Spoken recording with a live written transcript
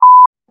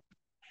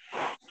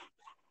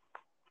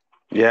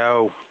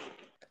Yo,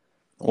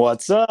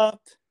 What's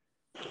up?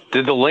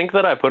 did the link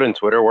that I put in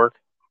Twitter work?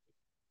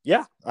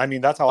 Yeah, I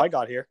mean that's how I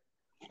got here.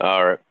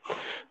 All right.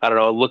 I don't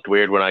know. It looked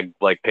weird when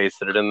I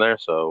pasted it in there,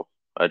 so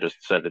I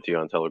just sent it to you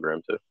on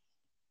Telegram too.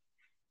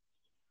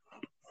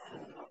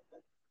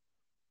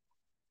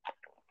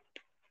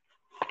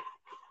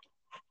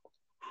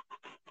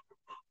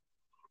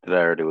 Did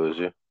I already lose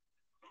you?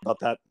 About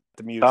that,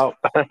 the mute. Oh.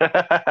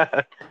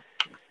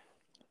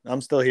 I'm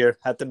still here.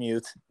 Had to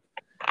mute.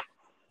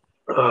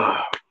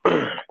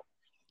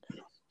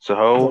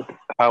 So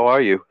how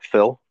are you,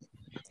 Phil?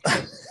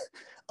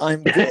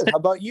 I'm good. How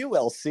about you,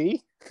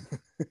 LC?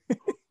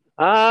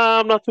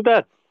 I'm not too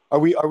bad. Are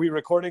we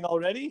recording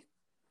already?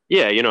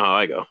 Yeah, you know how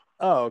I go.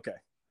 Oh, okay.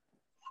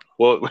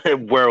 Well,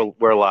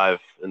 we're live,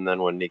 and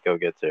then when Nico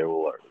gets here,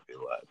 we'll already be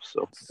live.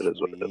 So it is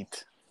what it is.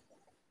 Sweet.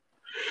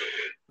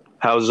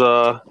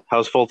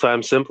 How's full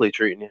time Simply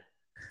treating you?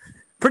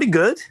 Pretty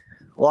good.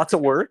 Lots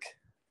of work.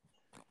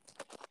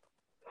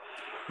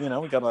 You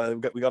know, we got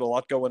a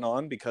lot going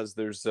on because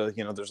there's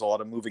there's a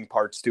lot of moving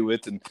parts to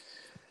it, and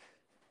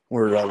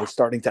we're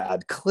starting to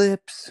add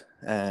clips,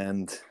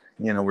 and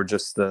we're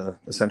just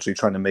essentially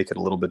trying to make it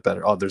a little bit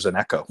better. Oh, there's an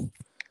echo.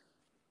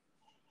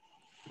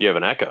 You have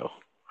an echo.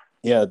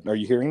 Yeah, are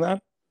you hearing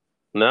that?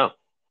 No.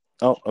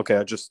 Oh,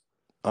 okay.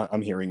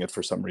 I'm hearing it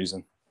for some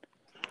reason.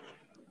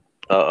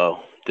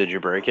 Uh-oh. Did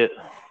you break it?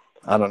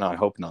 I don't know. I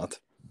hope not.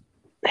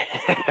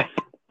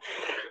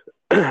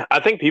 I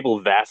think people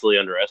vastly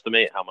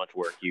underestimate how much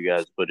work you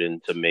guys put in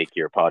to make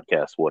your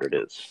podcast what it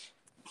is.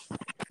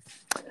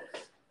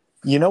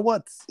 You know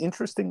what?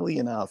 Interestingly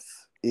enough,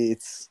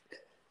 it's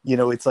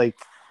like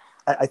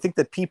I think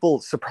that people,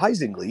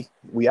 surprisingly,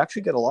 we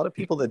actually get a lot of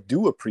people that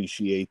do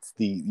appreciate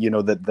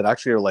that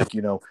actually are like,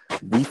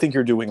 we think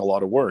you're doing a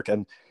lot of work.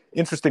 And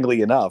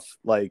interestingly enough,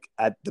 like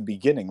at the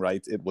beginning,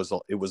 right, it was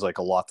like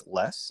a lot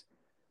less.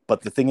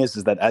 But the thing is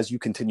that as you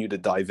continue to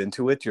dive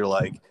into it, you're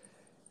like,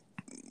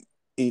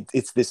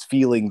 it's this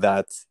feeling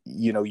that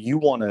you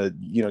want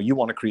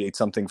to create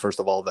something,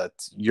 first of all, that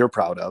you're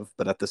proud of,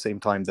 but at the same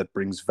time that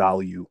brings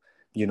value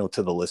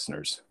to the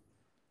listeners.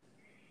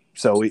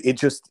 So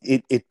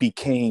it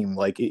became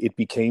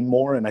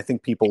more, and I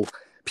think people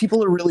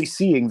are really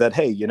seeing that,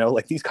 hey,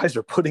 like these guys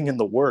are putting in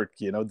the work,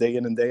 day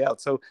in and day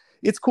out. So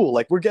it's cool.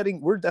 Like we're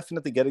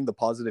definitely getting the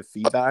positive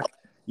feedback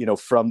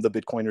from the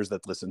Bitcoiners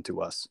that listen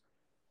to us.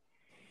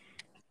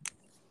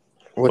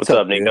 What's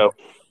up, Nico?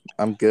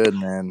 I'm good,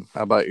 man.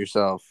 How about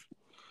yourself?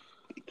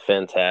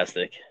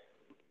 Fantastic.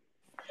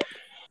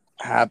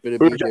 Happy to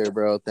be here,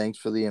 bro. Thanks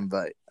for the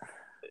invite.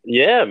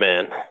 Yeah,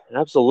 man.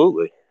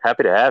 Absolutely.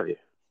 Happy to have you.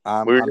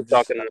 We were just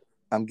talking.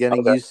 I'm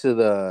getting used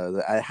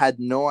to I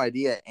had no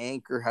idea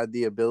Anchor had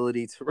the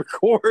ability to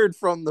record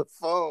from the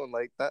phone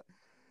like that.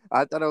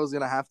 I thought I was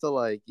going to have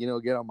to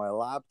get on my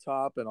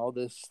laptop and all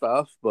this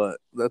stuff, but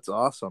that's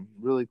awesome.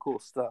 Really cool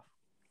stuff.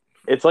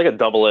 It's like a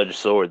double-edged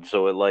sword.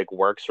 So it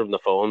works from the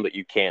phone, but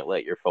you can't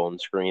let your phone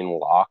screen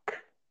lock.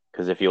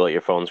 Because if you let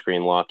your phone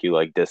screen lock,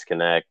 you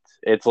disconnect.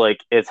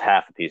 It's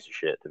half a piece of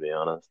shit, to be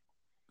honest.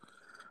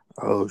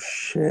 Oh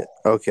shit.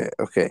 Okay.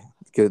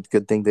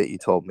 Good thing that you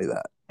told me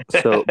that.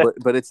 So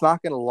but it's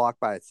not going to lock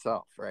by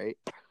itself, right?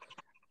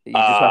 You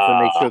just have to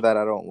make sure that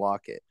I don't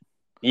lock it.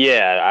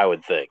 Yeah, I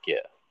would think, yeah.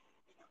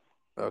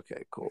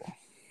 Okay, cool.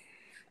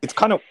 It's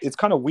kind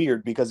of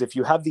weird because if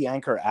you have the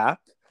Anchor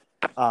app,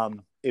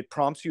 it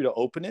prompts you to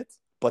open it,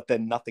 but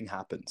then nothing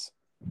happens.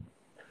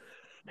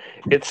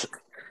 It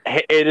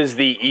is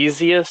the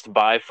easiest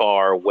by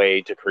far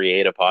way to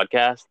create a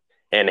podcast,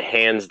 and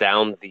hands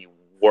down the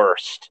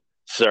worst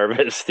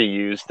service to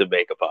use to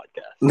make a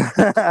podcast.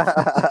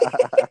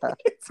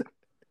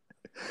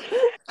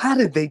 How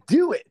did they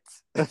do it?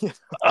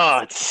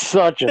 Oh, it's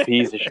such a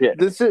piece of shit.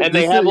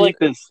 They have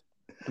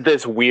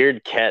this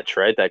weird catch,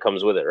 right, that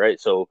comes with it, right?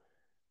 So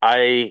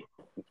I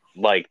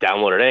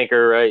downloaded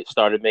Anchor, right?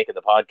 Started making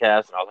the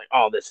podcast, and I was like,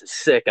 oh, this is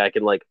sick. I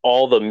can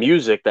all the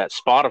music that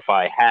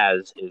Spotify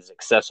has is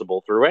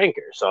accessible through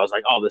Anchor. So I was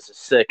like, oh, this is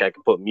sick. I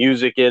can put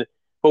music in.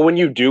 But when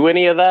you do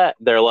any of that,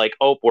 they're like,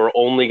 oh, we're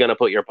only going to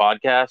put your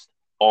podcast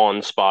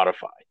on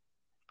Spotify.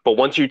 But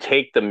once you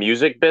take the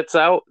music bits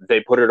out, they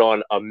put it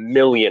on a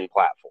million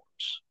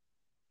platforms.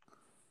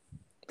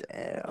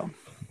 Damn.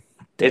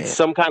 It's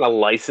some kind of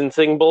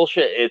licensing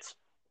bullshit.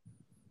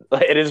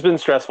 It has been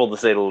stressful to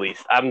say the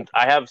least. I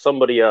have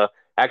somebody.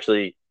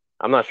 Actually,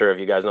 I'm not sure if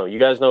you guys know. You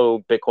guys know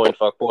Bitcoin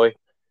Fuckboy?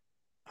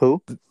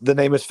 Who? The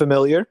name is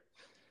familiar.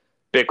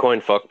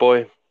 Bitcoin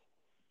Fuckboy.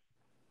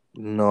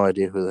 No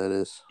idea who that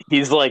is.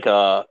 He's like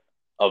a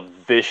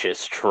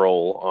vicious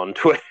troll on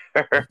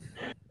Twitter,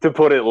 to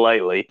put it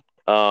lightly.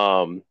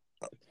 But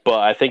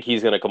I think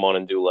he's gonna come on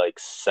and do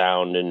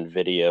sound and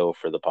video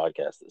for the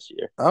podcast this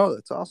year. Oh,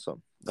 that's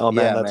awesome. Oh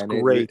man, that's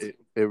great.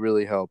 It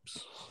really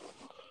helps.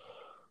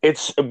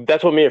 That's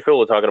what me and Phil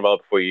were talking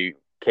about before you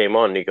came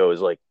on, Nico,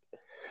 is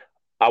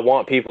I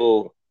want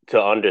people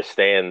to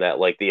understand that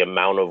the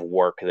amount of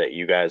work that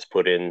you guys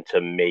put in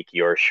to make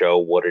your show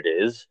what it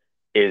is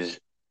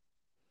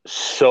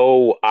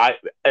so at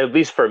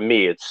least for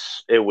me,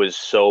 it was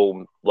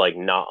so like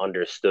not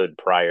understood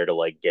prior to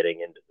like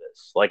getting into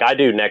this. Like I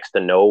do next to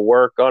no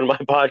work on my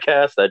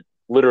podcast. That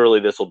literally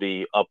this will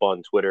be up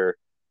on Twitter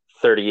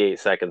 38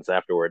 seconds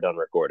after we're done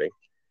recording.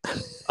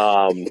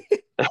 Um,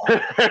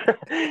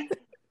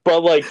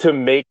 but like to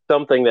make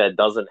something that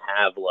doesn't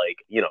have like,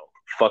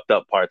 fucked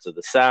up parts of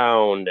the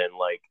sound, and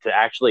like to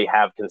actually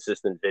have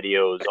consistent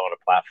videos on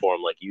a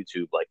platform like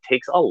YouTube like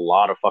takes a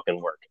lot of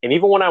fucking work. And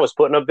even when I was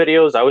putting up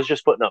videos, I was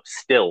just putting up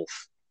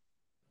stills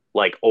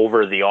like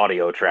over the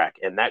audio track,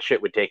 and that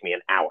shit would take me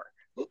an hour.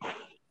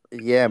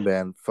 Yeah,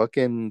 man,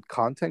 fucking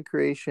content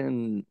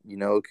creation,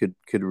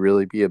 could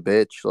really be a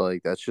bitch.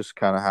 Like that's just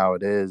kind of how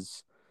it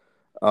is.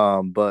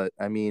 But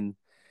I mean,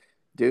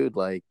 dude,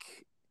 like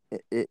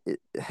it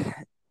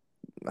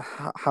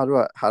how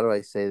do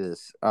I say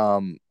this?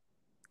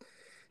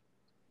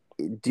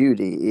 Dude,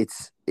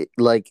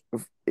 like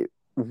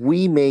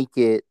we make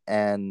it,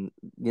 and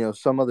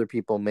some other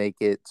people make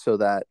it so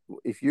that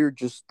if you're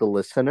just the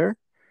listener,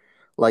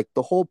 like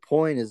the whole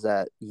point is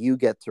that you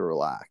get to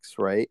relax,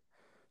 right?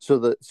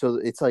 So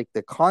it's like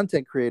the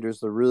content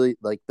creators, the really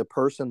like the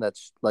person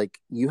that's like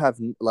you have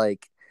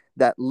like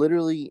that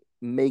literally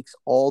makes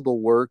all the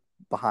work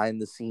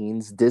behind the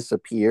scenes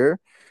disappear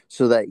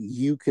so that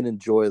you can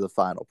enjoy the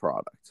final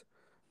product,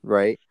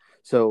 right?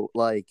 So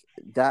like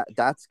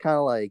that's kind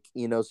of like,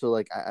 so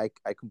like I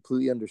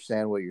completely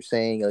understand what you're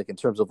saying, like in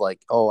terms of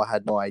like, oh, I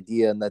had no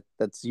idea. And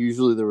that's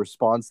usually the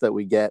response that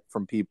we get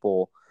from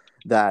people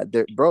that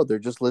they're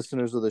just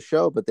listeners of the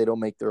show, but they don't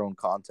make their own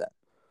content.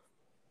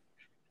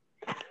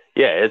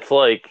 Yeah, it's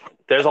like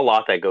there's a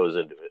lot that goes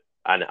into it.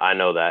 I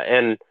know that.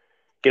 And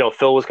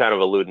Phil was kind of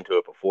alluding to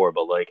it before,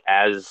 but like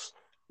as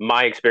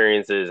my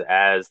experiences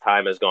as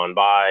time has gone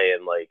by,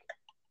 and like,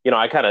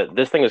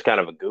 this thing is kind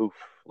of a goof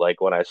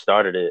like when I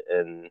started it,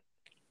 and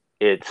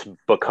it's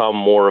become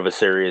more of a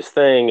serious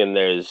thing. And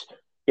there's,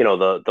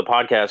 the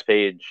podcast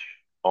page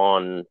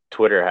on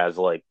Twitter has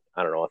like,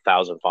 I don't know,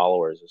 1,000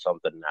 followers or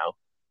something now,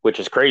 which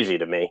is crazy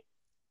to me.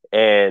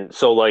 And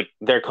so like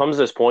there comes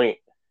this point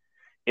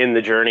in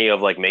the journey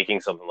of like making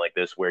something like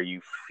this where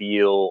you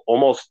feel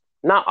almost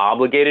not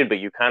obligated, but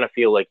you kind of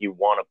feel like you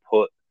want to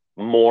put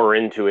more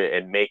into it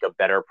and make a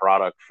better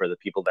product for the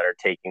people that are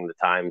taking the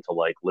time to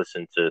like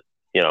listen to,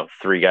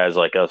 three guys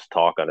like us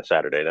talk on a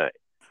Saturday night.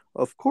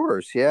 Of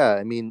course, yeah.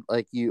 I mean,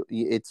 like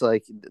it's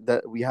like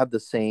that we have the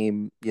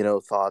same,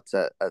 thoughts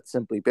at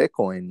Simply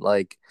Bitcoin.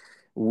 Like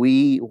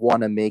we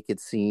want to make it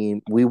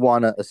seem, we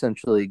want to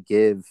essentially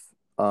give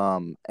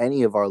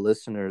any of our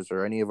listeners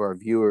or any of our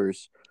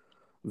viewers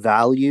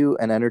value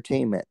and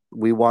entertainment.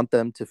 We want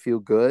them to feel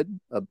good,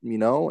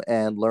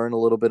 and learn a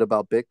little bit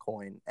about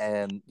Bitcoin.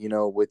 And,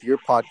 with your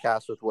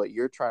podcast, with what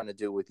you're trying to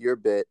do with your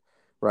bit,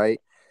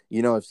 right?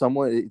 If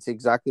someone, it's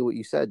exactly what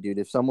you said, dude.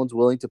 If someone's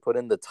willing to put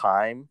in the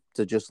time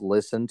to just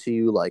listen to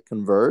you, like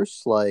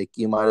converse, like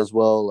you might as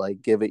well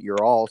like give it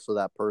your all so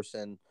that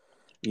person,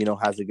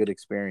 has a good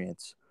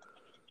experience.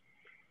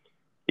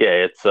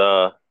 Yeah,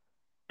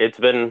 it's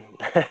been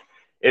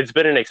it's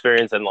been an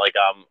experience, and like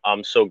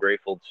I'm so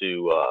grateful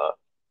to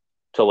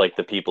like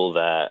the people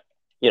that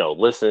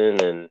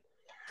listen.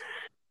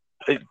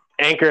 And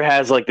Anchor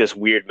has like this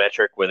weird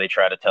metric where they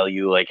try to tell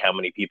you like how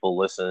many people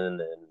listen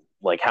and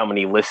like how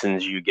many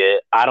listens you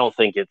get. I don't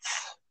think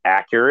it's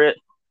accurate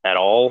at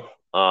all,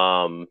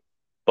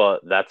 but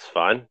that's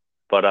fine.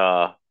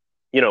 But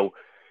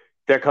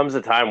there comes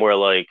a time where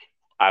like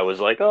I was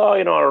like, oh,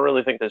 I don't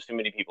really think there's too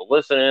many people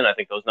listening. I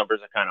think those numbers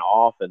are kind of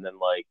off. And then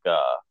like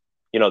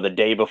the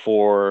day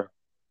before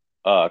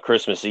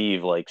Christmas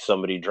Eve, like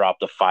somebody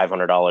dropped a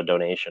 $500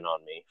 donation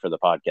on me for the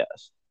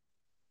podcast.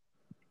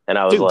 And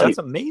I was Dude, like, that's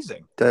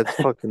amazing. That's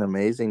fucking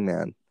amazing,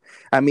 man.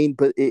 I mean,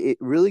 but it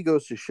really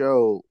goes to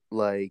show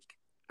like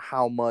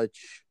how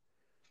much,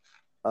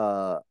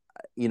 how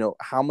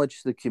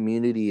much the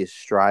community is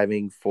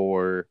striving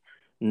for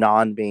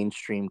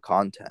non-mainstream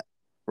content,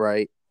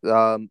 right?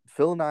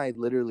 Phil and I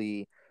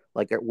literally,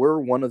 like, we're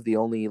one of the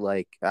only,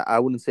 like, I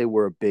wouldn't say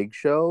we're a big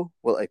show.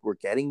 Well, like, we're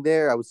getting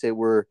there. I would say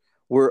we're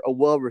a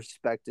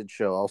well-respected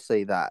show. I'll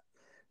say that.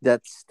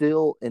 That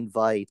still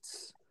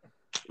invites,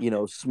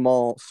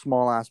 small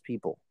ass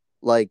people,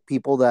 like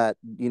people that,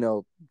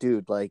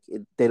 dude, like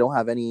they don't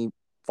have any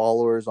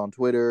followers on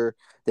Twitter.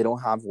 They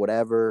don't have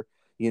whatever,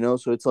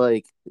 so it's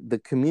like the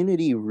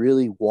community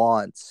really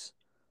wants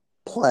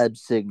pleb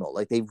signal.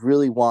 Like they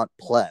really want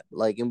pleb,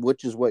 like, and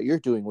which is what you're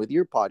doing with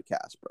your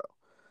podcast, bro.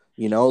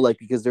 Like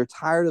because they're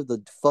tired of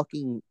the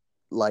fucking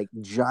like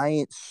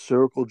giant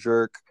circle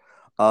jerk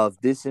of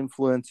this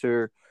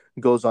influencer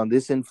goes on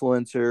this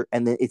influencer,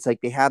 and then it's like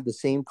they have the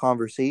same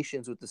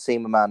conversations with the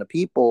same amount of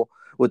people,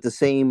 with the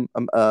same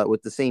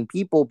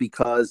people,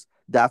 because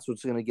that's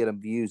what's going to get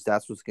them views,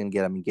 that's what's going to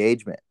get them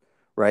engagement,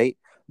 right?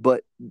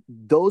 But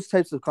those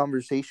types of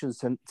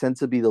conversations tend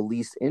to be the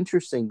least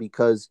interesting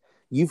because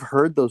you've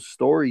heard those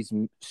stories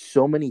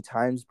so many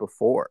times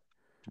before,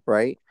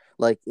 right?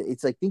 Like,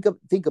 it's like, think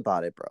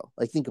about it, bro.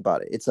 Like, think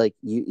about it. It's like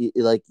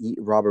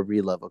Robert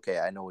Breedlove. Okay,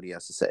 I know what he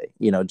has to say.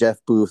 Jeff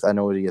Booth. I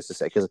know what he has to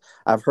say because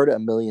I've heard it a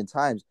million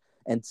times.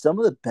 And some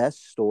of the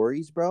best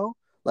stories, bro.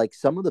 Like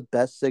some of the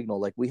best signal.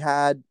 Like we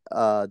had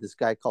this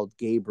guy called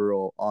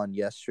Gabriel on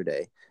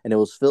yesterday, and it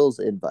was Phil's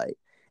invite.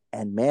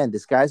 And man,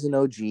 this guy's an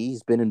OG.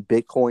 He's been in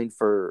Bitcoin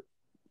for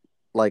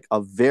like a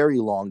very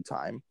long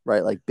time,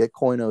 right? Like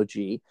Bitcoin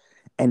OG.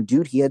 And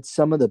dude, he had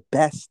some of the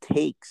best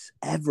takes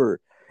ever.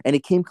 And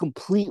it came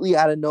completely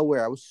out of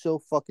nowhere. I was so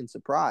fucking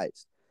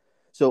surprised.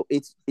 So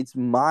it's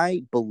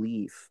my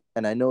belief,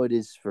 and I know it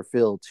is for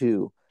Phil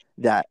too,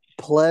 that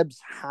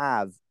plebs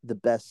have the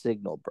best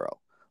signal, bro.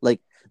 Like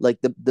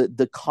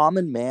the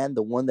common man,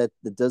 the one that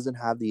doesn't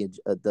have the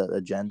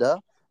agenda,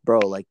 bro,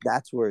 like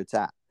that's where it's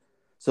at.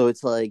 So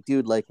it's like,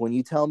 dude, like when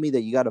you tell me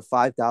that you got a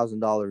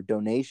 $5,000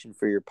 donation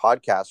for your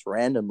podcast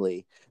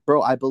randomly,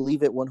 bro, I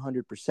believe it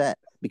 100%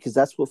 because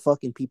that's what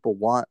fucking people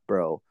want,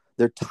 bro.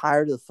 They're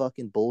tired of the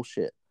fucking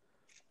bullshit.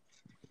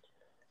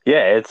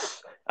 Yeah,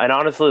 and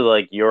honestly,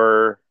 like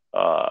your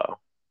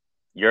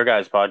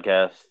guys'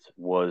 podcast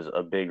was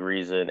a big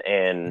reason,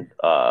 and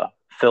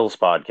Phil's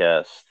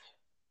podcast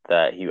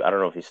that I don't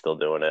know if he's still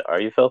doing it.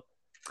 Are you, Phil?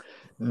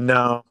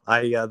 No,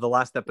 the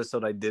last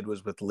episode I did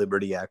was with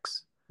Liberty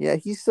X. Yeah,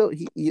 you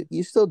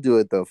still do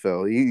it though,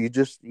 Phil. You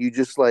just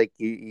like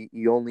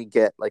you only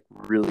get like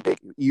really big.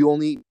 You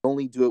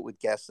only do it with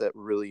guests that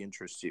really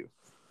interest you.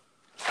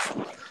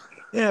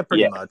 Yeah,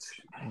 pretty much.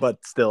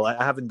 But still,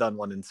 I haven't done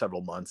one in several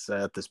months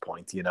at this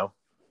point. And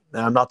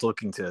I'm not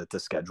looking to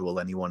schedule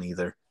anyone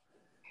either.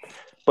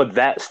 But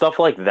that stuff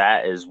like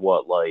that is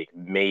what like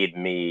made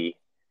me.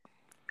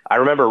 I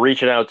remember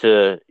reaching out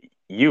to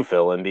you,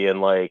 Phil, and being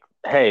like,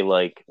 "Hey,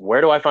 like,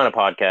 where do I find a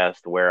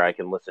podcast where I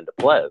can listen to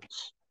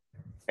plebs?"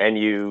 And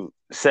you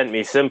sent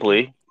me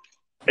Simply,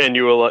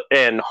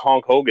 and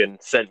Honk Hogan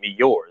sent me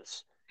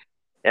yours.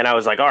 And I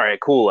was like, all right,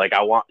 cool. Like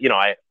I want,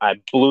 I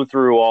blew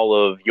through all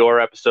of your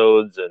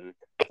episodes and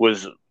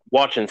was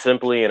watching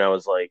Simply, and I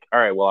was like, all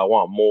right, well, I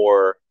want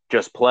more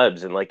just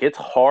plebs. And like, it's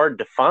hard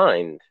to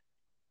find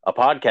a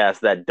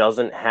podcast that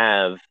doesn't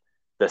have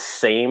the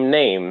same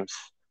names.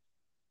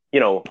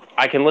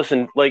 I can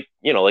listen like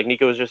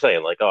Nico was just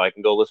saying, like, oh, I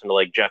can go listen to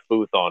like Jeff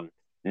Booth on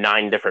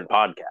 9 different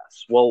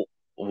podcasts. Well,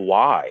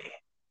 why?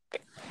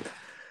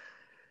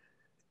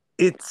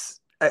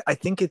 I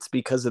think it's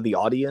because of the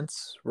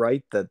audience,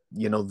 right? That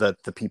that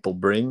the people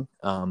bring,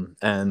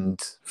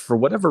 and for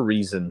whatever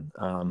reason,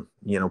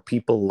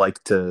 people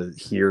like to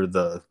hear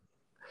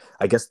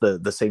I guess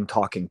the same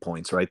talking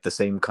points, right? The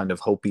same kind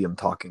of hopium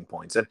talking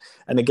points,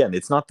 and again,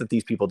 it's not that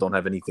these people don't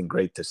have anything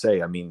great to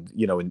say. I mean,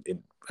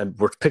 and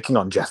we're picking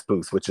on Jeff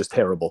Booth, which is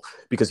terrible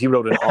because he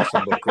wrote an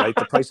awesome book, right?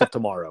 The Price of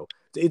Tomorrow.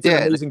 It's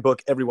an amazing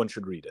book. Everyone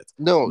should read it.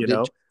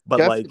 But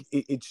Jeff, like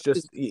it's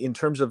just in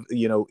terms of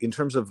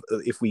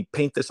if we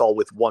paint this all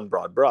with one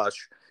broad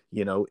brush,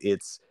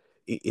 it's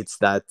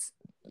that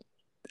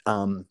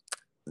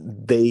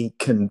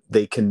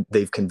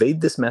they've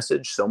conveyed this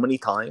message so many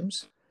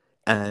times,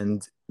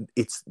 and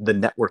it's the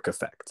network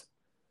effect.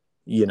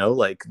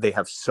 Like they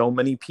have so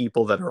many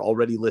people that are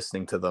already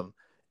listening to them,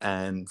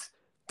 and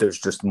there's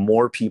just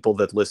more people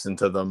that listen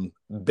to them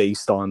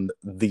based on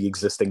the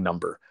existing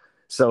number.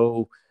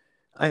 So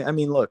I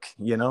mean, look,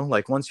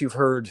 like once you've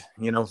heard,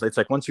 it's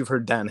like once you've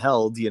heard Dan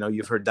Held,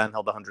 you've heard Dan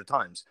Held 100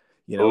 times.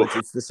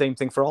 It's the same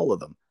thing for all of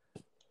them.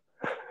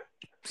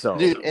 So,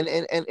 dude,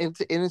 and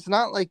it's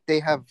not like they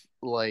have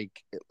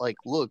like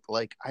look,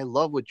 like I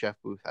love what Jeff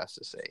Booth has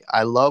to say.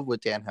 I love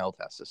what Dan Held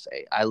has to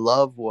say. I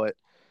love what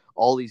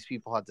all these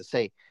people have to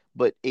say.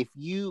 But if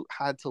you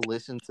had to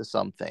listen to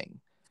something,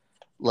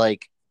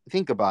 like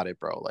think about it,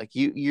 bro. Like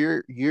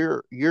you're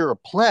a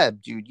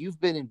pleb, dude. You've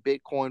been in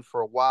Bitcoin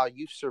for a while.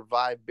 You've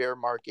survived bear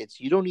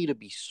markets. You don't need to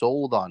be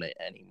sold on it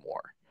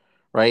anymore,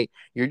 right?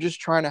 You're just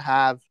trying to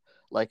have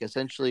like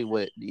essentially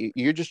what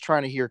you're just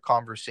trying to hear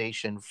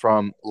conversation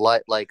from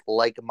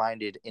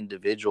like-minded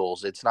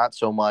individuals. It's not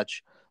so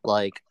much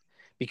like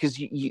because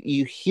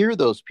you hear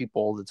those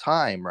people all the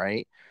time,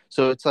 right?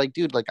 So it's like,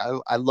 dude, like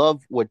I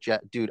love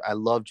I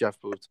love Jeff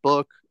Booth's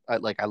book. I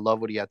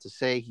love what he had to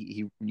say.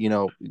 He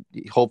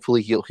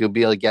hopefully he'll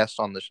be a guest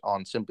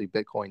on Simply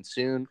Bitcoin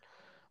soon.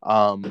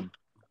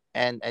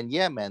 And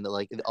yeah, man,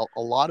 like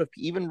a lot of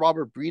even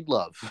Robert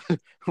Breedlove,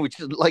 which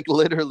is like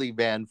literally,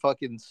 man,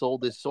 fucking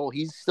sold his soul.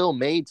 He's still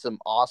made some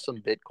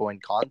awesome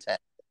Bitcoin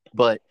content,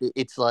 but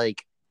it's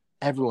like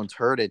everyone's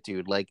heard it,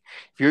 dude. Like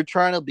if you're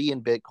trying to be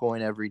in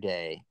Bitcoin every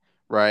day,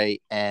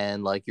 right,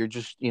 and like you're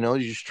just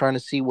trying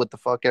to see what the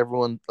fuck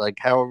everyone like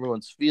how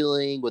everyone's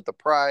feeling with the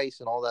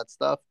price and all that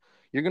stuff,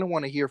 you're gonna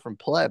want to hear from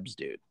plebs,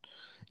 dude.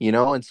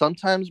 And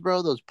sometimes,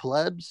 bro, those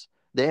plebs,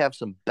 they have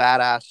some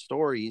badass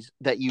stories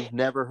that you've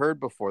never heard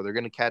before. They're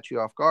going to catch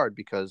you off guard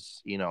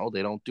because, they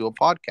don't do a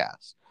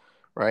podcast,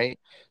 right?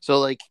 So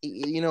like,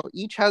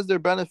 each has their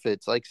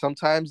benefits. Like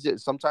sometimes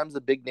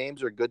the big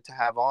names are good to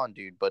have on,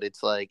 dude, but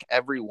it's like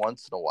every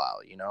once in a while,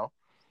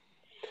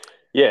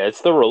 Yeah,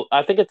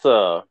 I think it's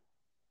a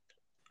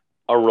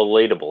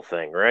relatable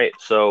thing, right?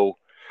 So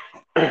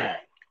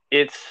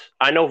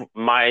I know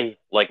my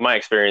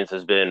experience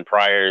has been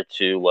prior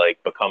to like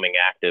becoming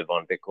active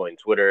on Bitcoin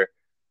Twitter.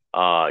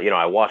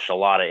 I watched a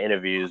lot of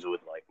interviews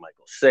with like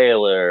Michael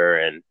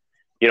Saylor, and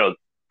you know,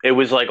 it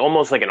was like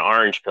almost like an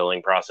orange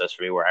pilling process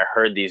for me, where I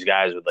heard these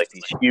guys with like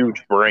these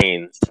huge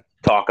brains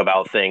talk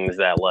about things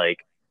that like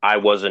I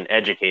wasn't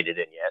educated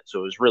in yet. So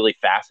it was really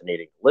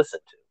fascinating to listen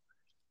to.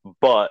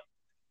 But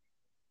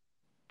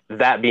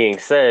that being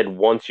said,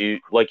 once you,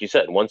 like you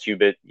said, once you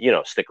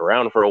stick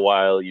around for a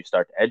while, you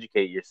start to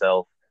educate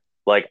yourself.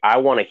 Like, I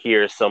want to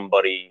hear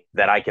somebody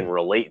that I can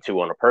relate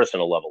to on a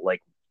personal level.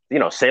 Like,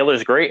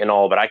 Sailor's great and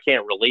all, but I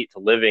can't relate to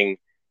living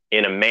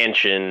in a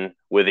mansion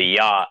with a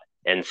yacht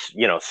and,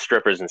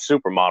 strippers and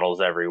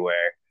supermodels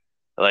everywhere.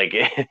 Like,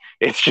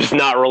 it's just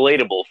not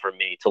relatable for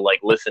me to like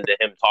listen to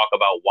him talk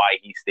about why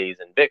he stays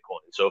in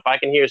Bitcoin. So if I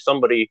can hear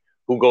somebody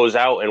who goes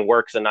out and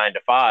works a 9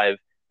 to 5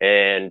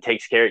 and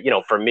takes care,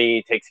 for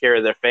me, takes care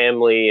of their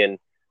family and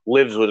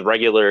lives with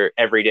regular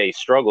everyday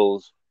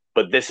struggles,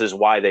 but this is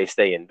why they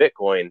stay in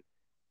Bitcoin,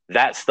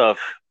 that stuff,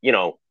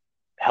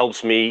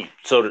 helps me,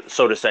 so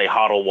to say,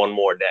 hodl one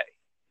more day.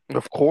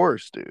 Of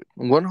course, dude.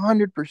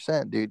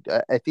 100%, dude.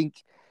 I think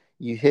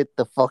you hit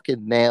the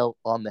fucking nail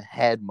on the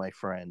head, my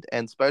friend.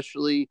 And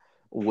especially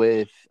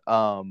with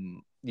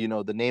the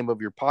name of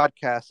your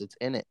podcast, it's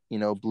in it,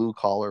 Blue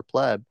Collar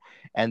Pleb.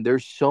 And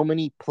there's so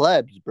many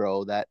plebs,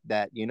 bro, that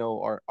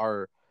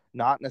are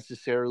not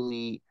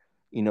necessarily,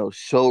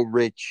 so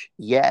rich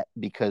yet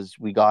because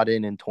we got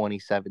in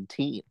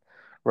 2017,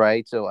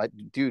 right? So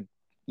dude,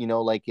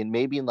 like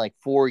in like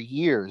 4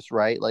 years,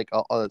 right? Like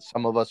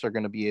some of us are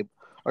going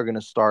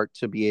to start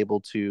to be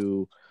able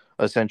to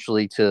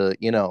essentially to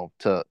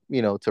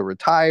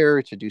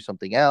retire, to do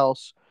something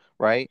else,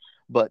 right?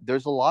 But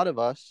there's a lot of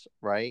us,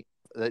 right?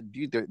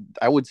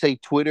 I would say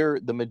Twitter,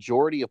 the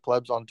majority of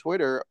plebs on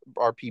Twitter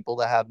are people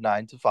that have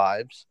 9 to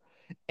 5s,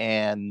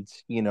 and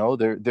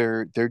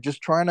they're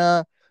just trying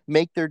to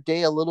make their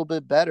day a little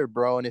bit better,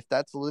 bro. And if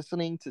that's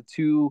listening to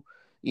two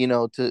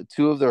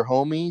of their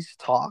homies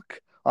talk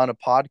on a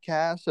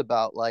podcast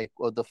about like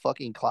the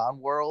fucking clown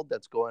world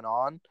that's going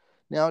on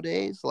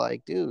nowadays,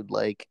 like, dude,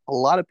 like a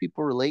lot of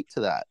people relate to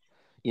that,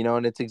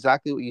 and it's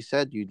exactly what you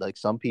said, dude. Like,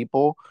 some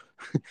people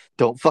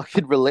don't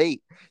fucking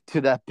relate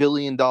to that $1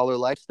 billion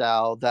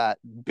lifestyle that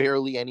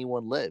barely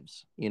anyone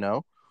lives. Yeah,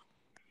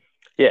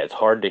 it's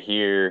hard to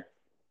hear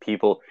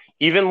people,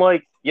 even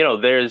like,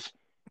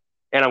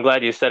 and I'm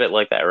glad you said it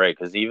like that, right?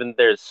 Because even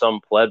there's some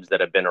plebs that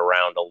have been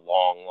around a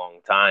long, long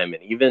time,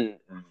 and even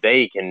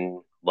they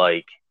can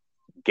like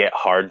get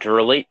hard to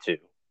relate to.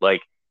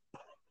 Like,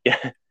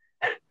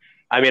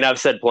 I mean, I've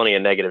said plenty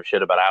of negative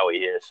shit about Howie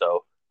here,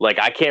 so like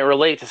I can't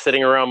relate to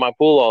sitting around my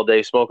pool all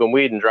day smoking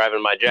weed and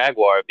driving my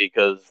Jaguar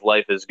because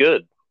life is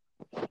good.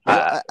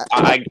 I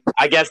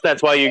guess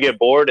that's why you get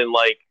bored and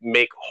like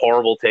make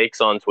horrible takes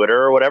on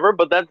Twitter or whatever.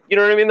 But that, you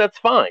know what I mean? That's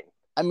fine.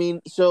 I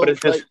mean, so but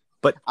it's just, like,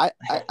 but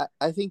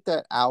I think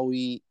that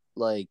Howie,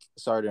 like,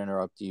 sorry to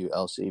interrupt you,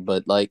 Elsie,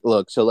 but like,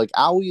 look, so like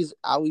Howie's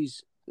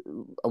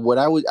what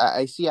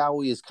I see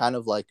Howie is kind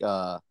of like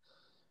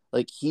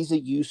he's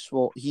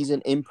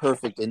an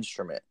imperfect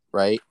instrument,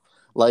 right?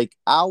 Like,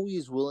 Howie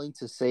is willing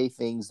to say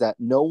things that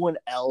no one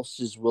else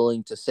is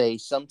willing to say.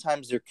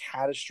 Sometimes they're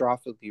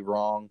catastrophically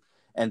wrong,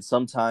 and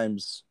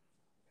sometimes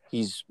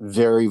he's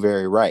very,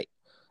 very right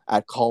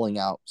at calling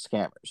out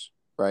scammers,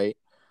 right?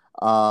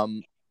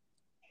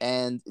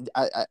 And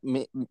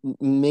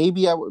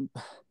maybe I would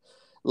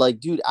like,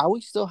 dude, Howie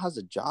still has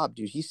a job,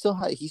 dude. He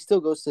still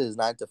goes to his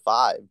 9 to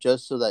 5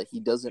 just so that he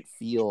doesn't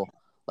feel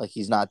like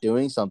he's not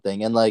doing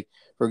something. And like,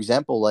 for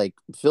example, like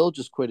Phil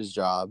just quit his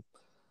job.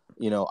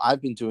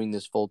 I've been doing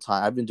this full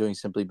time. I've been doing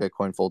Simply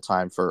Bitcoin full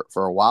time for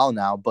a while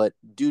now. But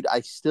dude,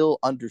 I still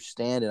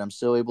understand, and I'm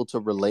still able to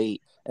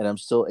relate, and I'm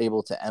still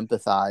able to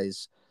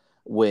empathize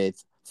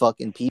with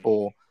fucking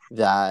people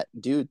that,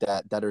 dude,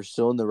 that are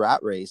still in the rat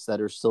race, that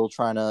are still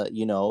trying to,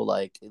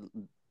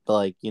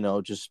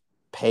 just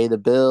pay the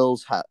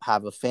bills,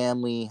 have a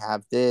family,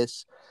 have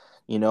this,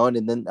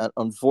 and then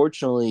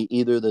unfortunately,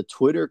 either the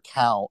Twitter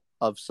count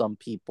of some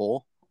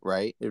people,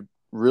 right, it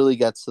really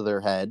gets to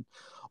their head,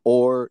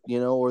 or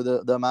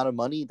the amount of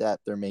money that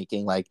they're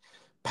making. Like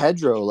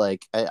Pedro,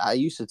 like I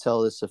used to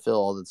tell this to Phil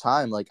all the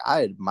time, like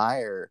I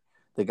admire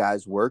the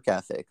guy's work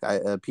ethic.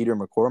 Peter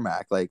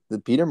McCormack, like the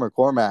Peter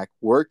McCormack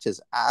worked his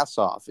ass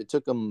off. It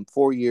took him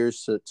 4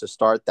 years to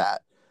start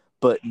that.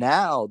 But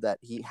now that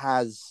he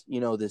has,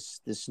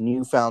 this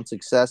newfound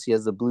success, he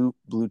has the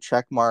blue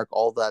check mark,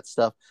 all that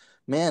stuff,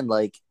 man,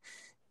 like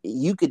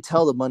you could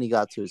tell the money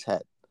got to his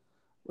head,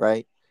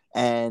 right?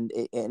 And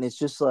it's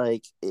just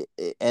like,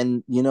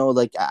 and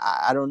like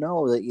I don't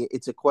know, like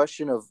it's a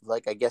question of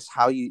like, I guess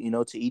how to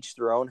each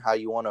their own, how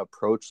you want to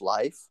approach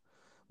life.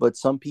 But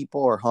some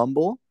people are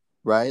humble,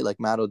 right? Like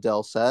Matt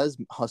Odell says,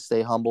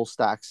 stay humble,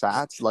 stack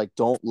sats. Like,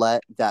 don't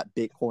let that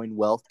Bitcoin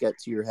wealth get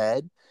to your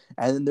head.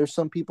 And then there's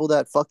some people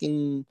that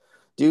fucking,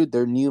 dude,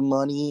 they're new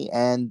money,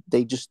 and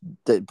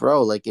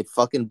bro, like it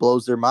fucking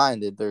blows their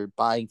mind that they're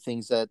buying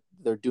things, that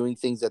they're doing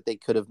things that they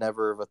could have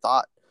never ever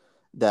thought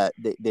that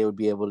they would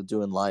be able to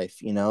do in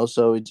life, you know?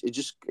 So it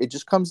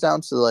just comes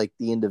down to like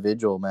the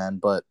individual, man.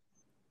 But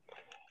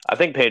I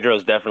think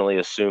Pedro's definitely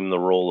assumed the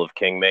role of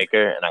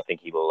kingmaker, and I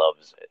think he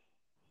loves it.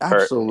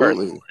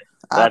 absolutely,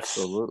 That's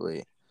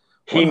absolutely,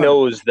 he 100.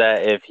 knows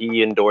that if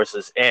he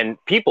endorses, and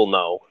people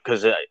know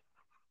because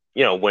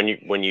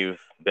when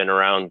you've been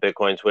around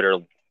Bitcoin Twitter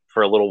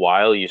for a little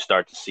while, you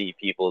start to see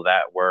people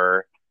that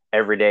were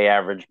everyday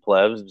average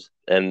plebs,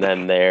 and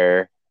then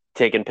they're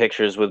taking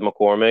pictures with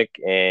McCormick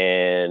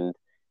and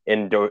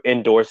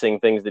endorsing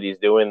things that he's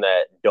doing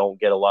that don't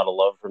get a lot of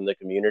love from the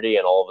community,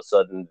 and all of a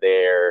sudden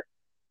they're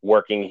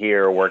working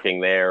here or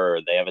working there, or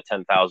they have a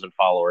 10,000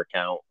 follower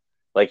account.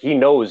 Like, he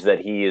knows that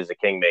he is a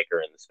kingmaker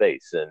in the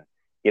space, and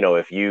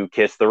if you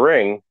kiss the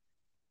ring,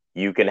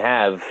 you can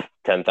have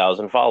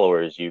 10,000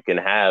 followers. You can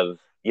have,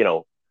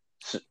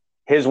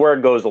 his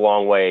word goes a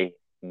long way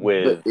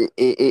with. But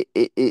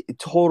it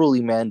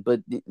totally, man.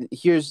 But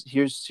here's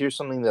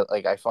something that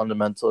like I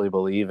fundamentally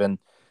believe in.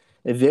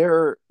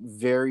 They're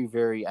very,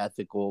 very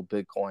ethical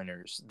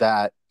Bitcoiners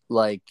that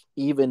like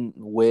even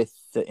with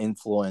the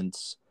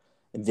influence,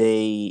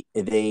 they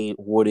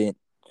wouldn't.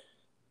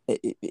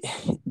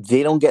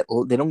 They don't get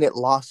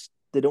lost.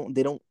 They don't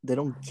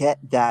get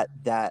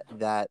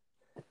that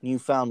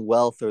newfound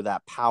wealth or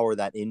that power,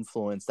 that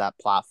influence, that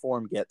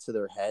platform get to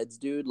their heads,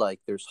 dude. Like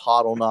there's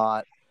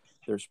Hodlnaut,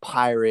 there's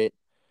Pirate,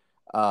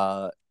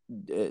 uh,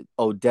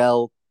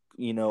 Odell,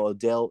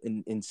 Odell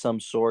in some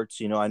sorts.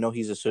 I know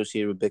he's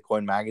associated with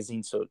Bitcoin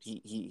Magazine, so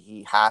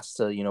he has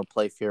to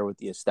play fair with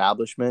the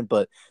establishment.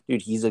 But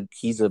dude, he's a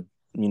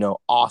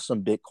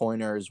awesome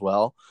Bitcoiner as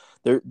well.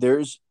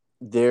 There's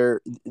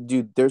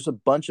a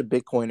bunch of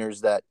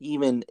Bitcoiners that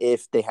even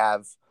if they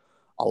have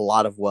a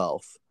lot of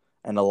wealth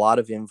and a lot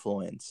of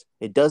influence,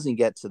 it doesn't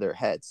get to their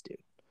heads, dude.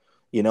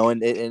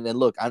 And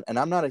look,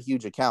 I'm not a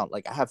huge account.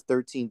 Like I have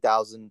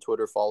 13,000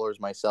 Twitter followers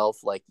myself.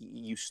 Like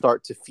you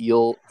start to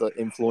feel the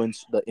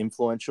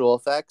influential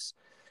effects.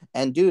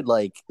 And dude,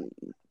 like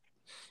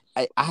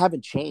I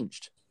haven't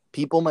changed.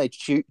 People might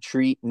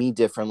treat me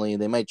differently.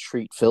 They might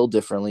treat Phil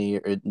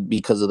differently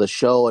because of the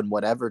show and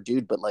whatever,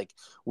 dude. But like,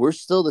 we're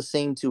still the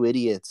same two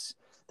idiots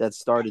that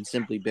started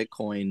Simply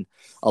Bitcoin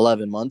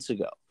 11 months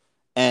ago.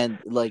 And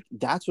like,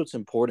 that's what's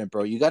important,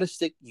 bro. You got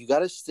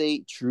to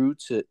stay true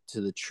to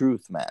the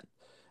truth, man.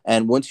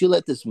 And once you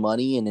let this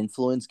money and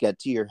influence get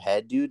to your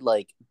head, dude,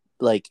 like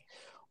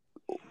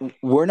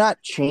we're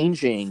not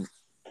changing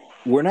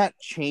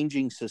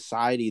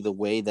society the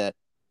way that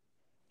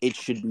it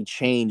should be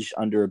changed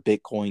under a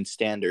Bitcoin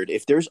standard.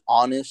 If there's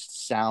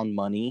honest, sound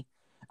money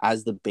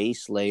as the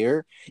base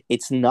layer,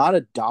 it's not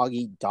a dog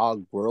eat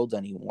dog world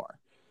anymore.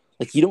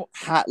 Like you don't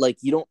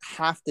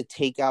have to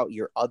take out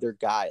your other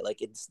guy.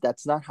 Like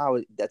that's not how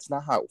it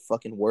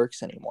fucking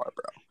works anymore,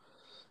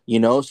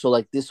 bro. So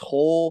like this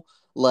whole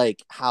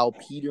like how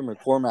Peter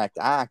McCormack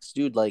acts,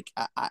 dude, like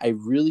I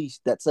really,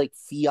 that's like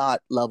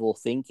fiat level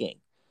thinking.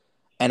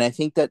 And I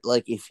think that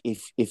like if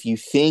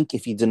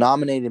you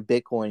denominate in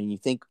Bitcoin and you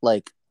think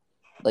like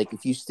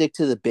if you stick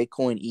to the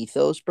Bitcoin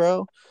ethos,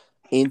 bro,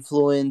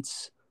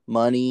 influence,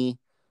 money,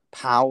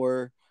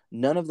 power,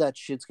 none of that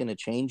shit's gonna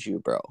change you,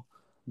 bro.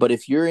 But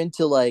if you're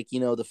into like,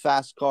 the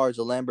fast cars,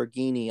 a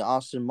Lamborghini,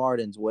 Aston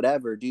Martins,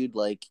 whatever, dude,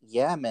 like,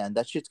 yeah, man,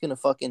 that shit's gonna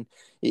fucking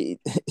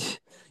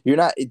you're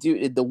not,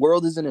 dude, the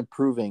world isn't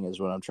improving is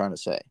what I'm trying to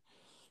say.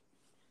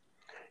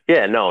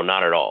 Yeah, no,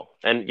 not at all.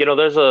 And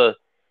there's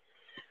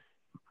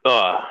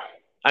I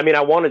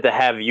wanted to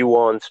have you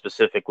on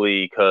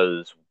specifically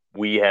because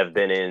we have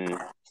been in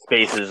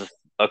spaces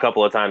a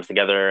couple of times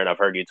together, and I've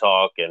heard you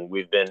talk, and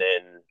we've been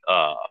in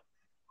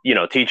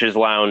Teachers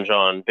Lounge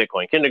on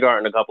Bitcoin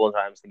Kindergarten a couple of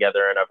times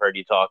together, and I've heard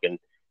you talk, and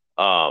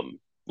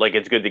like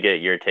it's good to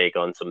get your take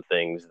on some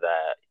things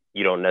that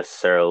you don't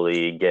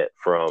necessarily get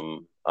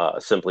from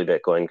Simply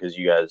Bitcoin, because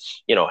you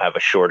guys have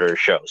a shorter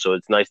show, so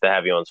it's nice to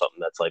have you on something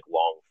that's like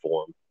long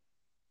form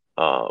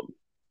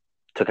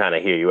to kind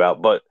of hear you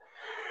out. But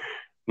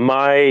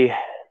my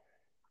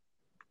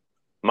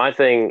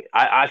thing,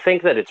 I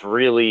think that it's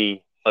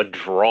really a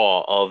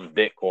draw of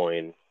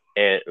Bitcoin,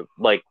 and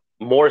like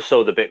more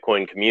so the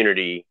Bitcoin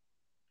community,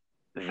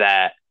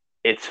 that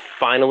it's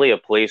finally a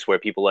place where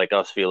people like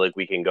us feel like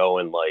we can go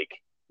and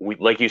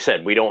like you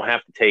said, we don't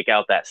have to take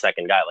out that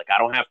second guy. Like I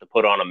don't have to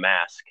put on a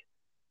mask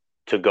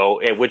to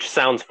go, which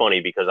sounds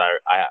funny because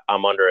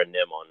I'm under a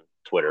nim on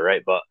Twitter,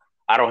 right? But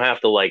I don't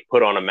have to like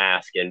put on a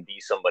mask and be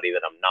somebody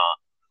that I'm not,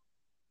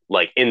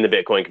 like in the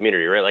Bitcoin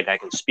community, right? Like I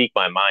can speak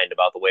my mind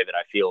about the way that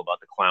I feel about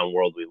the clown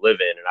world we live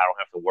in, and I don't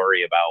have to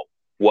worry about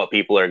what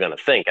people are going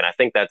to think. And I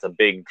think that's a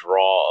big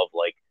draw of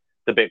like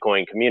the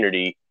Bitcoin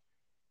community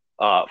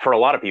for a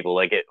lot of people.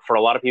 Like for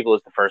a lot of people,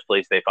 it's the first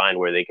place they find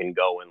where they can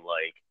go and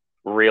like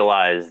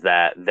realize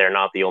that they're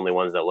not the only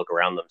ones that look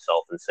around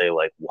themselves and say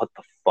like, what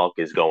the fuck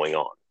is going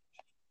on?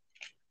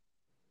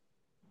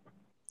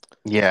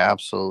 Yeah,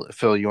 absolutely.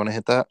 Phil, you want to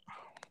hit that?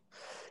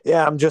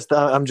 Yeah, I'm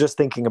just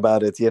thinking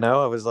about it.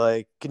 I was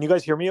like, can you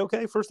guys hear me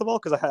okay, first of all?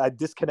 Because I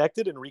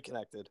disconnected and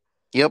reconnected.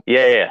 Yep.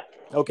 Yeah.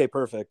 Okay,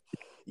 perfect.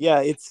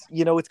 Yeah, it's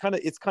kind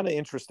of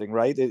interesting,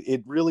 right?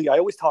 It really, I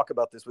always talk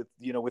about this with,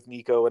 with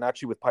Nico and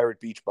actually with Pirate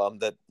Beach Bum,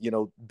 that,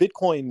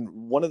 Bitcoin,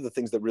 one of the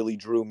things that really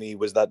drew me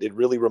was that it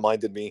really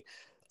reminded me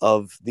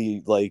of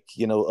the, like,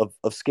 of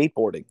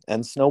skateboarding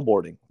and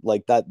snowboarding,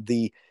 like that,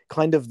 the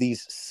kind of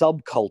these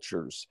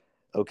subcultures,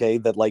 okay,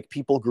 that like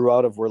people grew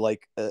out of, were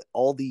like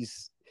all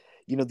these,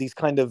 these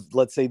kind of,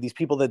 let's say, these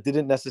people that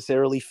didn't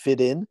necessarily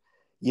fit in,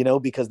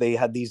 because they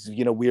had these,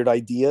 weird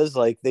ideas,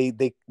 like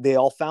they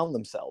all found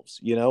themselves,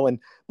 and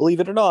believe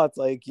it or not,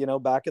 like,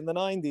 back in the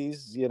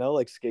 90s,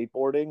 like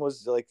skateboarding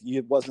was like,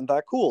 it wasn't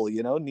that cool,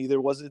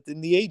 neither was it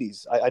in the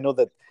 80s. I know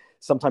that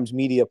sometimes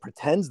media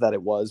pretends that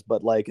it was,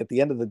 but like at the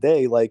end of the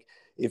day, like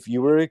if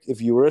you were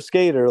a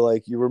skater,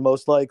 like you were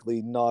most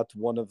likely not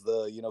one of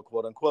the,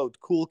 quote unquote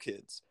cool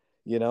kids,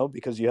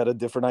 because you had a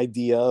different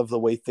idea of the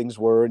way things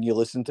were, and you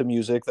listened to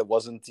music that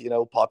wasn't,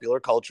 popular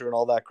culture and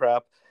all that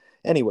crap.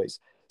 Anyways,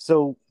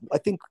 so I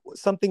think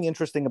something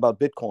interesting about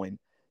Bitcoin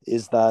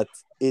is that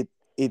it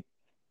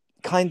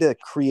kind of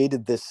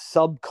created this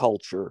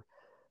subculture,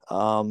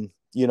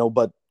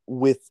 but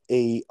with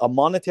a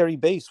monetary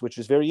base, which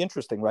is very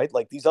interesting, right?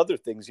 Like these other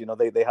things,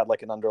 they had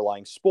like an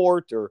underlying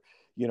sport, or,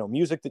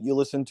 music that you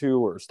listen to,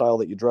 or style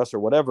that you dress, or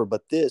whatever.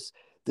 But this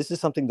is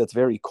something that's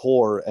very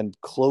core and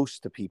close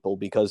to people,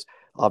 because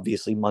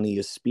obviously money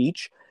is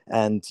speech,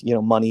 and,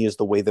 money is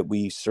the way that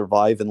we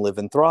survive and live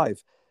and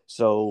thrive.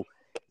 So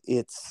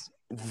it's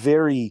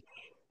very,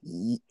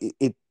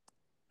 it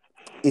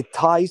it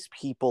ties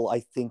people, I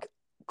think,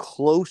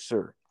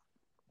 closer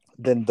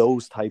than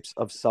those types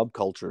of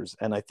subcultures.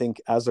 And I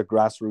think as a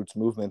grassroots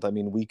movement, I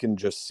mean, we can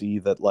just see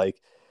that,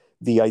 like,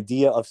 the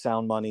idea of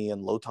sound money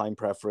and low time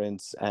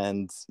preference,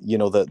 and,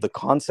 the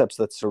concepts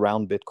that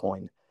surround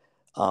Bitcoin,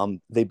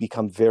 they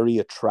become very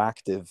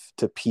attractive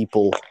to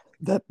people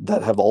that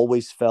have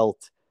always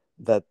felt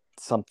that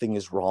something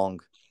is wrong,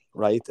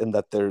 right? And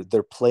that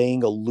they're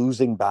playing a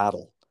losing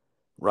battle,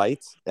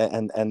 right?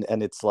 And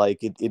it's like,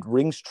 it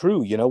rings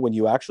true, when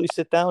you actually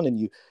sit down and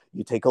you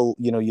take a,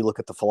 you look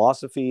at the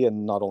philosophy,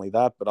 and not only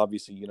that, but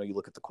obviously, you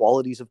look at the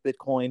qualities of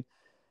Bitcoin.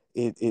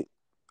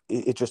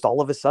 It just,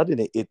 all of a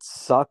sudden, it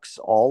sucks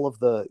all of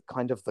the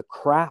kind of the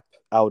crap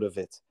out of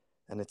it.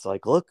 And it's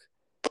like, look,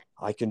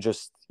 I can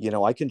just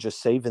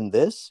save in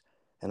this,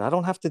 and I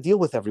don't have to deal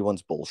with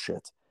everyone's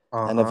bullshit.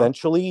 And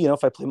eventually,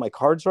 if I play my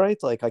cards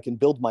right, like, I can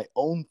build my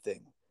own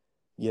thing,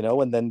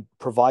 and then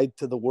provide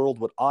to the world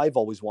what I've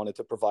always wanted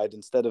to provide,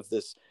 instead of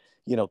this,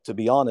 to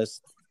be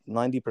honest,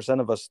 90%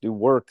 of us do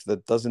work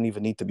that doesn't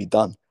even need to be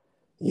done,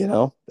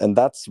 and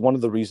that's one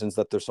of the reasons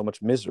that there's so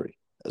much misery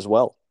as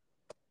well.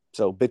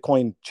 So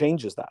Bitcoin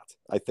changes that,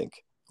 I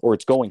think, or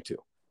it's going to.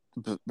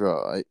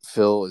 Bro,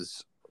 Phil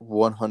is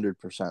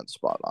 100%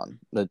 spot on.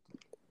 That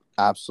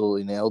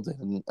absolutely nailed it.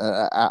 And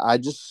I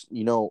just,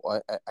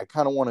 I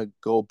kind of want to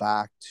go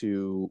back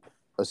to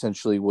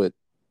essentially what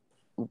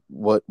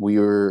we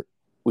were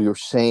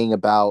saying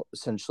about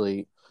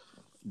essentially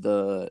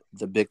the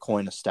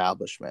Bitcoin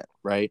establishment,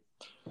 right?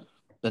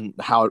 And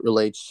how it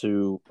relates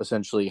to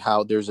essentially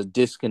how there's a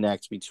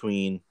disconnect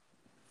between,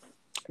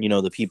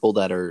 the people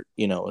that are,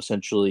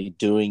 essentially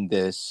doing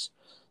this,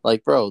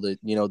 like, bro, that,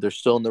 they're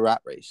still in the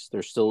rat race.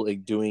 They're still,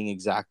 like, doing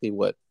exactly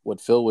what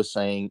Phil was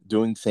saying,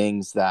 doing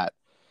things that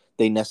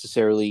they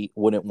necessarily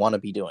wouldn't want to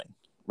be doing,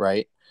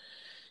 right?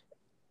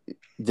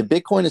 The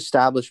Bitcoin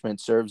establishment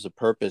serves a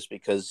purpose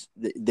because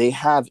they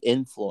have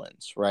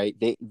influence, right?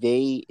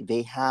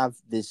 They have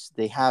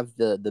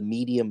the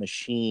media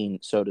machine,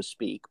 so to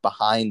speak,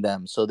 behind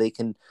them, so they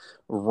can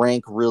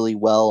rank really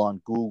well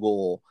on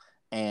Google,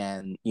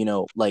 and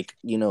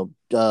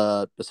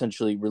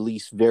essentially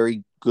release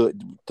very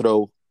good,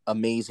 throw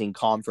amazing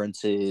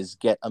conferences,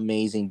 get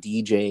amazing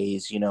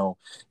DJs,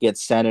 get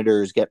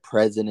senators, get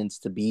presidents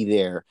to be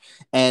there.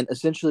 And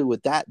essentially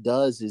what that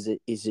does is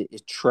it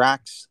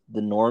attracts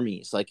the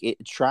normies. Like, it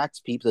attracts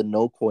people, the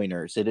no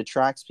coiners. It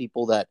attracts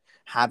people that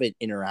haven't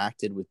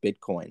interacted with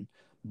Bitcoin.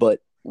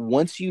 But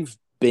once you've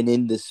been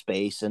in this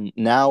space, and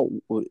now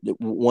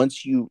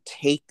once you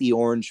take the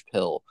orange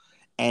pill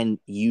and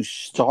you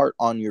start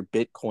on your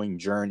Bitcoin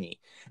journey,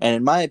 and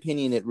in my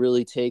opinion, it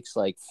really takes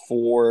like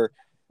 4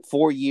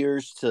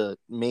 years to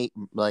make,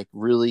 like,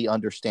 really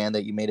understand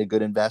that you made a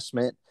good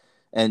investment.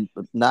 And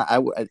not,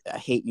 I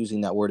hate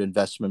using that word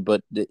investment,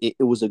 but it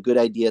was a good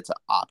idea to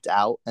opt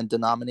out and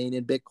denominate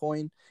in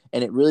Bitcoin.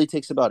 And it really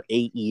takes about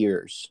 8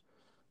 years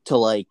to,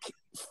 like,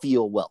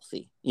 feel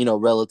wealthy,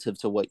 relative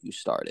to what you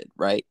started,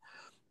 right?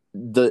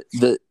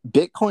 The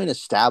Bitcoin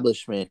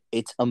establishment,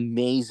 it's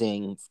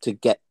amazing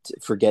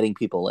for getting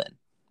people in,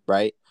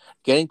 right?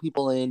 Getting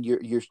people in,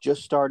 you're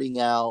just starting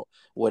out,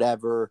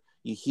 whatever.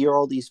 You hear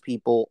all these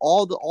people,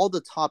 all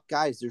the top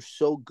guys, they're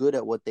so good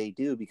at what they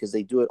do because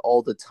they do it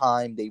all the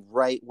time. They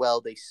write well,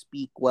 they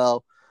speak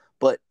well.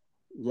 But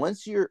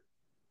once you're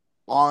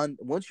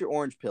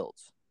orange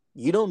pills,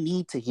 you don't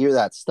need to hear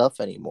that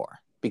stuff anymore,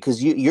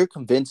 because you're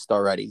convinced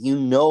already. You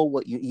know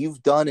what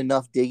you've done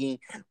enough digging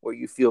where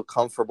you feel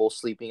comfortable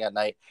sleeping at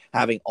night,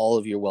 having all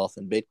of your wealth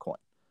in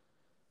Bitcoin.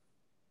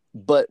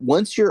 But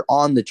once you're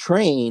on the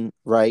train,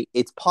 right,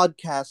 it's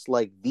podcasts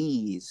like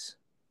these,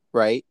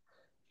 right,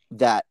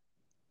 that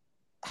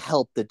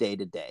help the day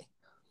to day.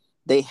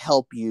 They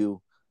help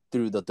you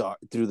through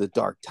the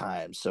dark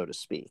times, so to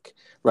speak,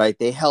 right?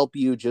 They help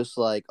you just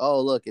like,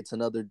 oh, look, it's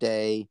another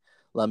day.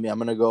 I'm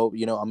gonna go,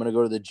 I'm gonna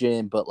go to the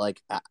gym, but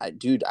like,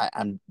 dude,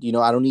 I'm,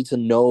 I don't need to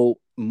know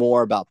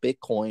more about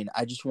Bitcoin.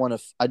 I just want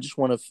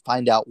to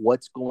find out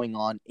what's going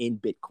on in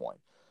Bitcoin.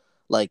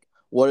 Like,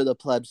 what are the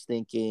plebs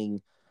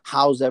thinking?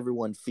 How's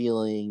everyone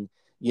feeling?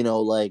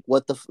 Like,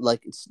 what the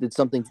like? Did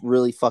something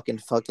really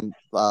fucking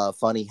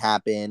funny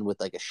happen with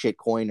like a shit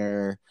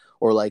coiner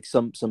or like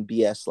some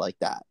BS like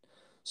that?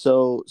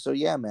 So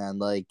yeah, man.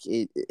 Like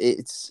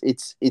it's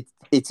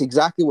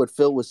exactly what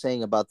Phil was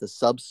saying about the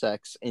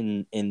subsects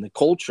in the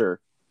culture.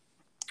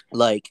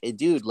 Like,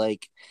 dude,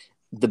 like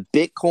the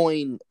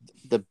Bitcoin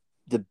the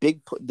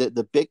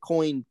the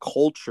Bitcoin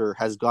culture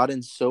has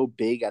gotten so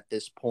big at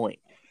this point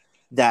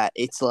that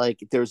it's like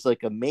there's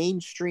like a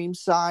mainstream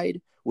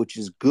side, which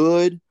is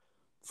good.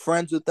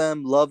 Friends with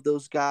them, love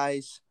those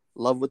guys,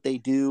 love what they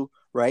do,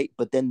 right?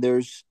 But then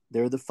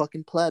they're the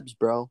fucking plebs,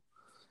 bro.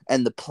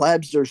 And the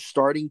plebs are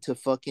starting to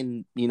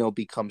fucking,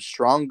 become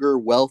stronger,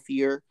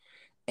 wealthier,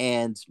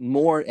 and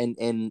more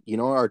and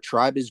our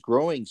tribe is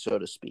growing, so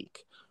to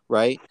speak,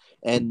 right?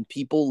 And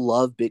people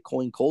love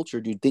Bitcoin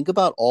culture, dude. Think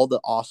about all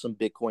the awesome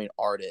Bitcoin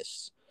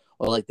artists,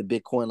 or like the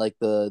Bitcoin, like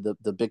the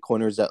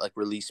Bitcoiners that like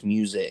release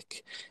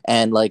music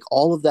and like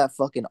all of that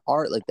fucking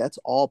art. Like, that's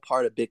all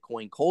part of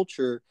Bitcoin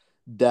culture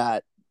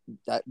that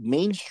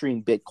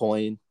mainstream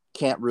Bitcoin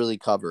can't really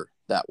cover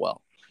that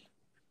well.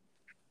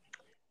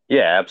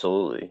 Yeah,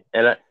 absolutely.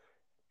 And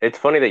it's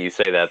funny that you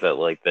say that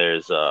like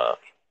there's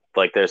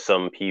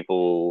some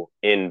people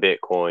in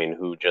Bitcoin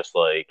who just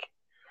like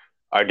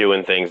are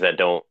doing things that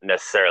don't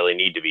necessarily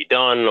need to be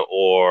done,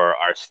 or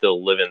are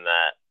still living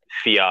that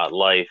fiat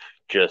life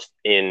just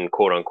in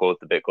quote unquote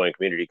the Bitcoin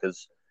community.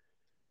 Because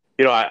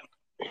you know, I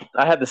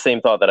had the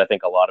same thought that I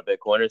think a lot of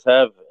Bitcoiners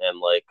have, and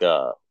like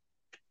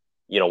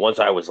once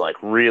I was like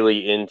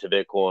really into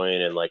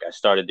Bitcoin and like I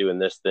started doing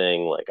this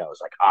thing, like I was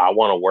like, I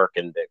want to work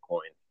in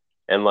Bitcoin.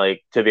 And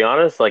like, to be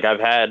honest, like I've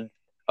had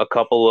a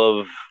couple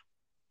of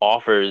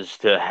offers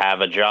to have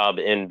a job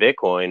in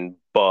Bitcoin,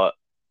 but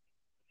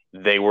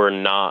they were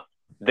not,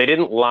 they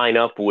didn't line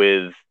up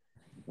with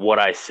what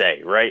I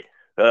say, right?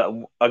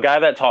 A guy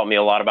that taught me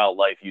a lot about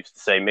life used to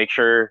say, make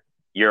sure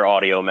your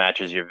audio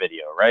matches your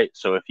video, right?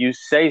 So if you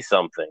say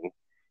something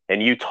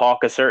and you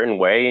talk a certain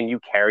way and you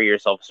carry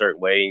yourself a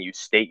certain way and you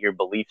state your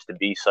beliefs to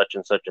be such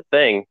and such a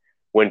thing,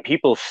 when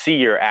people see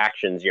your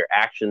actions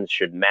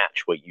should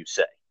match what you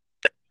say,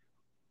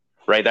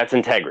 right? That's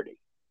integrity.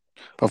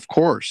 Of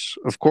course,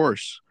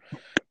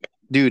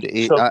 dude.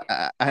 So,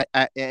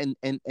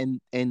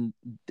 And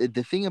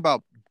the thing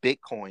about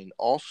Bitcoin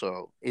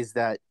also is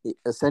that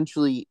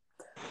essentially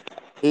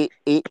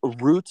it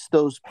roots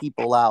those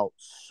people out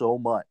so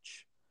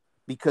much,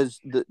 because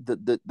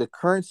the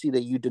currency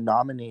that you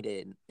denominate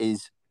in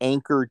is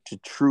anchored to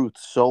truth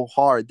so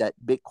hard that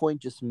Bitcoin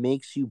just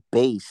makes you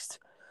based.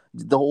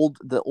 The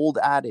old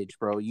adage,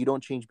 bro, you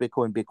don't change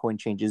Bitcoin, Bitcoin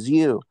changes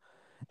you.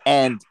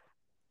 And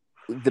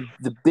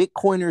the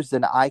Bitcoiners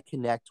that I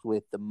connect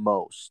with the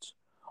most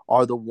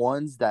are the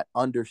ones that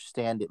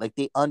understand it. Like,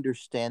 they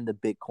understand the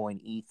Bitcoin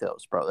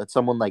ethos, bro. It's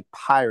someone like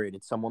Pirate.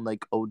 It's someone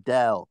like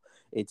Odell.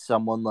 It's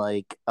someone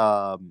like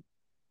Hodlnut.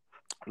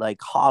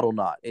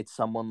 It's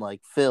someone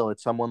like Phil.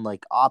 It's someone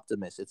like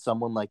Optimus. It's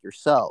someone like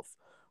yourself,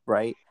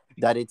 right?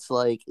 That it's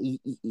like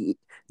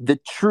the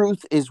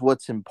truth is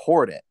what's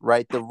important,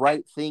 right? The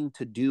right thing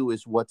to do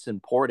is what's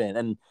important.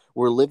 And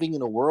we're living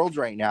in a world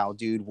right now,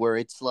 dude, where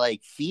it's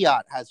like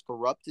fiat has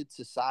corrupted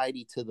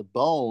society to the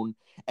bone,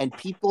 and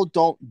people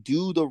don't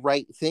do the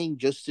right thing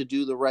just to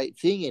do the right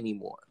thing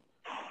anymore.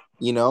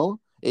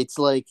 It's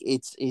like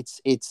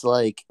it's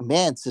like,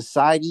 man,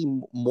 society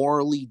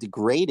morally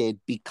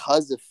degraded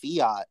because of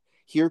fiat.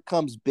 Here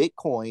comes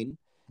Bitcoin,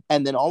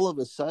 and then all of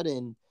a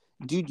sudden,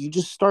 dude,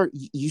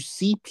 you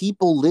see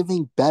people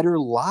living better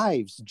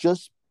lives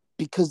just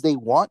because they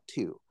want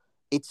to.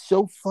 It's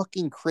so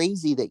fucking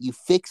crazy that you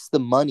fix the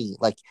money,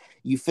 like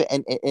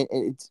and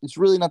it's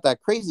really not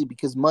that crazy,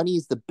 because money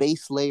is the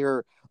base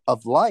layer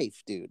of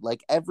life, dude.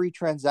 Like, every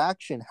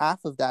transaction,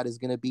 half of that is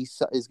gonna be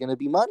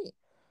money,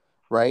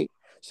 right?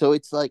 So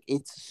it's like,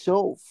 it's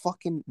so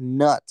fucking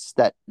nuts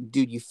that,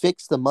 dude, you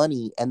fix the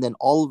money and then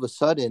all of a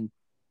sudden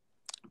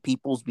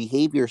people's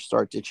behaviors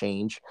start to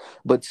change.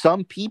 But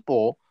some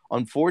people,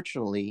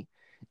 unfortunately,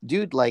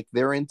 dude, like,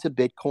 they're into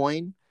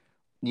Bitcoin.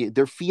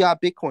 They're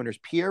fiat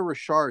Bitcoiners. Pierre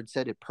Richard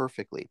said it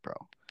perfectly, bro.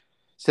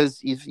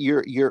 Says, if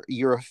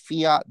you're a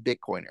fiat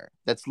Bitcoiner.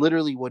 That's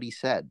literally what he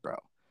said, bro.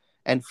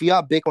 And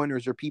fiat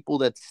Bitcoiners are people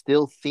that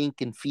still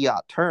think in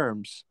fiat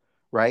terms,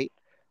 right?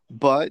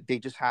 But they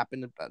just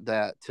happen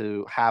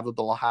to have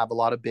a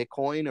lot of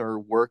Bitcoin or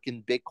work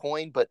in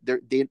Bitcoin, but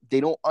they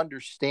don't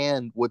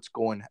understand what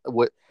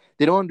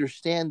they don't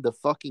understand the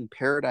fucking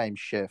paradigm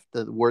shift,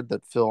 the word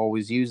that Phil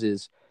always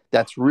uses,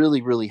 that's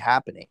really, really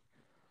happening.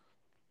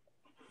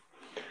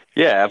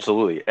 Yeah,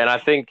 absolutely. And I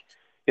think,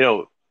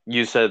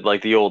 you said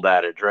like the old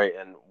adage, right?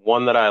 And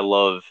one that I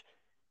love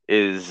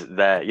is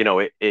that,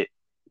 it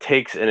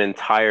takes an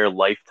entire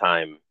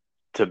lifetime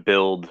to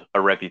build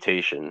a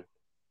reputation,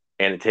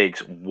 and it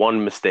takes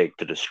one mistake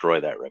to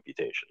destroy that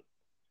reputation.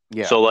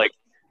 Yeah. So like,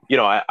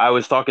 I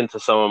was talking to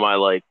some of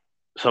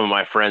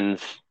my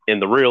friends in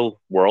the real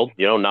world,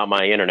 not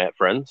my internet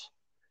friends.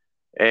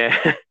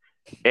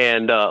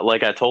 And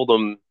like I told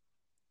them,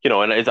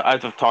 and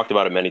I've talked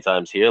about it many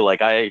times here.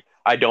 Like I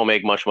don't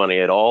make much money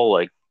at all.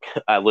 Like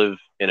I live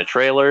in a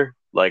trailer.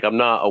 Like I'm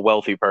not a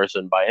wealthy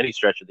person by any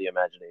stretch of the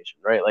imagination,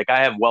 right? Like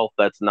I have wealth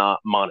that's not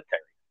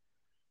monetary.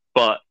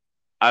 But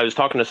I was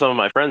talking to some of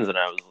my friends and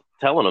I was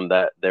telling them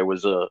that there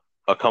was a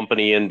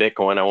company in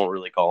Bitcoin. I won't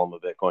really call them a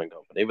Bitcoin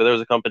company, but there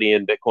was a company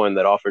in Bitcoin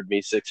that offered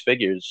me six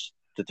figures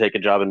to take a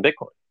job in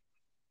Bitcoin.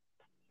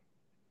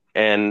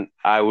 And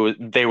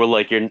they were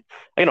like,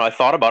 I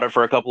thought about it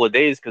for a couple of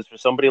days because for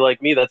somebody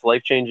like me, that's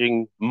life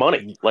changing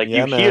money. Like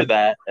Yeah, you hear man.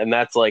 that and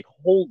that's like,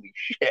 holy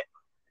shit.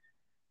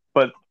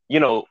 But,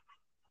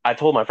 I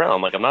told my friend,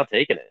 I'm like, I'm not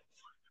taking it.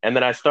 And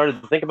then I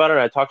started to think about it.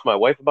 And I talked to my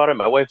wife about it.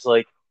 My wife's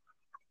like,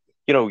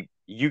 you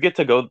get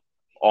to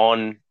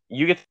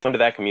you get to come to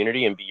that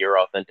community and be your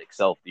authentic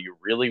self. Do you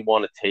really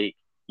want to take,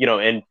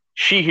 and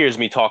she hears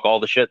me talk all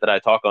the shit that I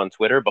talk on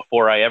Twitter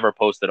before I ever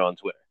post it on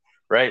Twitter,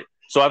 right?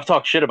 So I've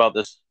talked shit about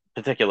this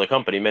particular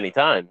company many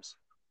times.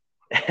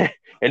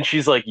 And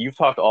she's like, you've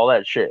talked all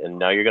that shit and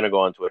now you're going to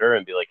go on Twitter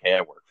and be like, hey,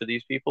 I work for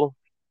these people.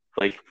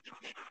 Like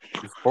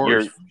Of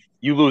course.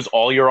 you lose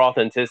all your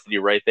authenticity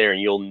right there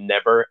and you'll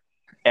never,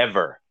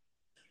 ever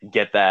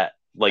get that.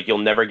 Like you'll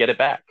never get it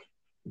back.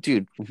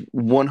 Dude,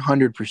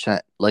 100%,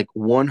 like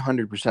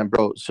 100%,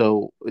 bro.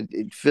 So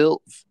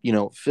Phil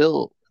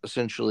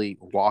essentially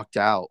walked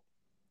out,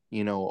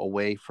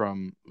 away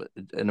from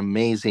an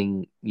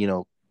amazing,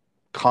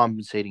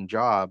 compensating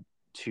job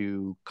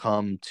to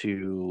come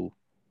to,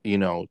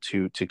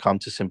 to come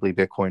to Simply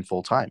Bitcoin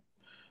full time.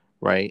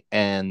 Right.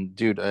 And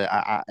dude,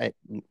 I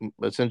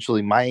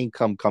essentially my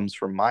income comes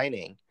from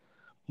mining,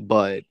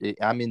 but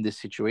I'm in this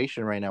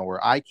situation right now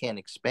where I can't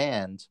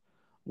expand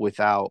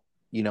without,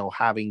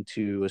 having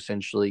to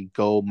essentially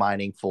go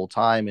mining full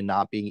time and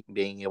not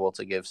being able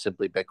to give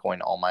Simply Bitcoin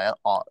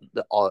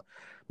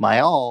my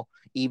all,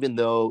 even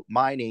though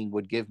mining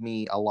would give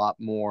me a lot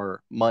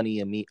more money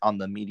on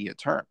the immediate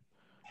term.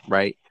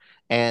 Right.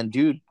 And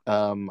dude,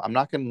 I'm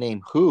not going to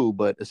name who,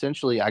 but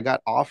essentially I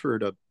got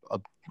offered a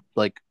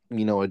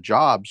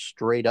job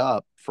straight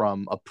up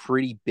from a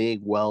pretty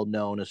big,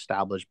 well-known,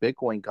 established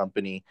Bitcoin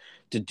company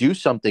to do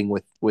something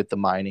with the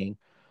mining.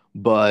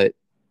 But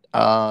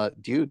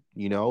dude,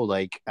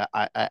 like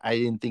I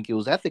didn't think it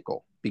was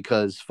ethical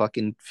because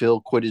fucking Phil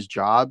quit his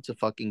job to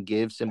fucking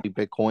give Simply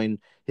Bitcoin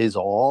his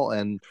all.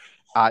 And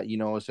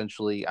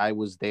essentially I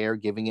was there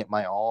giving it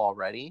my all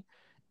already.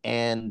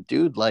 And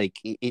dude, like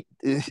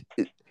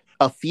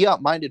a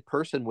fiat minded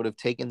person would have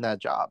taken that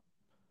job,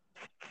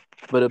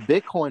 but a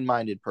Bitcoin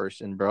minded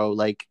person, bro,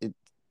 like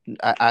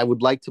I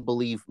would like to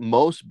believe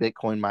most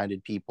Bitcoin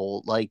minded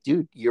people, like,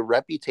 dude, your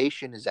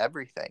reputation is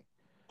everything,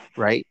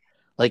 right?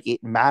 Like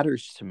it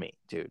matters to me,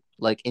 dude.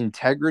 Like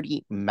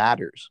integrity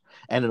matters,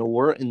 and in a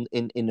world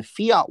in the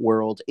fiat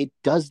world, it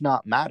does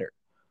not matter.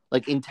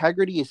 Like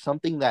integrity is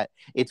something that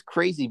it's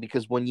crazy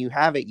because when you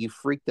have it, you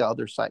freak the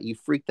other side, you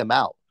freak them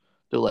out.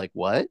 They're like,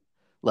 what?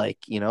 Like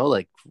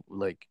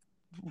like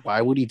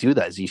why would he do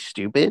that? Is he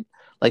stupid?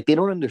 Like they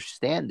don't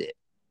understand it,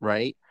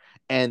 right?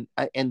 And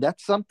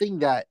that's something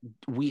that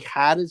we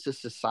had as a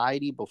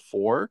society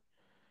before,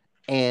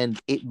 and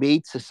it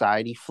made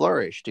society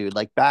flourish, dude.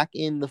 Like back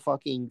in the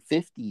fucking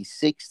 50s,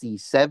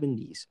 60s,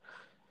 70s,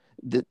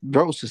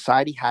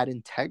 society had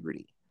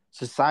integrity.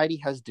 Society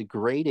has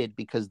degraded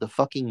because the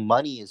fucking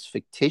money is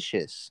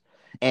fictitious.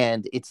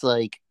 And it's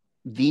like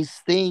these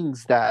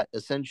things that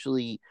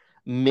essentially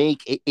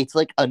make it's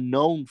like a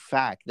known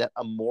fact that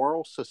a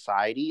moral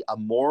society, a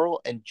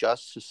moral and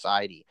just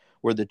society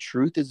where the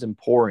truth is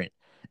important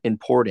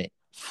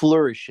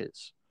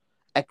flourishes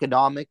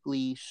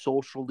economically,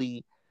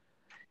 socially,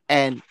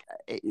 and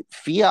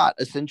fiat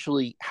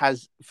essentially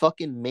has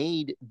fucking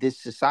made this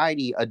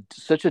society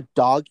such a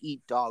dog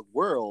eat dog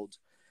world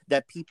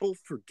that people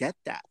forget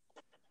that.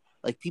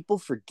 Like people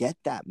forget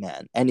that,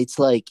 man. And it's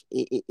like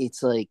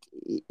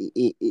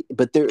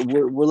but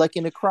we're like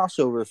in a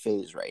crossover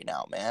phase right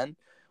now, man,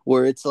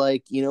 where it's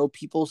like,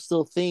 people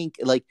still think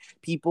like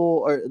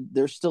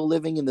they're still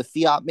living in the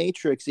fiat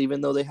matrix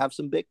even though they have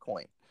some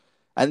Bitcoin.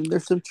 I think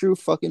there's some true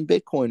fucking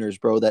Bitcoiners,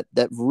 bro, that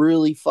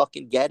really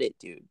fucking get it,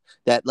 dude.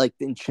 That like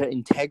the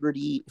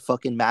integrity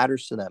fucking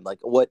matters to them. Like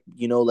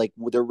like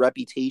their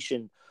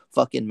reputation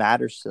fucking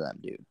matters to them,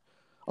 dude.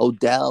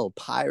 Odell,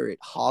 Pirate,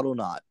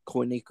 Hodlnaut,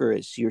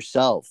 coinicarus,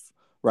 yourself,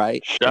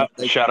 right? And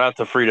like Shout out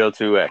to Frito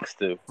 2X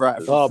too.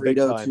 Big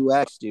Frito time.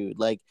 2X, dude.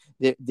 Like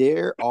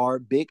there are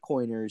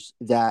Bitcoiners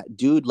that,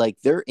 dude, like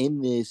they're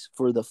in this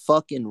for the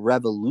fucking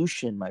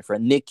revolution, my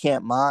friend. Nick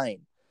Can't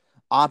Mine,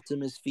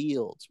 Optimus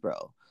Fields,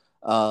 bro.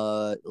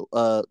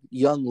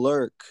 Young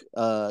Lurk,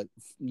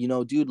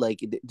 dude, like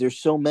there's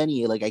so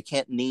many, like I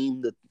can't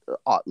name the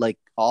like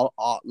all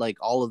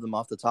of them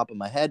off the top of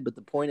my head, but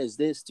the point is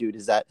this, dude,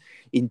 is that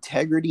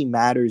integrity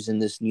matters in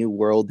this new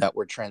world that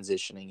we're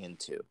transitioning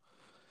into.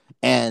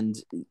 And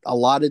a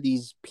lot of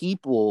these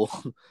people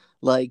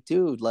like,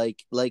 dude,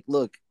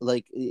 look,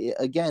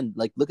 again,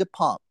 like look at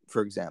Pomp,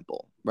 for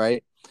example,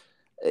 right?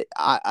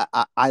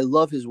 I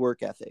love his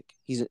work ethic.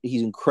 He's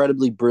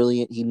incredibly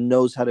brilliant. He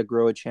knows how to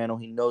grow a channel.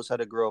 He knows how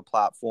to grow a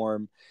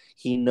platform.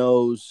 He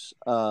knows,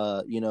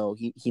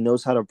 he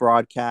knows how to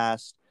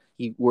broadcast.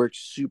 He works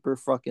super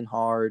fucking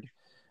hard.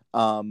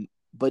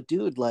 But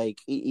dude, like,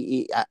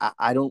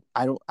 I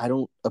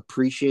don't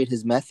appreciate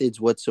his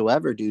methods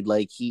whatsoever, dude.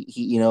 Like,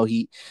 he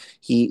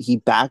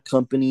backed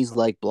companies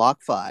like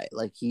BlockFi.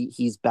 Like,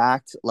 he's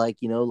backed, like,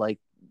 like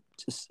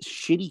just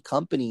shitty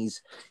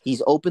companies.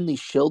 He's openly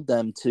shilled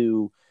them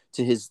to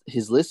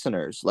his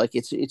listeners. Like,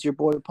 it's your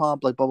boy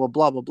Pomp, like blah blah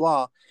blah blah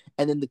blah.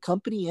 And then the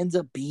company ends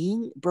up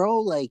being, bro,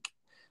 like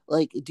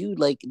dude,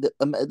 like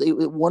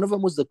one of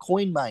them was the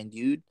coin mine,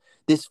 dude.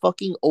 This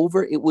fucking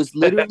it was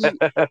literally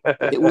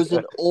it was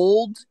an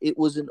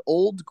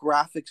old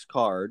graphics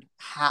card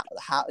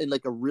in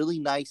like a really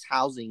nice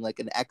housing, like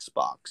an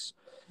Xbox,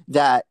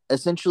 that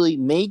essentially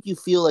made you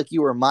feel like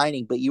you were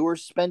mining, but you were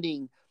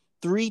spending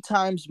 3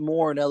 times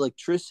more in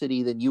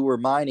electricity than you were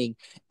mining.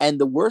 And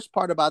the worst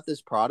part about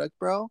this product,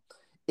 bro,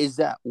 is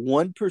that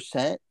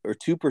 1% or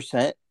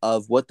 2%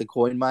 of what the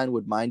coin mine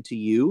would mine to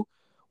you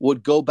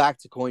would go back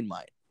to coin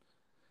mine.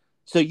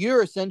 So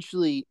you're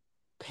essentially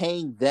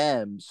paying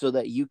them so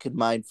that you could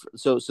mine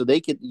so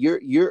they could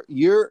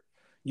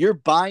you're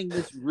buying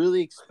this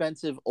really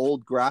expensive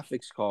old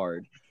graphics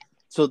card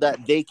so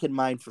that they can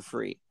mine for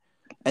free.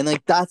 And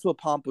like, that's what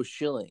Pomp was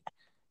shilling.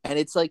 And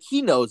it's like,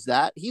 he knows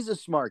that. He's a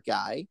smart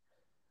guy.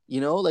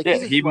 Like, yeah,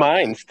 he's a he smart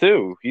mines guy.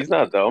 too. He's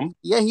not dumb.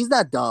 Yeah, he's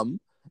not dumb.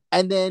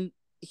 And then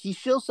he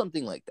shills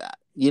something like that,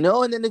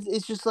 and then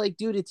it's just like,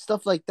 dude, it's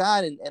stuff like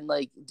that. And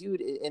like, dude,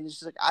 and it's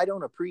just like, I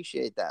don't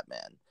appreciate that,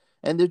 man.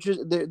 And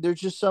they're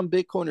just some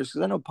Bitcoiners,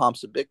 because I know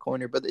Pomp's a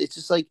Bitcoiner, but it's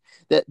just like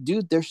that,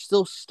 dude, they're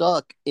still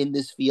stuck in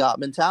this fiat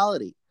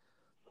mentality.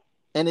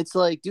 And it's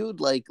like, dude,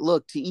 like,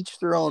 look, to each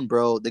their own,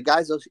 bro. The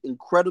guy's an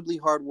incredibly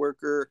hard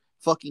worker,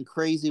 fucking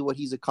crazy what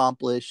he's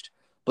accomplished.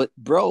 But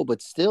bro,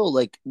 but still,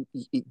 like,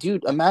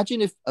 dude,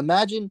 imagine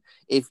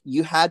if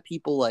you had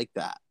people like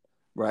that,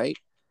 right?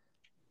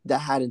 That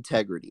had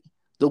integrity.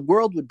 The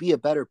world would be a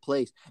better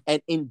place.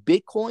 And in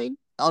Bitcoin,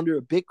 under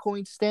a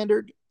Bitcoin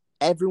standard,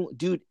 everyone,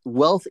 dude,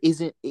 wealth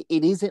isn't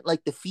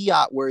like the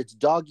fiat where it's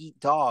dog eat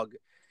dog.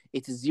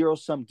 It's a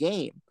zero-sum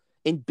game.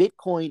 In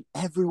Bitcoin,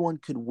 everyone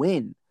could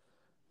win.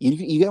 You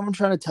get what I'm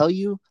trying to tell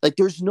you? Like,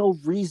 there's no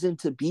reason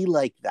to be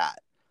like that.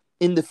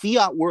 In the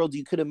fiat world,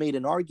 you could have made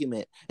an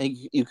argument and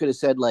you could have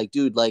said, like,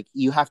 dude, like,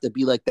 you have to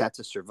be like that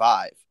to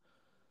survive.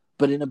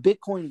 But in a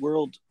Bitcoin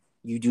world,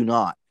 you do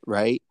not,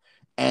 right?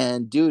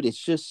 And dude, it's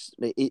just,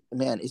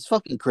 man, it's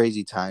fucking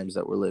crazy times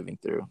that we're living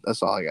through.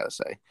 That's all I gotta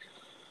say.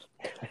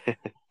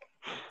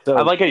 So,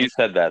 I like how you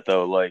said that,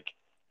 though. Like,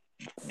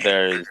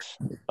 there's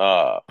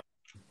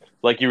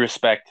like, you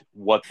respect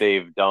what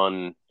they've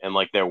done and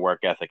like their work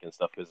ethic and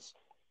stuff. Because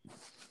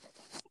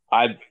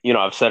I've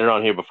said it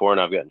on here before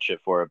and I've gotten shit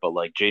for it, but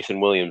like,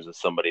 Jason Williams is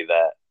somebody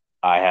that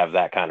I have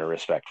that kind of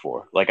respect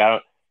for. Like, I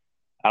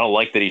don't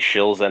like that he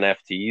shills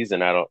NFTs,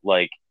 and I don't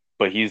like,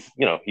 but he's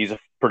a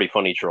pretty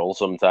funny troll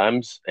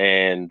sometimes.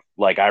 And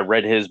like, I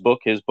read his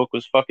book. His book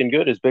was fucking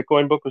good. His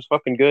Bitcoin book was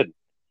fucking good.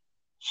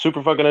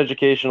 Super fucking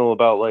educational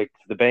about like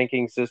the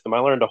banking system. I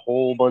learned a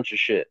whole bunch of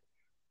shit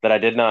that I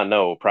did not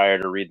know prior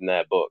to reading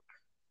that book.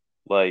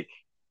 Like,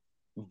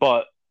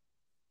 but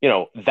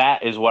that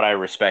is what I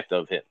respect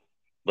of him.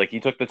 Like,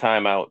 he took the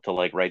time out to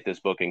like write this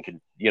book and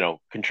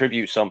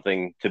contribute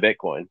something to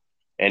Bitcoin,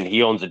 and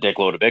he owns a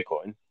dickload of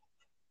Bitcoin.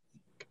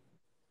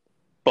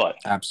 But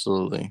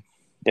absolutely,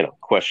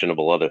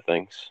 questionable other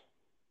things.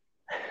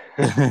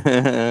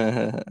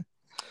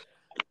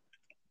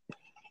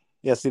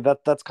 Yeah, see,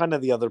 that's kind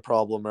of the other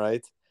problem,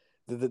 right?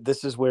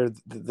 This is where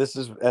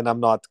and I'm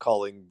not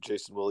calling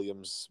Jason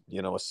Williams, a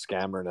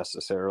scammer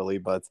necessarily,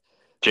 but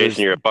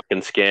Jason, you're a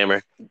fucking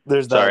scammer.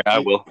 There's Sorry, that. I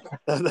will.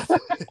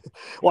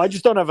 Well, I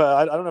just don't have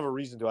I don't have a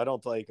reason to. I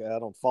don't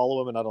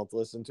follow him and I don't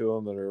listen to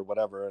him or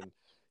whatever, and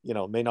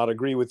may not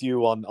agree with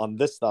you on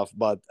this stuff,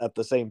 but at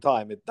the same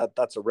time,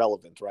 that's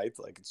irrelevant, right?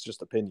 Like, it's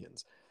just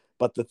opinions.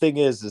 But the thing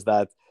is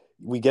that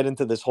we get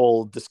into this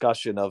whole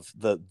discussion of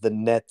the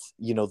net,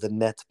 the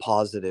net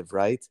positive,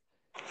 right?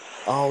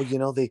 Oh,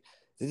 they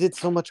did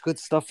so much good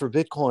stuff for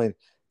Bitcoin.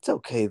 It's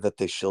okay that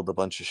they shilled a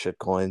bunch of shit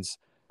coins.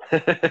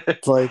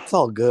 It's like, it's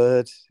all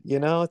good,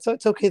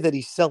 it's okay that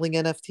he's selling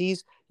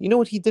NFTs. You know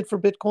what he did for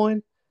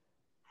Bitcoin?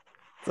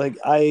 It's like,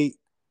 I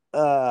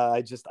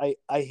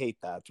hate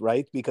that,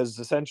 right? Because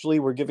essentially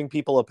we're giving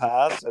people a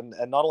pass, and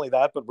not only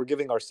that, but we're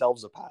giving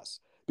ourselves a pass.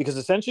 Because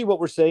essentially what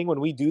we're saying when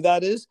we do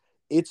that is,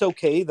 it's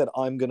okay that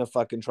I'm gonna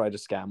fucking try to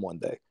scam one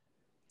day.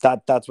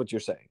 That's what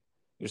you're saying.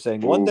 You're saying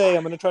one day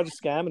I'm gonna try to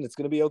scam and it's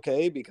gonna be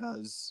okay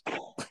because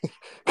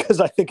because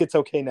I think it's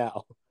okay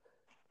now.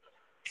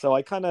 So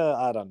I don't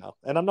know.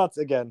 And I'm not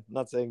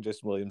saying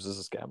Jason Williams is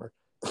a scammer.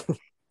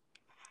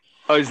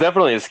 Oh, he's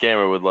definitely a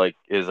scammer with like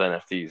his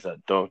NFTs.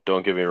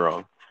 Don't get me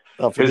wrong.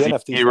 Oh, for the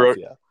NFT stuff,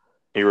 yeah.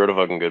 He wrote a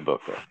fucking good book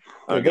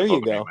though. Yeah, there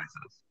you go.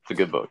 It's a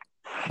good book.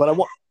 But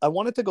I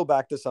wanted to go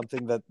back to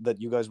something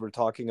that you guys were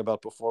talking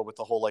about before with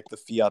the whole like the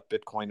fiat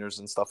Bitcoiners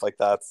and stuff like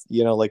that.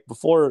 Like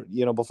before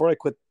I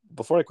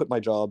quit my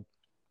job,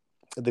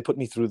 they put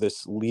me through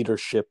this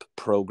leadership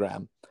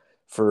program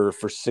for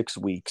 6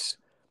 weeks.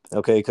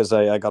 Okay, because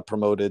I got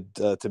promoted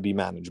to be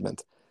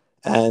management.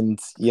 And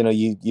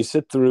you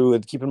sit through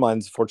and keep in mind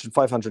it's a Fortune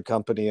 500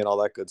 company and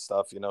all that good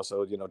stuff,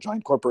 so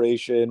giant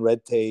corporation,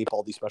 red tape,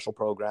 all these special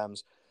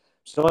programs.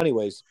 So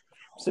anyways,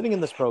 sitting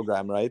in this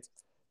program, right?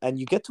 And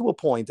you get to a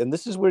point, and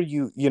this is where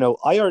you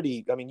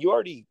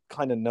already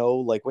kind of know,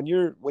 like when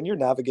you're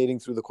navigating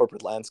through the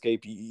corporate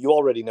landscape, you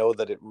already know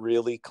that it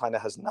really kind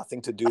of has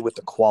nothing to do with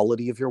the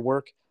quality of your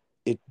work.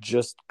 It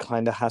just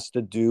kind of has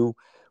to do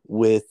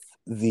with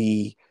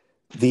the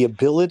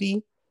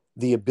ability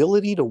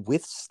to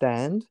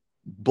withstand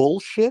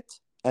bullshit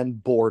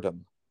and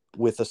boredom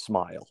with a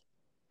smile.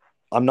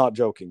 I'm not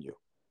joking you.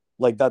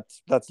 Like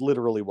that's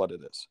literally what it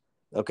is.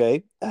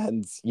 Okay.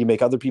 And you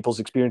make other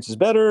people's experiences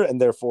better, and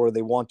therefore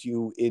they want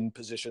you in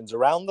positions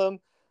around them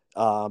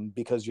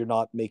because you're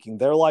not making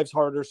their lives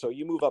harder. So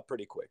you move up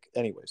pretty quick.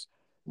 Anyways,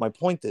 my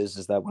point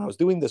is that when I was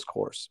doing this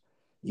course,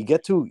 you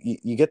get to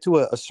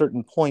a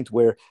certain point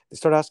where they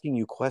start asking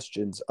you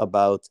questions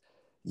about,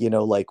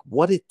 like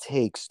what it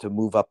takes to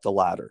move up the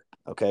ladder.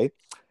 Okay.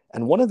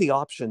 And one of the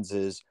options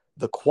is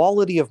the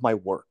quality of my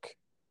work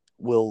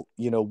will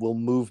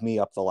move me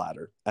up the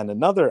ladder. And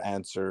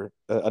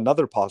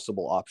another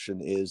possible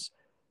option is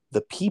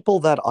the people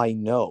that I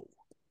know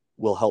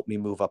will help me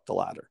move up the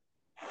ladder.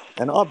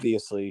 And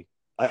obviously,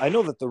 I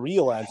know that the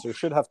real answer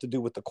should have to do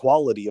with the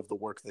quality of the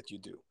work that you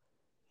do.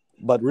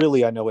 But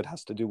really, I know it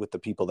has to do with the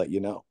people that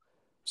you know.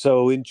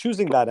 So in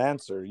choosing that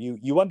answer,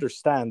 you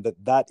understand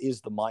that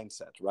is the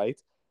mindset, right?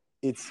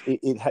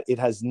 It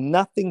has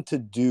nothing to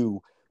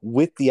do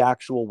with the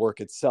actual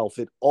work itself.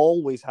 It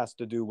always has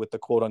to do with the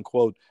quote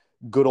unquote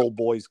good old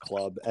boys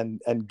club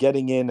and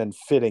getting in and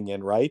fitting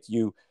in, right?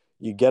 You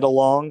get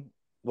along.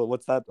 Well,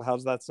 what's that?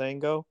 How's that saying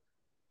go?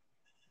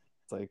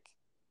 It's like,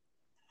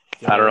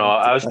 I don't know.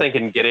 I was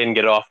thinking get in,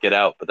 get off, get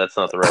out, but that's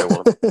not the right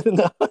one.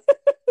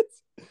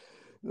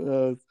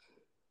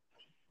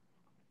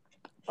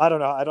 I don't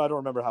know. I don't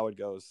remember how it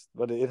goes,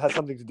 but it has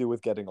something to do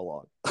with getting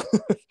along.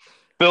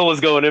 Phil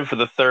was going in for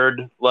the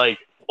third, like,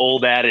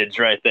 old adage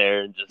right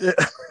there, and just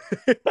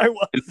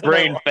his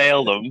brain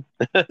failed him.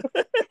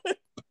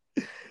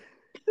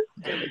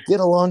 Get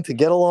along to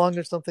get along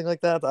or something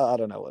like that. I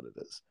don't know what it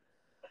is,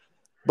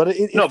 but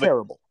it's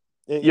terrible.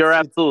 You're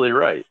absolutely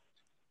right.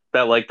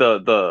 That like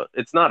the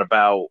it's not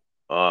about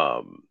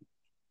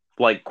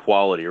like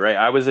quality, right?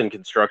 I was in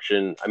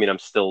construction. I mean, I'm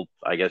still,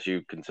 I guess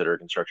you consider it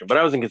construction, but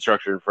I was in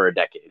construction for a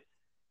decade.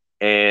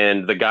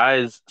 And the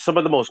guys, some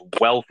of the most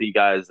wealthy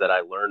guys that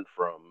I learned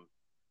from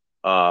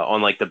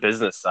on like the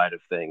business side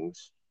of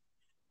things,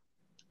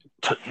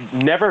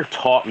 never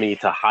taught me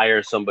to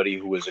hire somebody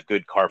who was a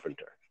good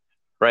carpenter,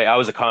 right? I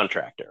was a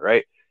contractor,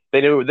 right?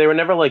 They were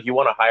never like, you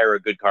want to hire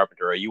a good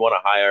carpenter, or you want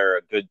to hire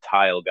a good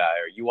tile guy,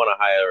 or you want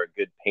to hire a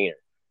good painter.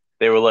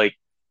 They were like,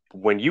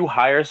 when you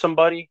hire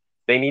somebody,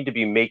 they need to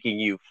be making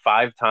you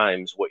 5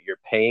 times what you're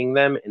paying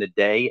them in a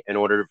day in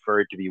order for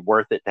it to be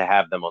worth it to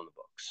have them on the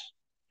books.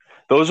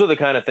 Those were the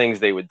kind of things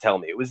they would tell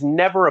me. It was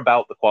never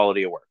about the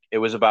quality of work. It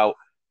was about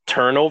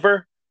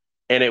turnover,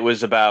 and it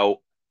was about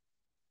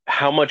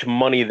how much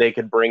money they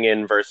could bring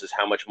in versus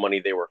how much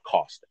money they were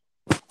costing.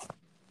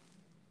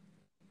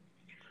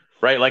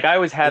 Right? Like I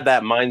always had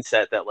that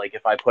mindset that like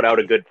if I put out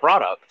a good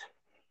product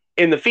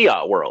in the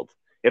fiat world,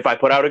 if I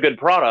put out a good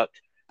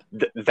product,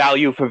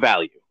 value for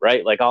value,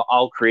 right? Like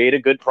I'll create a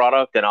good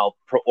product and I'll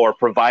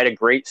provide a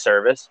great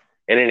service,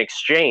 and in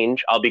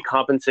exchange, I'll be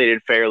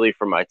compensated fairly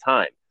for my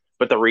time.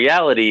 But the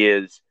reality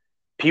is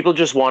people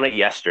just want it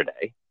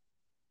yesterday,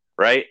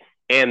 right?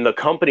 And the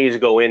companies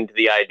go into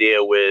the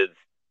idea with,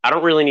 I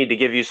don't really need to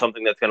give you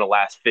something that's going to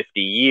last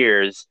 50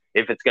 years.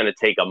 If it's going to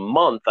take a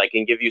month, I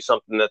can give you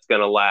something that's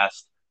going to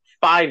last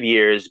 5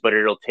 years, but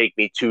it'll take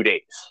me 2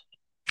 days.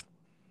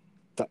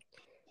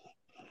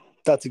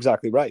 That's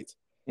exactly right.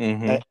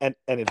 Mm-hmm.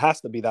 And it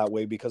has to be that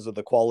way because of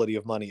the quality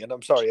of money. And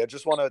I'm sorry, I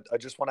just want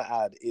to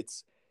add,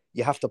 it's,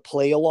 you have to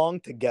play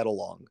along to get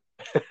along.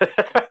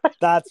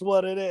 That's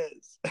what it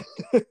is.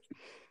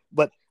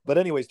 But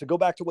anyways, to go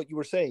back to what you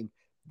were saying,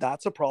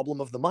 that's a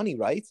problem of the money,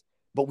 right?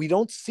 But we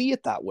don't see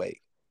it that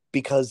way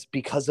because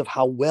of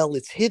how well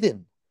it's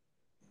hidden.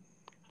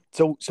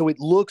 So it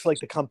looks like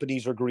the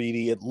companies are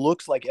greedy. It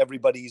looks like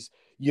everybody's,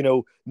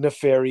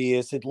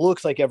 nefarious. It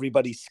looks like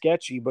everybody's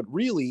sketchy, but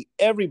really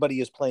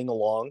everybody is playing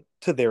along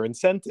to their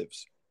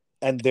incentives.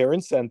 And their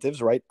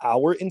incentives, right?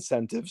 Our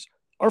incentives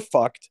are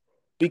fucked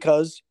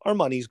because our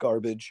money's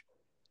garbage.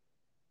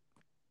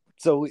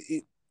 So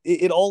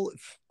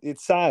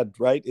it's sad,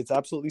 right? It's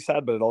absolutely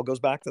sad, but it all goes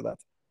back to that.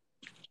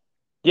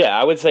 Yeah,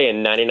 I would say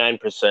in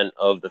 99%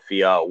 of the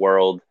fiat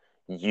world,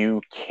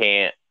 you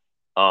can't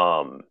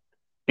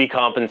be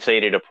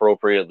compensated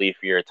appropriately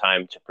for your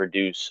time to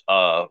produce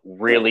a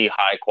really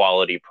high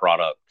quality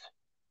product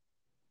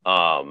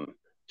um,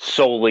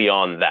 solely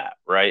on that,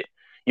 right?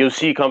 You'll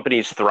see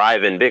companies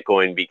thrive in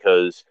Bitcoin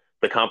because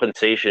the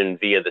compensation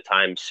via the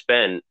time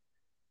spent,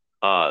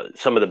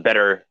 some of the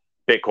better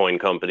Bitcoin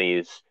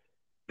companies,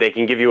 they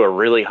can give you a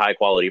really high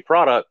quality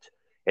product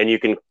and you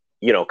can,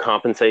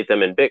 compensate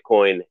them in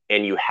Bitcoin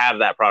and you have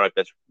that product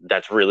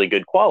that's really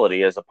good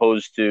quality, as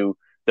opposed to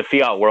the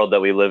fiat world that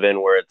we live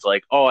in where it's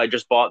like, oh, I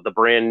just bought the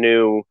brand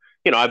new,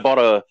 I bought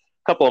a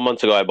couple of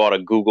months ago, I bought a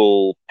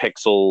Google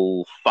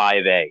Pixel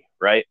 5a,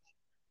 right?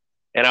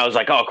 And I was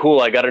like, oh,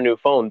 cool, I got a new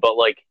phone. But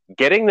like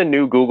getting the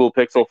new Google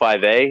Pixel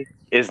 5a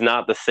is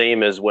not the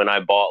same as when I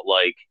bought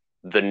like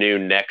the new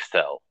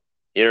Nextel.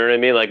 You know what I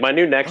mean? Like my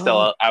new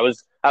Nextel, Oh, I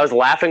was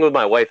laughing with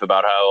my wife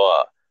about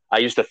how I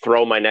used to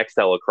throw my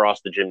Nextel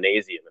across the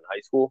gymnasium in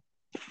high school,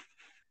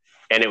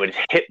 and it would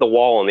hit the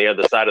wall on the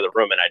other side of the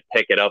room, and I'd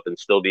pick it up and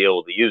still be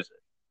able to use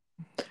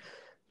it.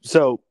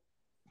 so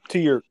to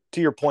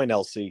your point,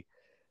 LC.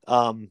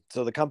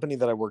 So the company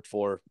that I worked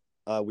for,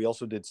 we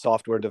also did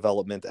software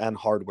development and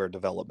hardware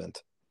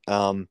development.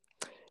 Um,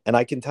 and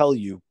I can tell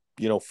you,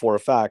 for a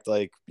fact,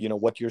 like,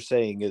 what you're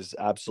saying is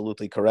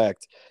absolutely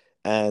correct.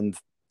 And,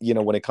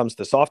 when it comes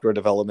to software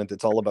development,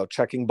 it's all about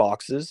checking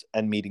boxes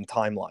and meeting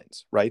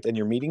timelines, right? And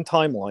you're meeting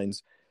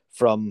timelines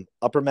from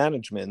upper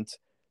management,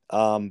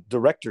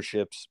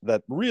 directorships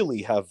that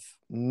really have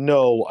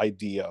no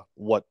idea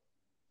what,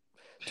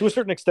 to a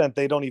certain extent,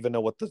 they don't even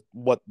know what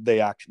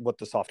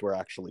the software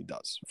actually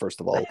does, first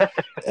of all.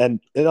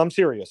 And I'm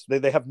serious,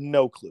 they have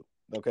no clue.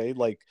 Okay,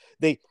 like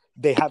they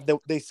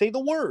say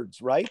the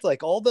words, right?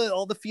 Like all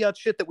the fiat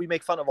shit that we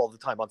make fun of all the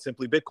time on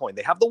Simply Bitcoin,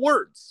 they have the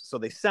words, so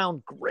they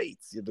sound great.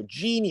 They're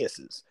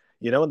geniuses,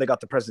 and they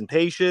got the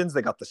presentations,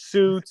 they got the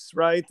suits,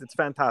 right? It's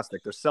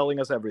fantastic. They're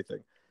selling us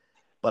everything.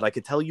 But I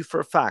could tell you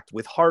for a fact,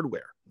 with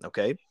hardware,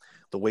 okay,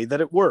 the way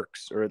that it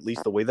works, or at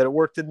least the way that it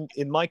worked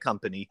in my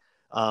company,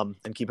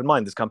 and keep in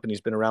mind, this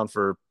company's been around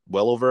for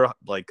well over,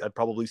 like, I'd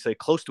probably say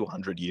close to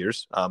 100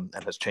 years, and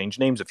has changed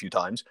names a few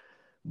times.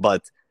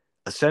 But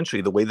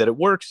essentially, the way that it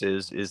works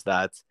is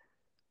that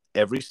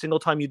every single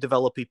time you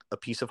develop a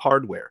piece of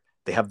hardware,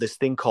 they have this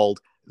thing called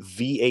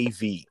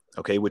VAV,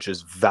 okay, which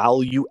is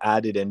value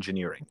added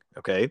engineering,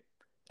 okay,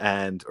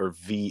 and or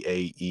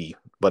VAE,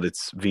 but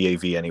it's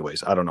VAV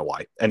anyways. I don't know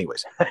why.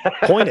 Anyways,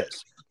 point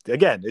is,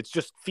 again, it's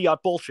just fiat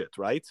bullshit,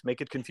 right?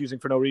 Make it confusing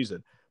for no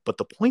reason. But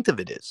the point of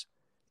it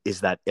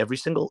is that every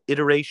single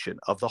iteration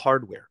of the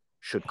hardware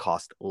should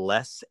cost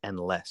less and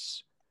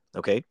less.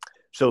 Okay.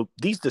 So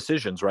these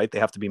decisions, right, they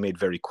have to be made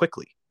very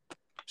quickly.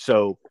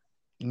 So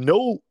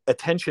no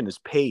attention is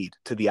paid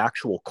to the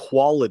actual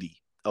quality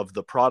of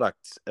the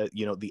product,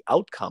 the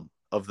outcome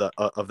of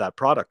that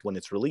product when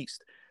it's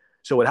released.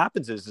 So what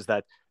happens is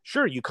that,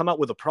 sure, you come out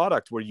with a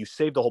product where you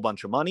saved a whole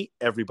bunch of money,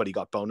 everybody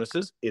got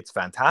bonuses, it's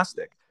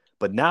fantastic.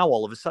 But now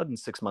all of a sudden,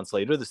 6 months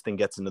later, this thing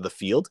gets into the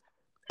field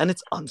and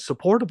it's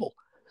unsupportable.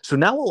 So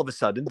now all of a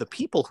sudden, the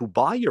people who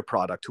buy your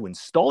product, who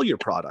install your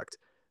product,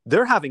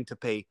 they're having to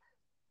pay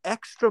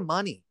extra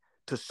money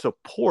to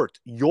support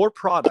your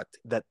product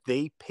that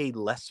they paid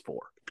less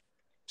for.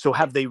 So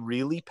have they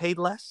really paid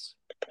less?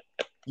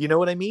 You know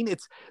what I mean?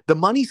 It's the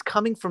money's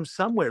coming from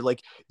somewhere.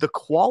 Like the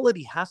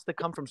quality has to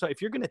come from somewhere.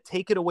 If you're going to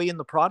take it away in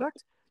the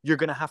product, you're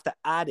going to have to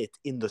add it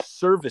in the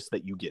service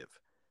that you give.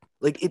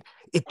 Like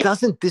it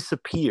doesn't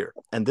disappear.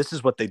 And this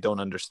is what they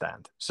don't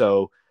understand.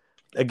 So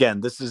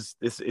again,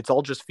 it's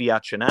all just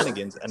fiat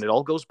shenanigans, and it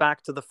all goes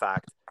back to the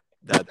fact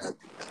that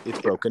it's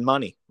broken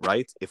money,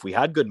 right? If we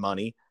had good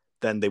money,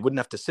 then they wouldn't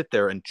have to sit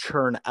there and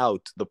churn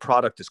out the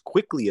product as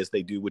quickly as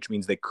they do, which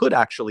means they could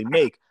actually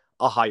make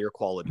a higher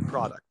quality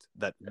product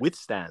that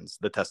withstands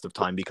the test of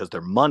time because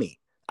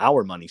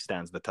our money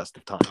stands the test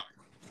of time.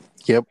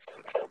 Yep.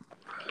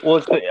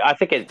 Well, I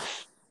think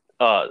it's,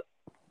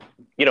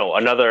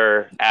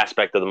 another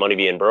aspect of the money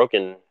being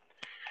broken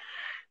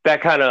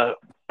that kind of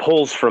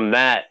pulls from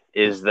that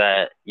is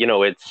that,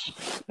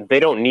 they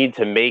don't need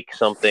to make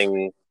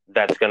something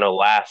that's going to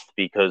last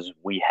because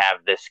we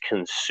have this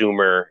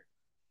consumer,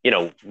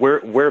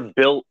 we're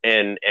built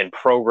and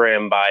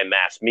programmed by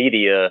mass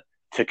media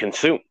to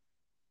consume.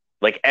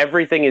 Like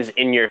everything is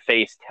in your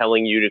face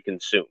telling you to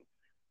consume,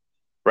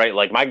 right?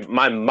 Like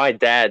my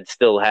dad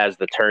still has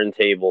the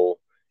turntable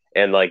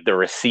and like the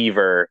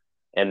receiver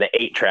and the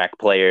 8-track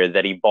player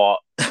that he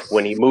bought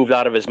when he moved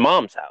out of his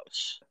mom's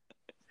house,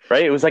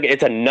 right? It was like,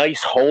 it's a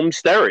nice home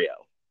stereo.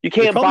 You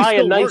can't buy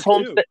a nice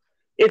home stereo.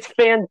 It's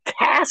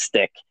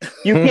fantastic.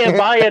 You can't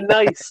buy a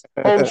nice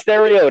home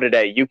stereo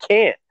today. You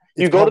can't.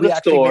 You go to the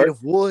store. Made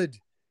of wood.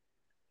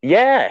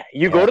 Yeah,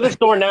 you go to the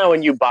store now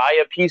and you buy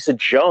a piece of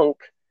junk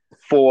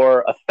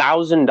for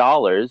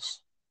 $1,000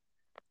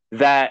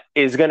 that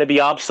is going to be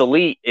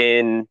obsolete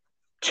in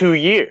 2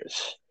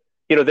 years.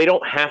 They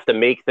don't have to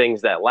make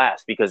things that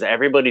last because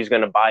everybody's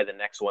going to buy the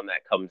next one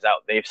that comes out.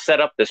 They've set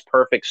up this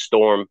perfect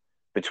storm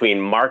between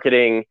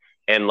marketing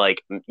and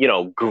like, you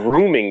know,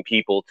 grooming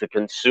people to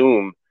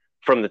consume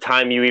from the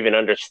time you even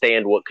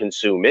understand what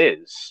consume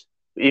is,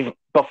 even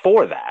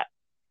before that,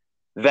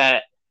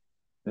 that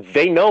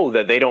they know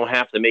that they don't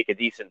have to make a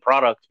decent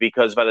product,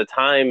 because by the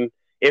time,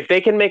 if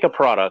they can make a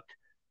product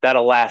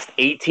that'll last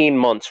 18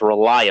 months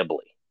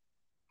reliably,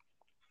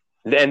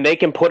 then they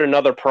can put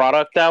another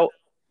product out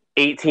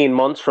 18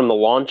 months from the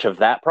launch of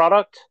that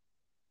product,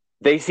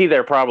 they see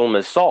their problem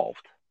as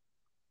solved.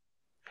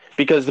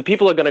 Because the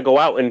people are going to go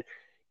out and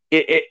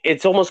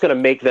it's almost going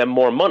to make them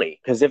more money.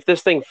 Because if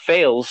this thing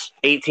fails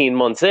 18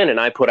 months in and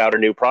I put out a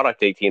new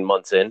product 18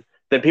 months in,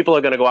 then people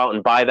are going to go out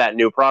and buy that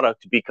new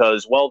product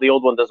because, well, the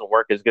old one doesn't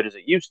work as good as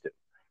it used to,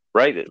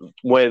 right?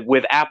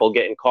 With Apple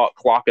getting caught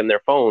clocking their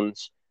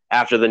phones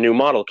after the new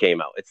model came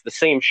out, it's the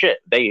same shit.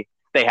 They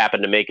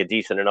happened to make a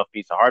decent enough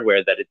piece of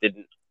hardware that it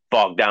didn't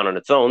bog down on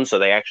its own, so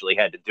they actually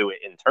had to do it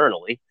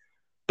internally.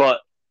 But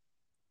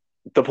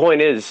the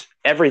point is,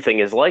 everything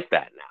is like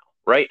that now,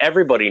 right?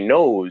 Everybody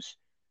knows,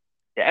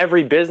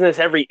 every business,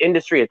 every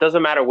industry, it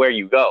doesn't matter where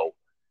you go,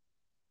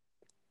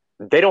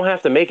 they don't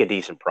have to make a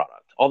decent product.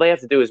 All they have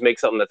to do is make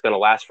something that's going to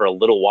last for a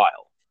little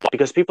while,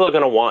 because people are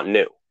going to want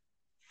new.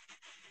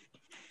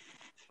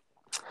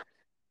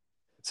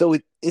 So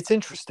it's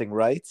interesting,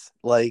 right?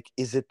 Like,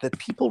 is it that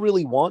people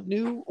really want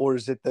new, or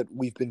is it that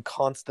we've been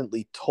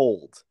constantly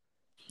told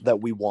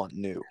that we want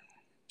new?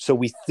 So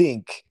we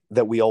think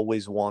that we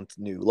always want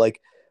new.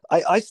 Like,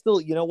 I still,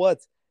 you know what?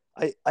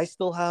 I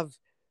still have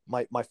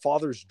my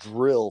father's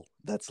drill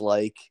that's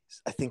like,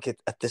 I think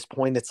at this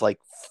point it's like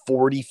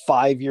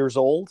 45 years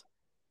old.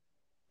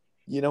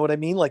 You know what I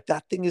mean? Like,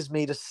 that thing is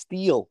made of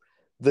steel.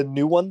 The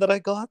new one that I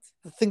got,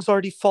 the thing's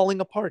already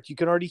falling apart. You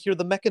can already hear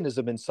the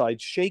mechanism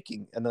inside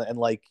shaking and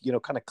like, you know,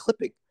 kind of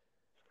clipping.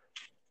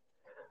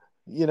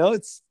 You know,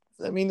 it's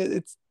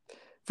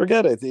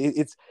forget it.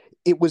 It's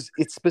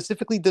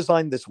specifically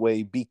designed this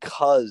way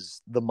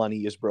because the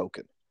money is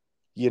broken.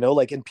 You know,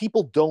 like, and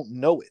people don't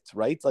know it,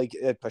 right? Like,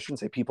 I shouldn't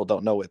say people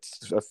don't know it.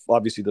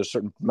 Obviously, there's a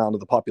certain amount of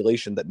the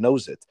population that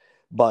knows it,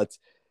 but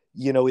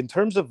you know, in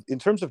terms of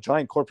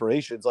giant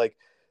corporations,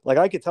 like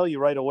I could tell you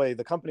right away,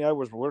 the company I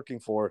was working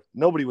for,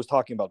 nobody was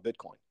talking about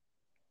Bitcoin.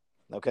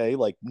 Okay,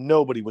 like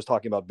nobody was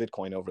talking about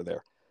Bitcoin over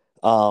there.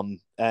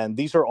 And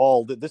this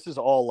is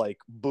all like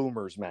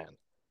boomers, man.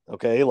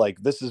 Okay, like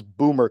this is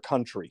boomer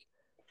country,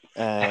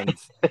 and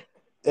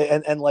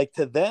and like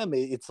to them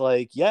it's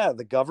like, yeah,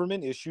 the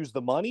government issues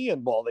the money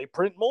and, well, they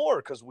print more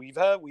because we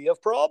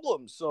have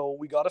problems, so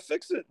we got to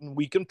fix it, and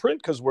we can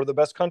print because we're the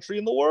best country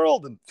in the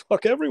world, and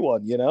fuck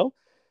everyone, you know.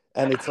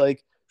 And it's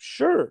like,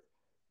 sure,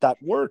 that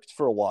worked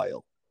for a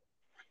while,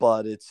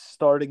 but it's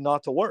starting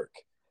not to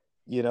work,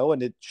 you know,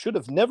 and it should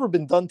have never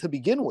been done to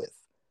begin with,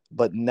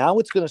 but now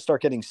it's going to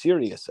start getting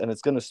serious, and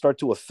it's going to start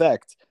to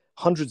affect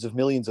hundreds of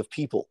millions of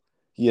people,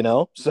 you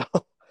know. So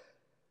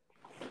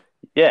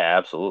yeah,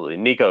 absolutely.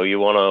 Nico, you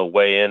want to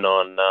weigh in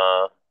on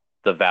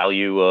the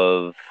value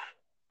of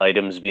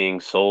items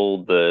being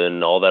sold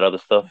and all that other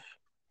stuff?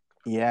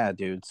 Yeah,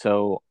 dude.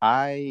 So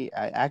I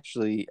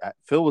actually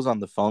Phil was on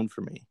the phone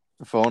for me,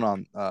 phone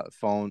on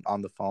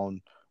the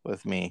phone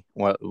with me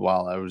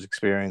while I was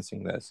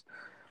experiencing this.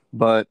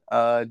 But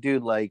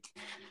dude, like,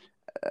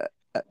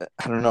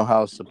 I don't know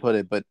how else to put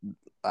it, but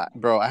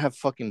bro, I have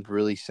fucking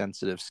really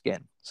sensitive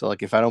skin. So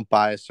like, if I don't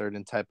buy a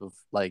certain type of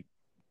like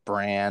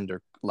brand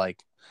or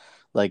like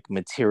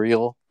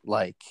material,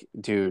 like,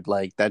 dude,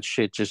 like that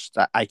shit just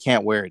I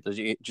can't wear it.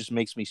 It just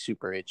makes me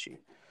super itchy.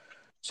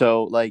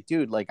 So like,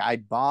 dude, like I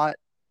bought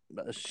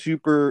a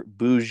super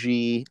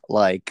bougie,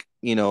 like,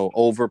 you know,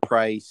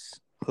 overpriced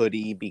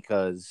hoodie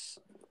because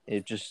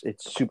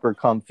it's super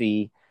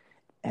comfy.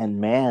 And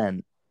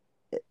man,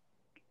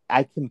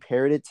 I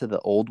compared it to the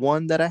old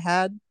one that I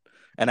had,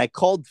 and I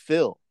called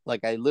Phil.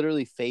 Like, I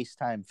literally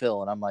FaceTime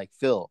Phil, and I'm like,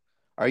 Phil,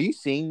 are you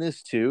seeing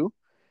this too?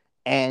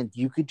 And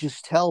you could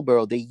just tell,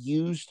 bro, they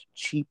used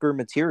cheaper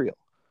material.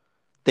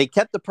 They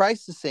kept the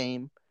price the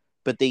same,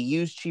 but they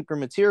used cheaper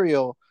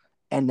material,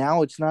 and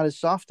now it's not as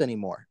soft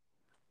anymore.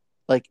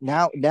 Like,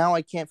 now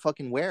I can't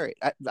fucking wear it.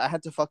 I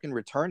had to fucking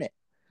return it.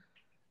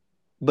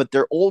 But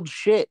their old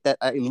shit that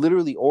I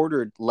literally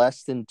ordered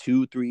less than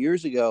 2-3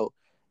 years ago,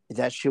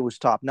 that shit was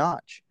top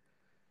notch.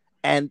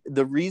 And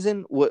the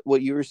reason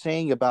what you were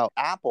saying about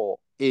Apple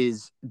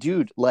is,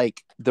 dude,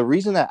 like the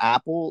reason that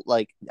Apple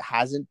like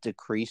hasn't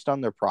decreased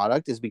on their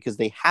product is because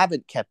they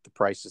haven't kept the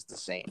prices the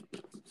same.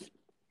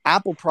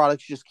 Apple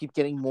products just keep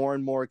getting more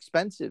and more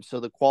expensive, so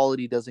the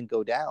quality doesn't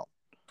go down,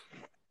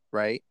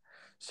 right?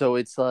 So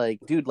it's like,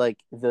 dude, like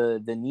the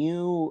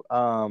new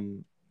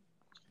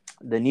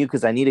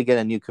because I need to get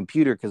a new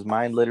computer because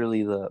mine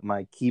literally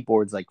my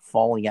keyboard's like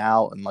falling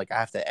out and like I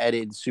have to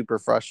edit. It's super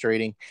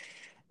frustrating.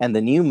 And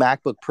the new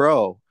MacBook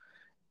Pro,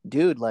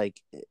 dude,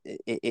 like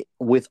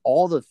with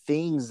all the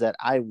things that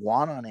I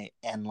want on it,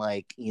 and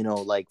like, you know,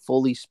 like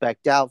fully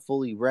specced out,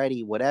 fully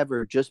ready,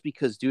 whatever, just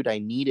because, dude, I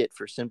need it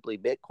for Simply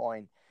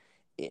Bitcoin,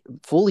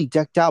 fully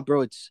decked out,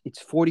 bro. It's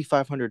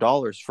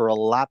 $4,500 for a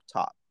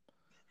laptop,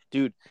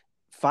 dude.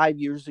 5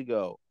 years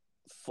ago,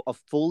 a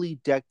fully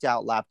decked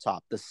out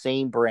laptop, the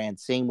same brand,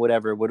 same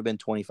whatever, it would have been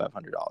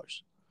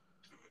 $2,500.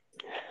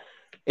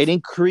 It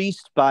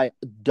increased by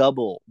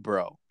double,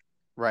 bro.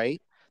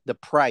 Right? The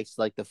price,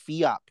 like the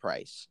fiat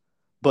price,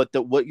 but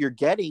what you're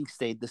getting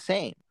stayed the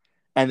same.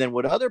 And then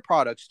what other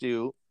products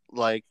do,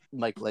 like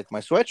my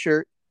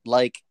sweatshirt,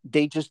 like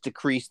they just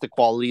decrease the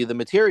quality of the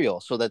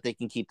material so that they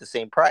can keep the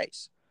same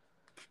price.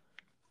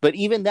 But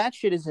even that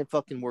shit isn't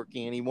fucking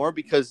working anymore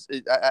because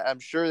I'm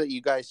sure that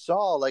you guys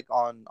saw, like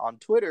on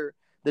Twitter,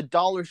 the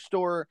dollar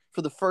store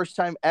for the first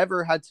time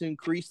ever had to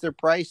increase their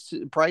prices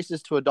to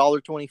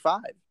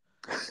 $1.25.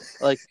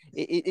 Like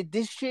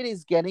this shit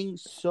is getting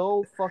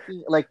so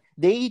fucking, like,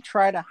 they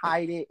try to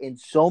hide it in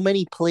so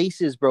many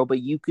places, bro.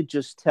 But you could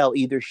just tell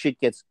either shit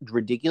gets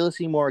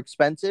ridiculously more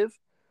expensive,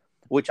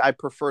 which I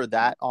prefer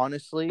that,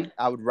 honestly.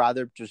 I would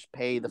rather just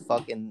pay the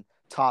fucking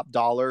top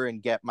dollar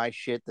and get my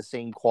shit the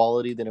same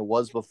quality than it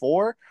was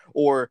before,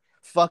 or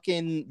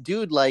fucking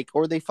dude, like,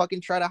 or they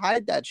fucking try to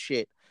hide that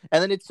shit.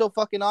 And then it's so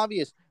fucking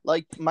obvious.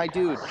 Like, my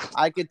dude,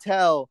 I could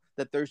tell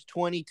that there's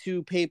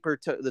 22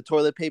 the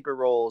toilet paper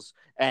rolls,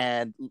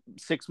 and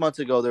 6 months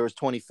ago there was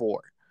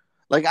 24.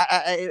 Like,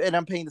 and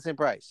I'm paying the same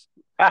price.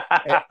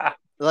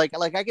 Like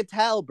I could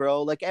tell,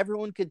 bro. Like,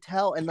 everyone could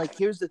tell. And like,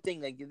 here's the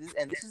thing, like,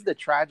 this is the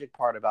tragic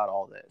part about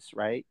all this,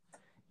 right?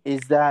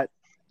 Is that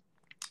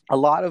a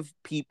lot of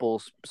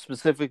people,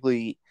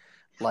 specifically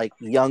like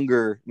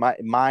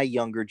my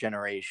younger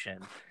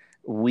generation,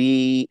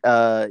 we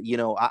I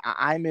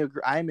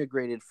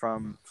immigrated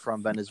from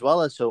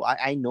Venezuela, so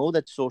I know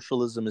that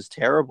socialism is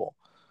terrible,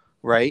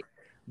 right?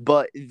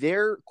 But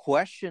they're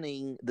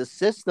questioning the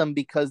system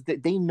because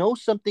they know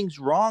something's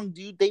wrong,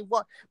 dude.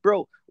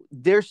 Bro,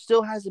 there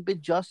still hasn't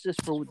been justice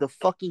for the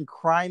fucking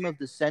crime of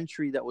the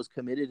century that was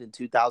committed in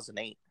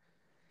 2008,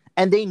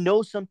 and they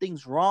know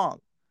something's wrong.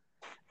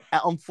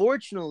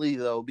 Unfortunately,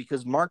 though,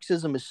 because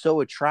Marxism is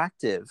so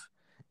attractive,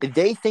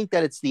 they think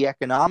that it's the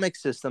economic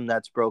system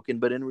that's broken,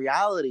 but in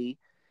reality,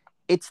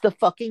 it's the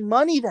fucking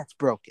money that's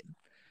broken.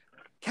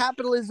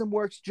 Capitalism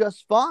works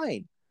just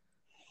fine,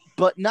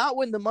 but not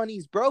when the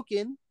money's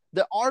broken.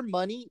 Our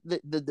money,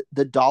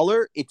 the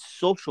dollar, it's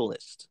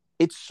socialist.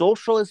 It's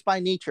socialist by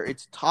nature.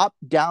 It's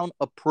top-down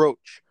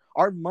approach.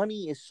 Our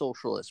money is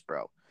socialist,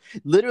 bro.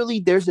 Literally,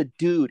 there's a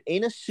dude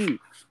in a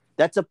suit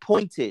that's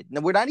appointed.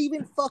 Now, we're not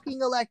even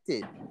fucking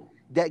elected.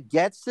 That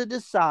gets to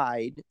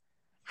decide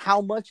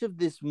how much of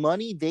this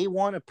money they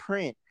want to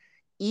print,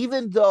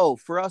 even though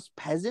for us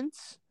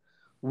peasants,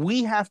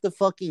 we have to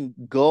fucking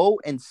go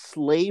and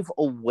slave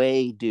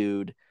away,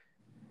 dude,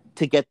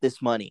 to get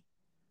this money.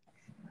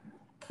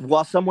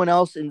 While someone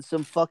else in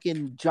some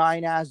fucking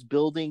giant ass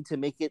building to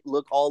make it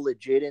look all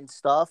legit and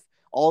stuff,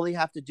 all they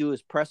have to do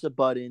is press a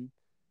button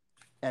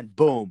and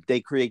boom, they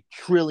create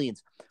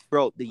trillions.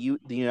 Bro, the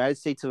United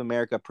States of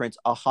America prints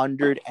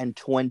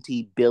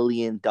 $120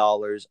 billion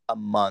a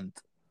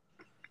month.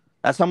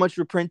 That's how much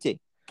we're printing.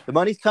 The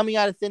money's coming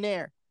out of thin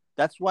air.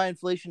 That's why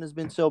inflation has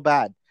been so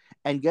bad.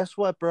 And guess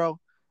what, bro?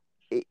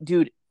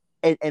 Dude,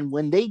 and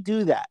when they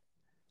do that,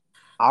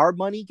 our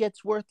money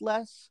gets worth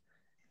less.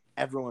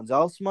 Everyone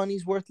else's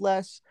money's worth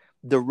less.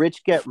 The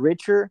rich get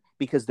richer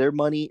because their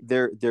money,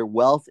 their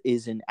wealth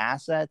is in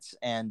assets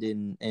and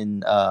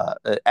in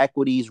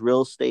equities,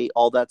 real estate,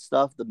 all that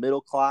stuff. The middle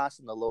class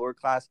and the lower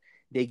class,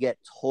 they get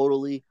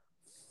totally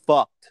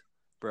fucked,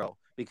 bro,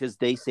 because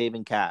they save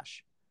in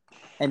cash.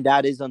 And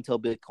that is until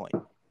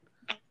Bitcoin.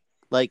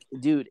 Like,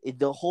 dude,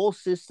 the whole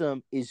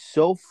system is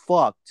so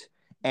fucked.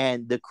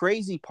 And the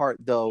crazy part,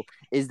 though,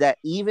 is that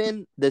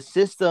even the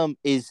system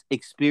is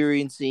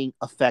experiencing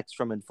effects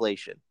from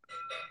inflation.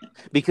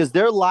 Because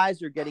their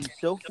lives are getting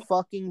so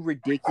fucking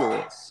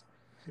ridiculous.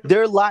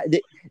 Their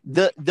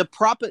the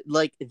proper,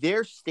 like,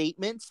 their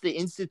statements, the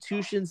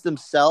institutions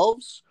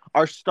themselves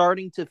are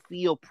starting to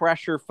feel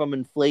pressure from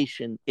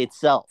inflation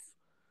itself.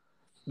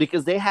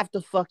 Because they have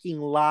to fucking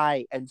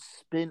lie and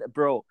spin,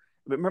 bro.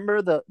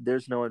 Remember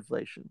there's no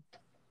inflation.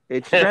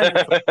 It's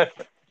transitory.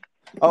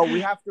 Oh,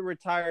 we have to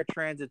retire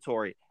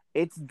transitory.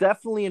 It's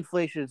definitely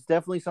inflation. It's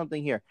definitely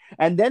something here.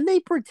 And then they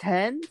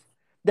pretend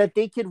that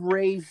they could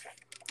raise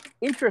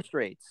interest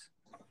rates.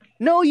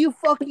 No, you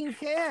fucking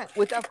can't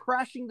without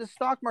crashing the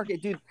stock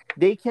market. Dude,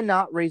 they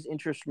cannot raise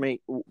interest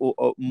rate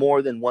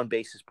more than 1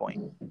 basis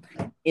point.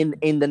 In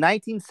the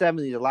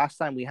 1970s, the last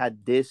time we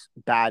had this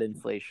bad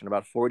inflation,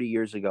 about 40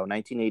 years ago,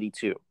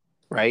 1982,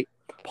 right?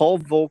 Paul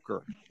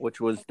Volcker,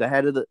 which was the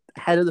head of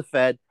the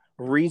Fed,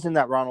 reason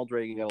that Ronald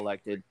Reagan got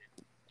elected,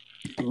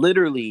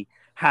 literally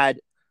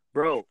had,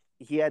 bro,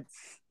 he had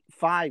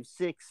 5,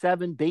 6,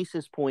 7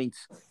 basis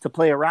points to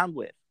play around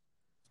with.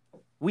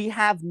 We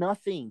have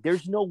nothing.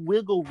 There's no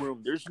wiggle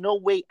room. There's no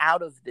way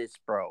out of this,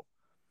 bro.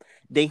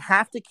 They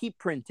have to keep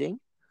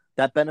printing.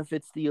 That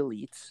benefits the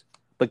elites.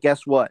 But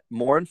guess what?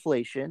 More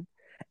inflation.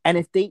 And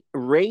if they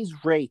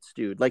raise rates,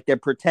 dude, like they're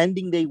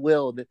pretending they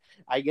will,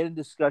 I get in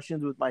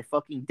discussions with my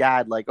fucking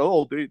dad, like,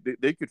 oh,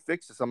 they could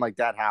fix this. I'm like,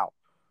 Dad, how?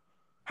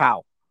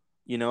 How?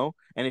 you know.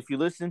 And if you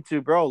listen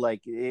to, bro,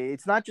 like,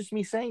 it's not just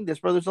me saying this,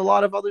 bro. There's a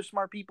lot of other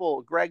smart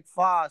people: Greg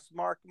Foss,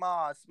 Mark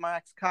Moss,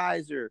 Max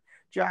Kaiser,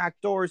 Jack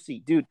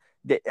Dorsey. Dude,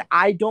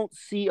 I don't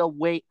see a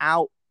way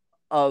out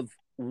of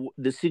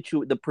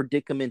the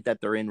predicament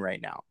that they're in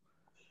right now.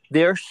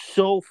 They're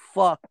so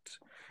fucked.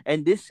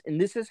 And this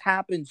has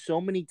happened so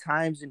many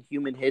times in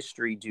human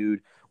history, dude,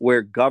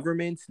 where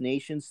governments,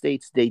 nation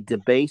states, they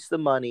debase the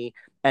money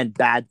and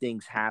bad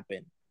things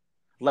happen.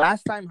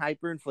 Last time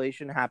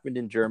hyperinflation happened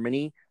in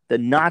Germany, the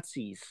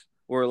Nazis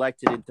were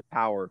elected into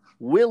power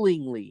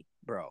willingly,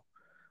 bro.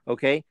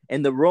 Okay?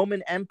 And the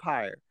Roman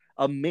Empire,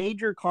 a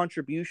major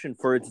contribution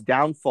for its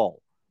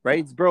downfall,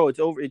 right? It's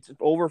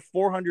over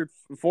 400,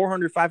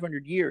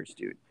 500 years,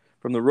 dude.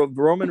 From the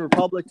Roman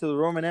Republic to the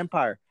Roman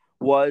Empire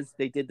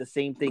they did the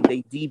same thing.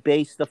 They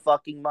debased the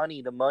fucking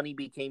money. The money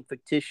became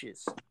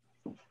fictitious.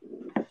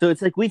 So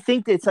it's like we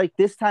think that it's like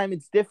this time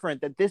it's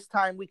different, that this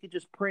time we could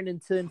just print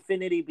into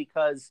infinity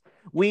because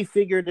we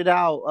figured it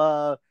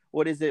out.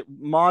 What is it?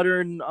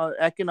 Modern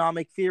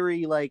economic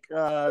theory, like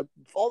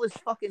all this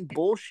fucking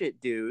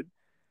bullshit, dude.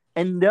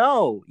 And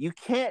no, you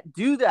can't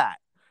do that.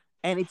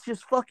 And it's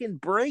just fucking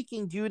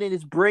breaking, dude. And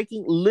it's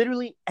breaking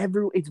literally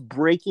it's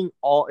breaking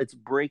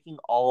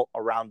all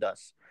around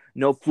us.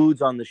 No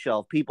food's on the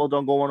shelf. People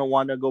don't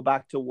want to go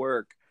back to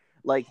work.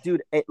 Like,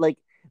 dude, like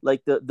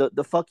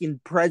the fucking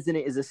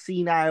president is a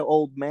senile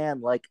old man.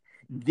 Like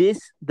the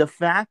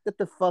fact that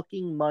the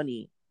fucking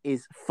money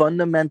is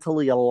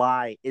fundamentally a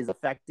lie is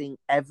affecting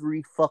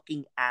every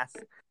fucking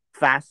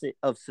facet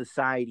of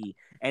society.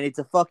 And it's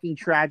a fucking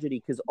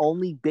tragedy because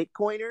only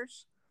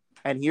Bitcoiners,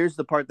 and here's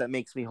the part that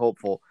makes me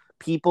hopeful,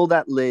 people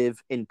that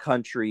live in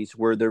countries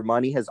where their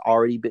money has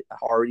already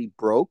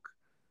broke,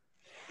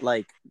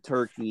 like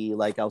Turkey,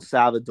 like El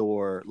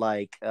Salvador,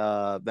 like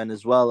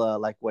Venezuela,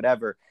 like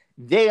whatever,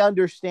 they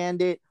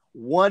understand it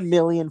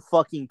 1,000,000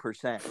 fucking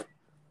 %.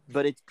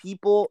 But it's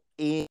people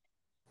in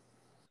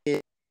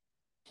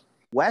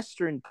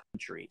Western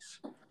countries,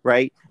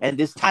 right? And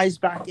this ties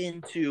back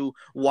into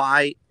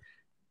why.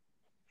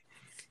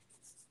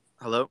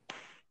 Hello?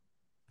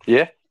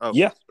 Yeah. Oh,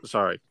 yeah.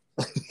 Sorry.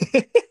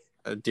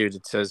 Dude,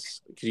 it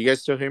says, can you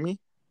guys still hear me?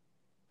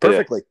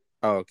 Perfectly.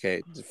 Oh,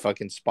 okay. The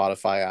fucking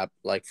Spotify app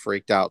like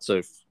freaked out, so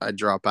if I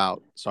drop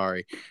out,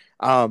 sorry.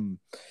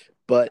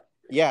 But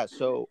yeah,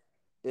 so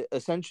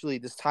essentially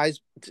this ties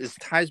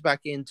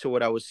back into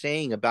what I was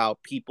saying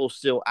about people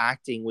still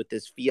acting with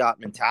this fiat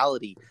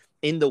mentality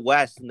in the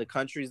West, in the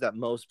countries that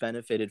most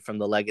benefited from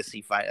the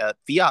legacy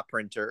fiat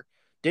printer,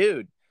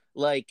 dude.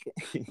 Like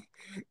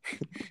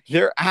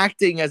they're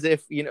acting as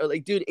if, you know,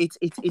 like, dude,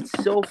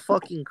 it's so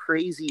fucking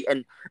crazy,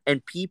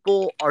 and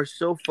people are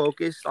so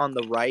focused on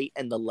the right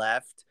and the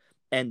left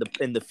and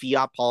the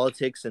fiat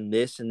politics and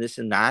this and this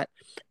and that,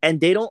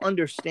 and they don't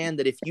understand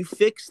that if you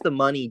fix the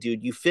money,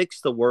 dude, you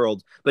fix the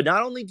world. But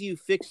not only do you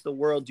fix the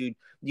world, dude,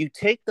 you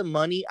take the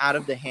money out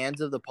of the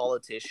hands of the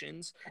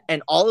politicians,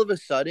 and all of a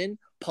sudden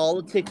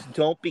politics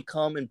don't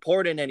become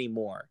important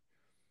anymore.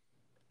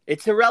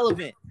 It's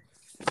irrelevant.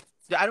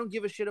 I don't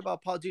give a shit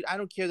about politics. I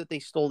don't care that they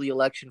stole the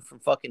election from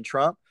fucking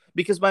Trump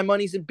because my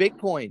money's in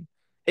Bitcoin.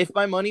 If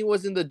my money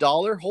was in the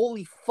dollar,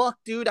 holy fuck,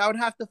 dude, I would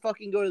have to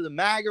fucking go to the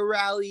MAGA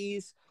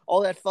rallies,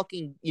 all that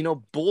fucking, you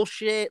know,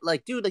 bullshit.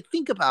 Like, dude, like,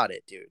 think about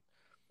it, dude.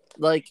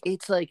 Like,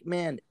 it's like,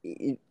 man,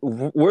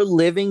 we're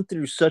living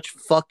through such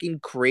fucking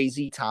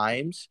crazy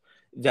times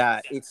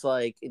that it's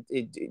like,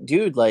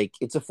 dude, like,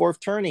 it's a fourth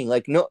turning.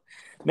 Like, no,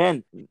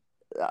 man,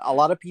 a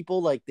lot of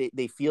people, like,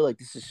 they feel like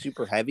this is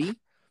super heavy.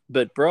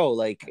 But bro,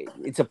 like,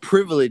 it's a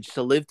privilege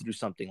to live through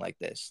something like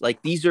this.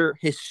 Like, these are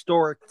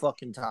historic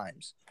fucking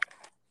times.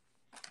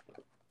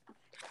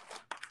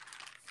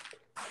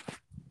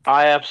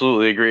 I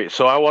absolutely agree.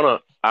 So I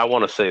want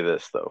to say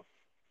this though,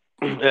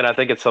 and I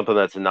think it's something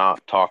that's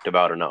not talked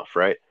about enough,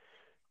 right?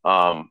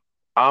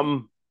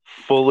 I'm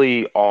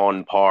fully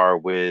on par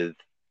with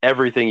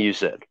everything you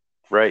said,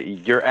 right?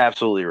 You're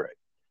absolutely right.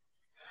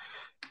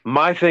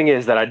 My thing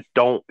is that I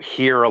don't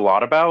hear a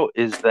lot about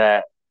is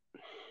that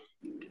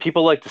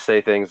people like to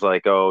say things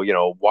like, oh, you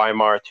know,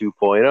 Weimar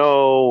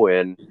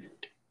 2.0,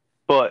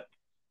 but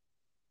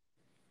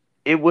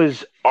it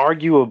was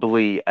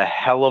arguably a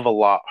hell of a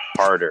lot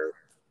harder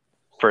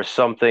for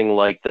something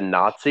like the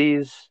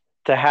Nazis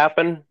to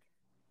happen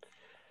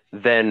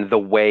than the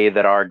way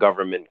that our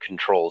government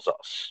controls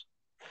us.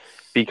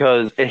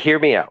 Because, and hear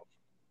me out,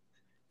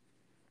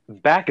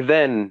 back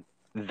then,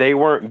 they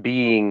weren't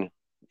being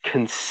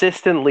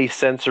consistently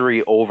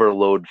sensory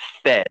overload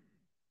fed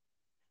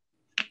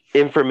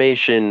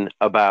information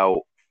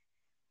about,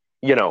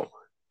 you know,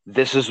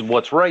 this is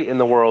what's right in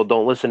the world.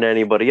 Don't listen to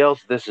anybody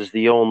else. This is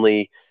the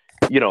only,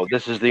 you know,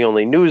 this is the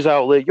only news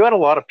outlet. You had a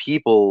lot of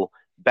people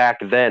back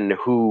then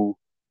who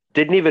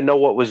didn't even know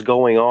what was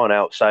going on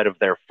outside of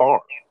their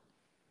farm.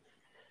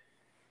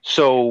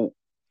 So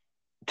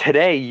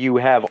today you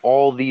have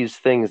all these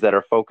things that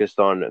are focused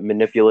on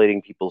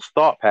manipulating people's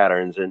thought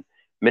patterns and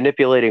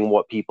manipulating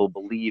what people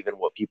believe and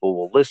what people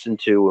will listen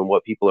to and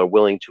what people are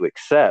willing to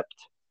accept.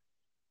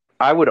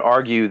 I would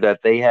argue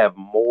that they have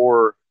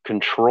more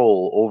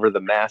control over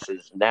the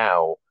masses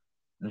now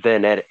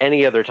than at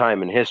any other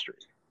time in history.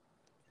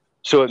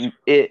 So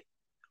it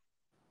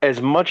as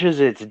much as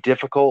it's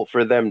difficult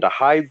for them to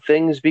hide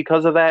things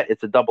because of that,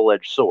 it's a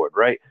double-edged sword,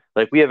 right?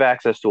 Like, we have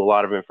access to a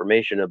lot of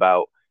information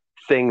about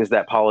things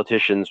that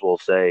politicians will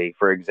say,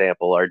 for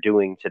example, are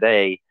doing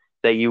today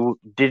that you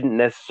didn't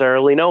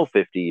necessarily know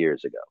 50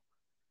 years ago.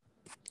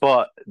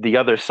 But the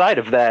other side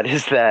of that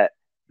is that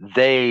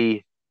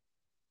they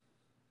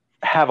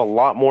have a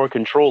lot more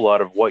control out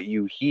of what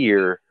you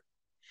hear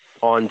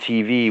on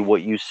TV,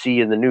 what you see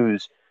in the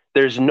news.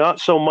 There's not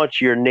so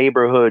much your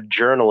neighborhood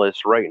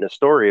journalist writing a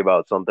story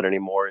about something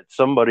anymore. It's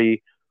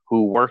somebody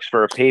who works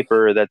for a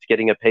paper that's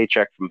getting a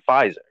paycheck from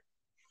Pfizer.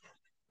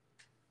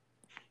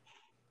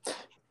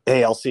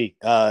 Hey, LC,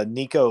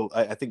 Nico,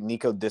 I think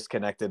Nico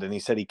disconnected and he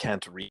said he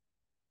can't read.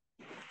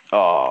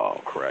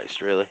 Oh,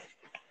 Christ, really?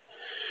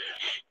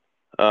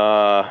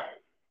 All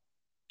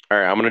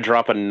right, I'm going to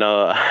drop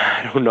another,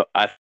 I don't know.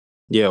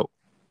 Yo.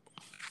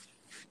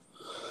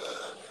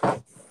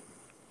 Can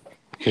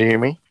you hear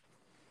me?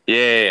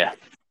 Yeah.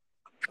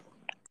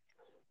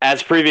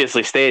 As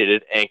previously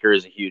stated, Anchor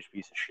is a huge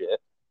piece of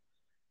shit.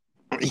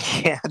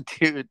 Yeah,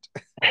 dude.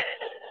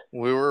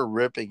 We were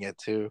ripping it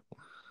too.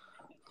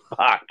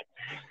 Fuck.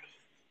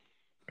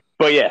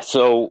 But yeah,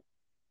 so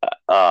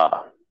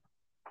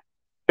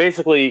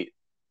basically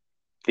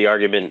the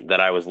argument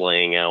that I was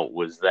laying out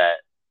was that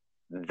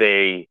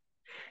they,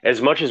 as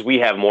much as we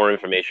have more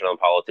information on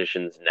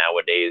politicians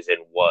nowadays and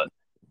what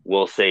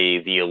we'll say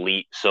the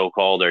elite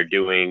so-called are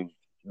doing,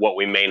 what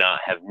we may not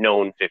have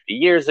known 50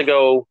 years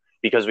ago,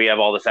 because we have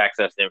all this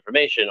access to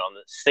information, on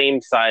the same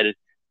side,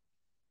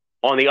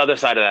 on the other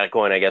side of that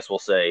coin, I guess we'll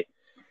say,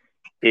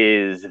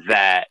 is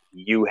that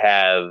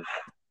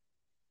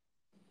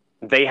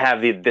they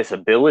have this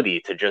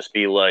ability to just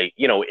be like,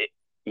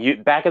 you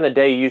back in the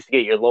day, you used to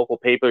get your local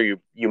paper.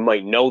 You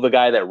might know the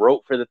guy that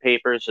wrote for the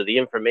paper, so the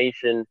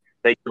information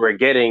that you were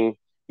getting,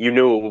 you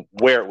knew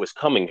where it was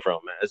coming from,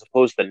 as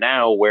opposed to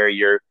now where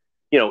you're,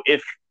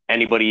 if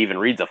anybody even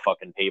reads a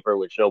fucking paper,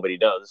 which nobody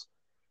does,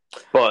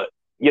 but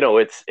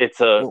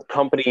it's a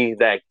company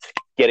that's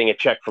getting a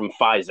check from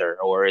Pfizer,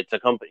 or it's a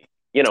company,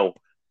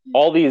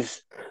 all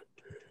these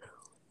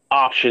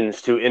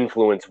options to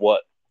influence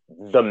what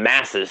the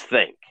masses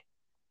think.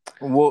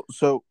 Well,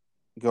 so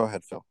go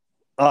ahead, Phil.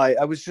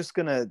 I was just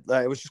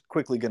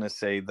quickly gonna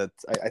say that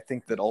I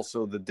think that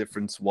also the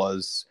difference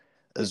was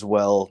as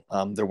well,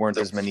 there weren't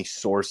as many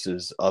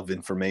sources of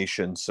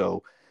information.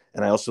 So,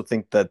 and I also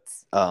think that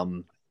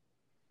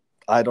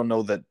I don't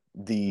know that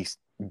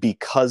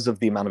because of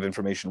the amount of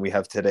information we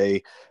have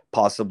today,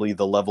 possibly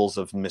the levels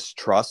of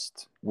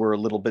mistrust were a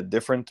little bit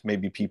different.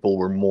 Maybe people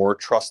were more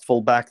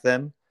trustful back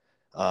then.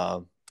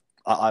 I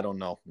don't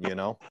know,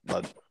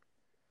 but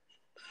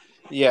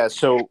yeah.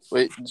 So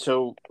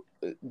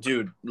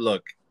dude,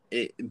 look,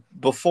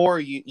 before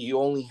you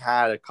only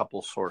had a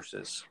couple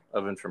sources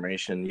of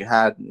information. You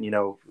had,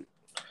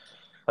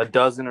 a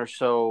dozen or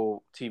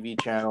so TV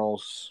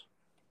channels.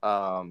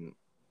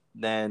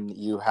 Then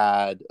you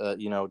had,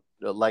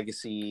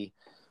 legacy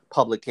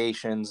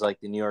publications like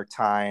the New York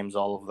Times,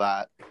 all of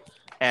that.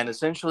 And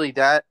essentially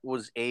that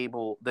was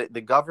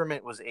the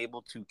government was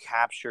able to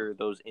capture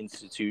those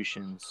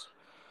institutions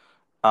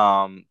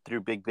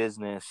through big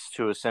business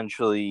to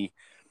essentially,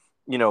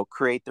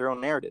 create their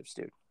own narratives,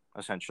 dude.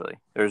 Essentially,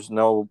 there's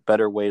no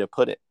better way to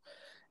put it.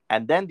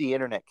 And then the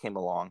internet came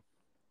along,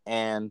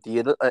 and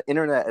the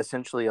internet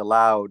essentially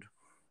allowed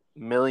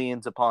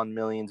millions upon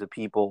millions of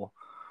people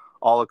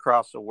all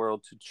across the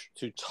world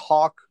to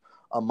talk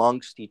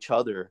amongst each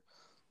other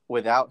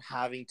without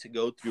having to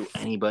go through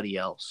anybody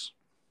else.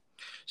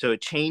 So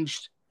it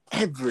changed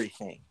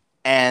everything.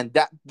 And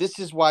this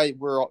is why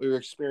we're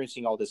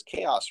experiencing all this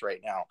chaos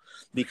right now,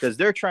 because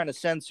they're trying to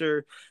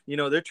censor,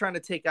 they're trying to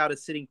take out a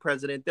sitting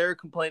president. They're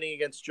complaining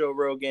against Joe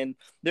Rogan.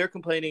 They're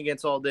complaining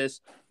against all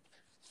this.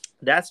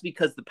 That's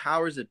because the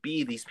powers that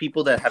be, these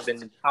people that have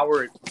been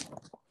empowered.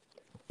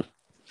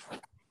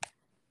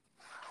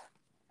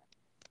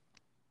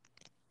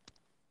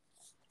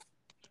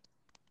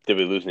 Did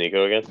we lose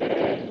Nico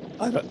again?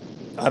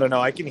 I don't know.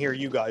 I can hear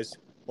you guys.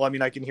 Well, I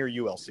mean, I can hear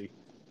you, LC.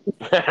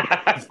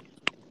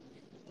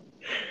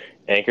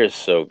 Anchor is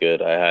so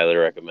good. I highly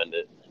recommend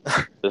it.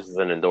 This is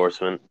an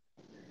endorsement.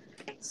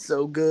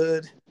 So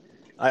good.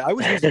 I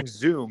was using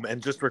Zoom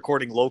and just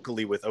recording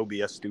locally with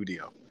OBS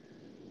Studio.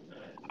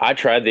 I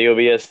tried the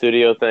OBS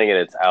Studio thing, and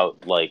it's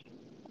out,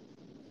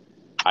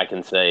 I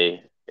can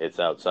say it's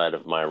outside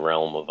of my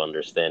realm of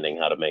understanding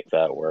how to make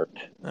that work.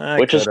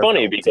 Which is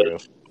funny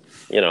because,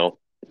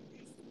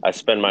 I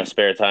spend my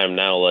spare time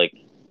now,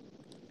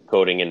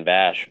 coding in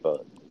Bash,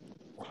 but...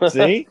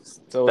 See?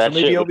 So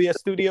maybe OBS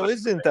Studio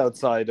isn't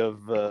outside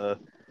of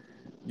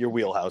your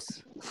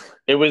wheelhouse.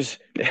 It was...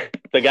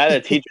 The guy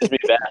that teaches me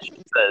Bash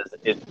says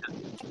it's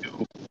just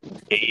too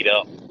gayed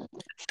up.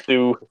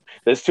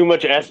 There's too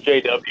much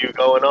SJW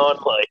going on.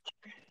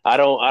 I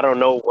don't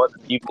know what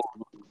people...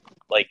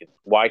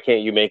 why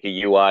can't you make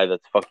a UI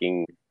that's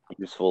fucking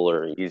useful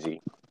or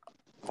easy?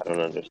 I don't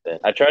understand.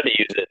 I tried to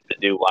use it to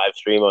do live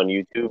stream on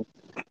YouTube,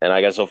 and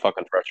I got so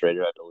fucking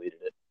frustrated I deleted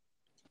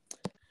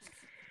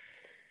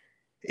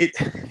it.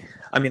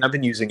 I mean, I've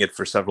been using it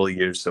for several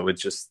years, so it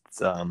just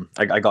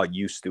I got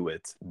used to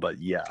it. But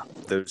yeah,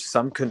 there's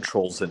some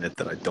controls in it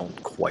that I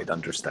don't quite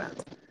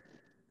understand,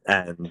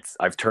 and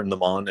I've turned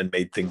them on and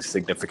made things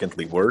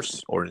significantly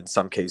worse, or in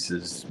some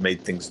cases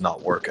made things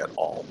not work at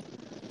all.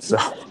 So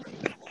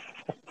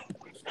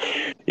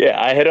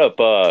yeah, I hit up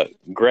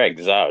Greg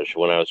Zaj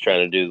when I was trying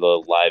to do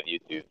the live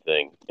YouTube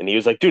thing, and he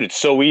was like, "Dude, it's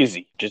so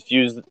easy. Just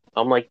use."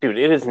 I'm like, "Dude,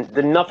 it isn't.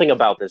 Nothing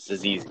about this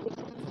is easy.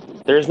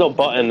 There's no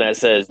button that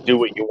says do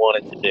what you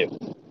want it to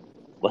do.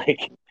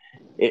 Like,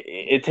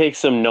 it takes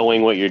some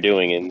knowing what you're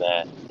doing in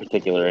that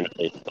particular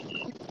interface."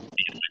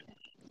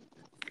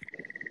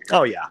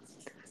 oh yeah,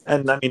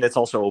 and I mean it's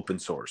also open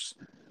source,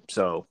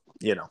 so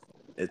you know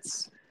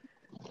it's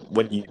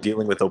when you're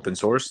dealing with open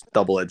source,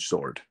 double-edged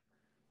sword,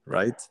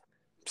 right?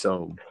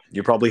 So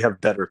you probably have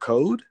better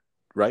code,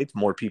 right?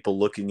 More people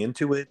looking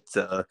into it.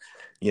 But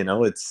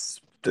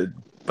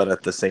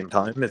at the same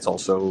time, it's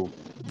also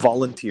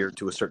volunteer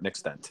to a certain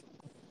extent.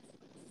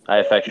 I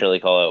affectionately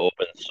call it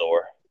open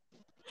sore.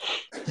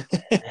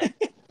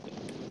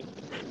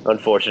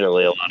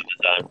 Unfortunately, a lot of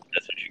the time,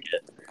 that's what you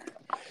get.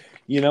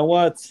 You know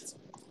what?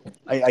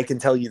 I can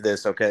tell you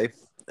this, okay?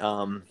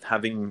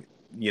 Having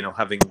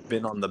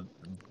been on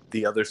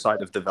the other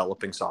side of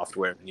developing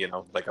software,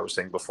 like I was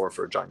saying before,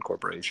 for a giant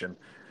corporation,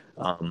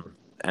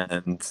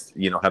 and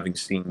having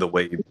seen the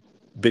way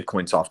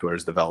Bitcoin software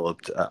is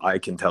developed, I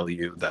can tell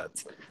you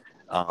that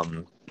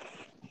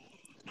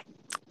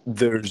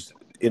there's,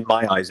 in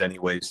my eyes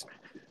anyways,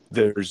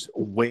 there's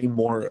way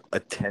more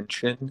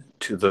attention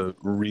to the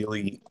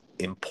really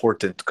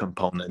important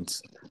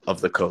components of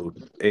the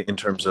code in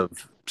terms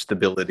of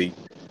stability,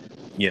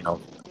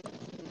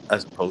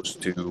 as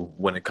opposed to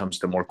when it comes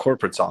to more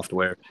corporate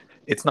software,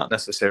 it's not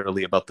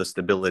necessarily about the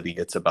stability,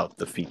 it's about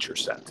the feature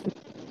set.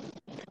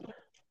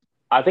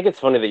 I think it's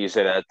funny that you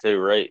say that too,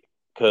 right?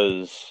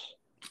 Because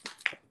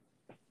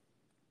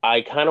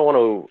I kind of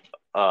want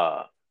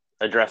to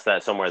address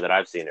that somewhere that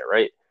I've seen it,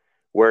 right?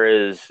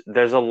 Whereas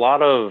there's a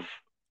lot of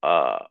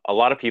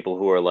people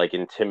who are like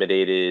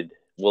intimidated,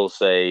 we'll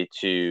say,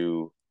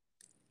 to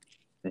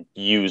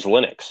use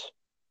Linux.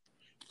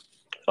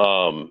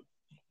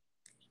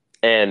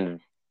 And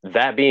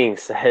that being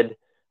said,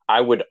 I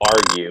would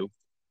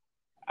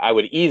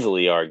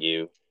easily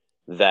argue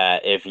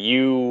that if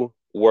you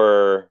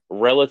were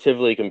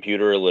relatively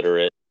computer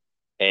illiterate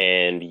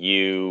and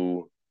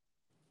you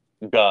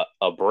got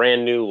a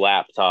brand new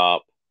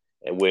laptop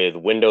with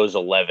Windows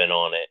 11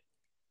 on it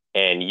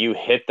and you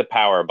hit the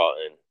power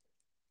button,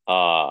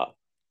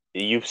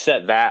 you've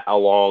set that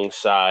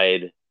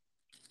alongside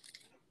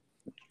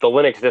the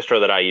Linux distro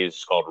that I use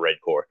is called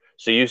Redcore.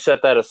 So you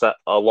set that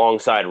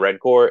alongside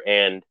Redcore,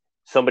 and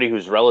somebody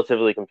who's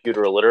relatively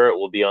computer illiterate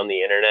will be on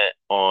the internet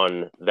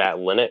on that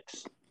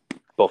Linux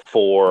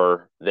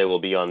before they will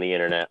be on the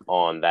internet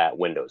on that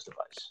Windows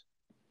device.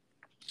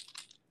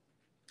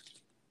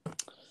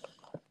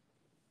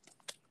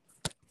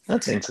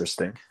 That's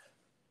interesting.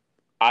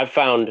 I've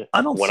found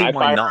I don't see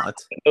why not.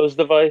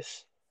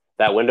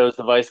 That Windows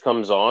device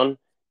comes on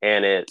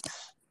and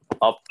it's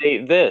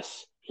update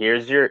this.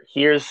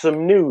 Here's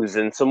some news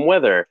and some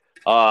weather.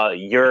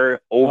 You're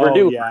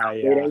overdue.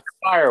 Yeah.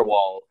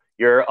 Firewall.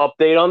 Your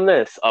update on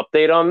this,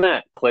 update on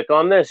that. Click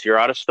on this. You're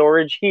out of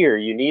storage here.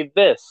 You need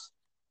this.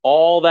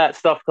 All that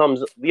stuff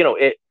comes.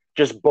 It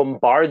just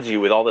bombards you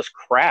with all this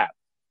crap.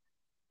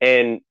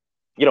 And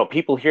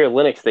people hear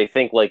Linux, they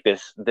think like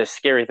this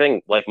scary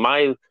thing. Like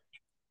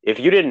if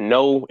you didn't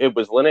know it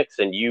was Linux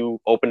and you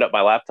opened up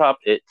my laptop,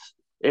 it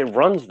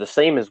runs the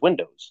same as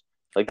Windows.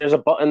 Like there's a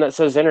button that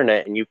says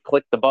internet and you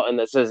click the button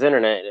that says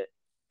internet and it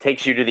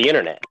takes you to the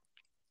internet.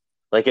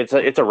 Like it's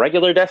a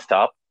regular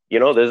desktop.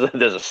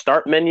 There's a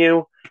start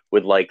menu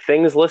with like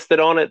things listed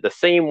on it the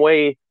same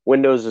way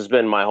Windows has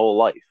been my whole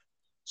life.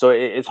 So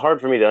it's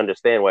hard for me to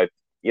understand why,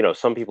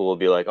 some people will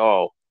be like,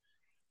 oh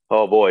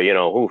boy,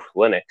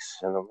 Linux.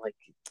 And I'm like,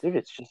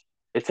 dude,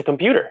 it's a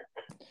computer.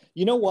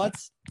 You know what?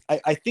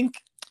 I think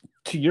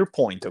to your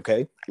point,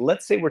 okay,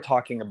 let's say we're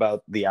talking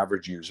about the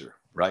average user,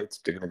 right?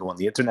 They're going to go on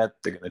the internet,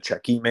 they're going to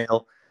check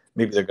email,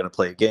 maybe they're going to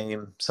play a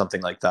game,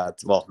 something like that.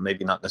 Well,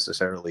 maybe not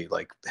necessarily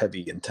like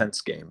heavy, intense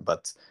game,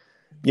 but,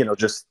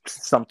 just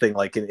something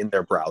like in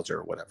their browser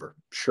or whatever.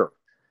 Sure.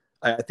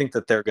 I think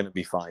that they're going to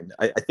be fine.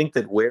 I think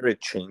that where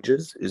it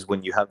changes is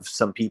when you have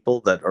some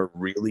people that are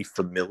really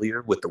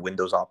familiar with the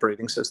Windows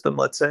operating system,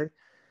 let's say,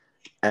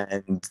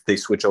 and they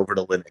switch over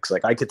to Linux.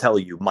 Like I could tell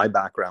you, my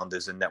background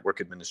is in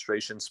network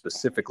administration,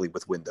 specifically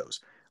with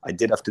Windows. I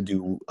did have to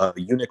do a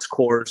Unix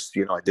course,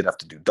 I did have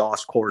to do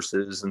DOS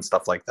courses and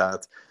stuff like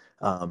that.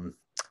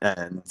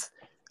 And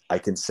I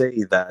can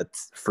say that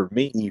for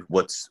me,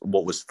 what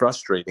was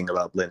frustrating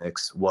about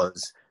Linux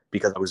was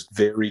because I was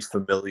very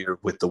familiar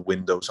with the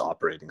Windows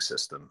operating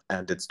system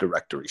and its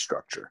directory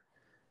structure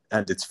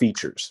and its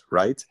features,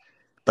 right?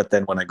 But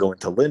then when I go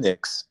into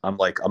Linux, I'm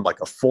like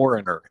a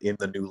foreigner in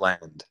the new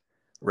land,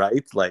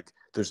 right? Like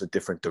There's a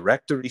different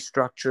directory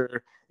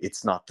structure.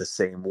 It's not the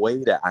same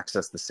way to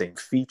access the same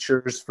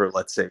features for,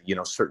 let's say,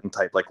 certain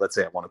type, like let's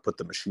say I want to put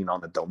the machine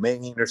on a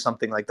domain or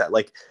something like that.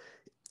 Like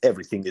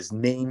everything is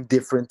named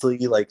differently.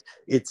 Like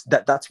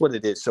that's what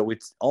it is. So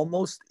it's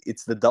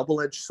the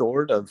double-edged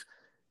sword of,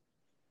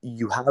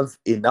 you have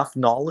enough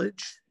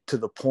knowledge to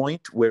the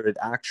point where it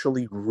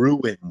actually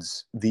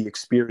ruins the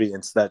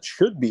experience that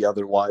should be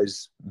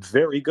otherwise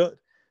very good.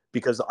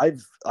 Because I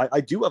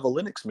do have a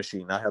Linux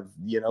machine. I have,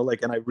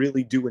 and I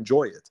really do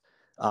enjoy it.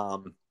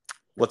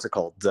 What's it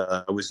called?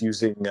 I was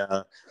using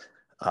I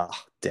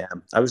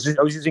was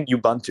using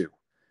Ubuntu,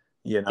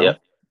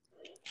 Yep.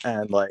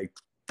 and like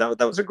that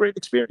was a great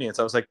experience.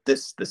 I was like,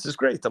 this is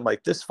great. I'm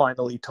like, this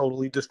finally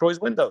totally destroys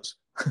Windows.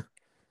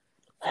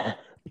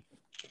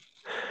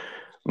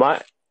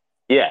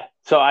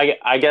 So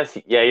I guess,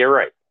 yeah, you're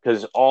right.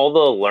 Because all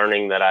the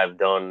learning that I've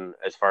done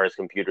as far as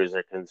computers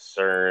are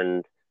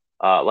concerned,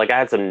 like I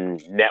had some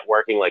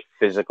networking, like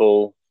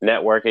physical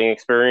networking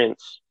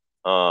experience.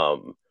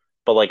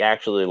 But like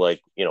actually,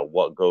 like,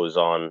 what goes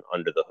on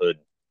under the hood,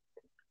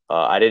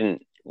 I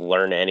didn't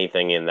learn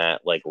anything in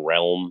that like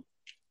realm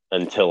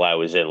until I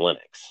was in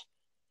Linux.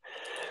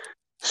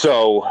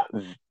 So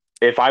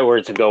if I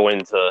were to go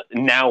into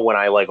now, when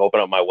I like open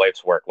up my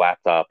wife's work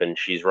laptop and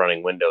she's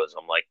running Windows,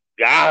 I'm like,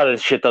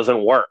 this shit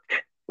doesn't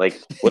work.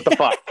 Like, what the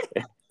fuck?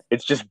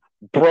 It's just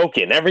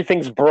broken.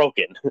 Everything's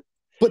broken.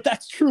 But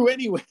that's true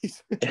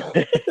anyways.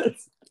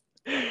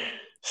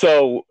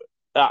 So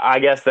I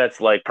guess that's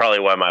like probably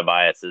why my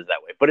bias is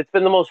that way. But it's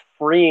been the most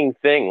freeing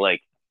thing.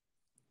 Like,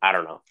 I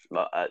don't know.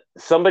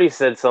 Somebody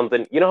said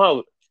something. You know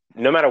how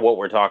no matter what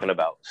we're talking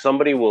about,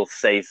 somebody will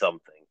say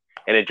something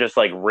and it just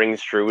like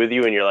rings true with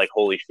you and you're like,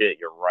 holy shit,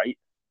 you're right.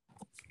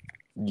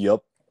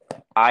 Yep.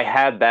 I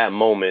had that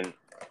moment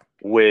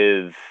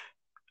with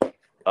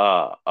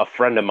a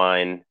friend of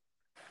mine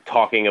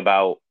talking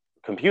about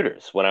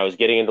computers when I was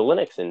getting into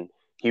Linux. And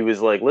he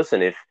was like,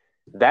 listen, if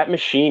that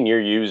machine you're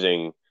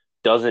using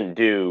doesn't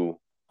do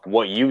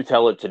what you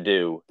tell it to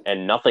do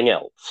and nothing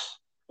else,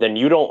 then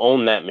you don't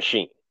own that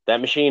machine.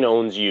 That machine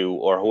owns you,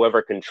 or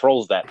whoever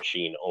controls that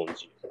machine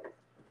owns you.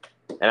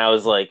 And I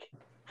was like,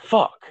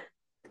 fuck,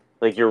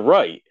 like, you're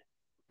right.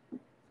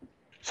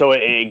 So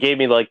it gave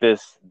me like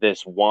this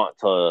want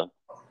to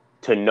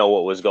know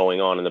what was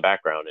going on in the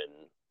background. And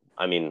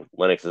I mean,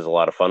 Linux is a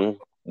lot of fun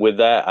with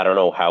that. I don't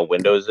know how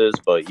Windows is,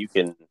 but you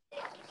can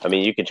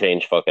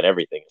change fucking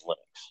everything in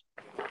Linux.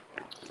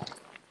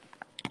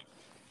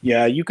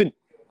 Yeah, you could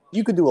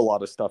do a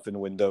lot of stuff in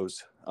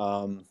Windows,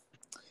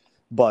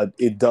 but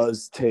it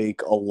does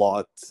take a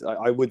lot.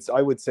 I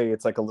would say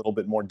it's like a little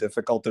bit more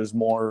difficult. There's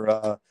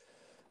more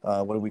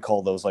what do we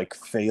call those, like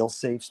fail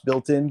safes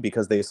built in,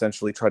 because they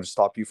essentially try to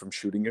stop you from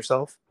shooting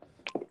yourself.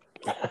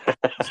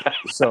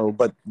 So,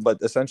 but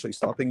essentially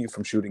stopping you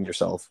from shooting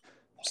yourself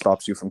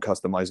stops you from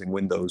customizing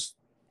Windows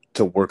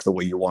to work the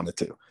way you want it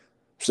to.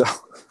 So,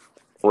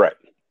 right.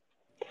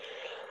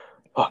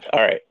 All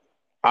right.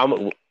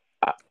 I'm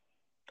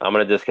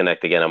gonna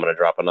disconnect again. I'm gonna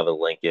drop another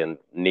link in.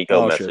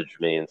 Nico messaged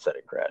me and said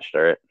it crashed.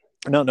 All right.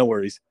 No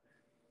worries.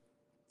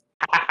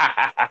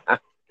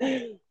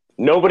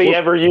 Nobody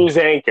ever use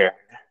Anchor.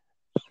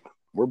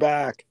 We're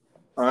back.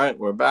 All right,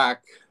 we're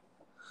back.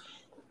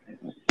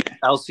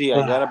 LC,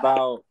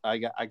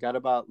 I got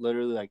about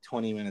literally like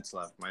 20 minutes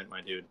left, my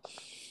dude.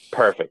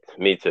 Perfect.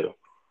 Me too.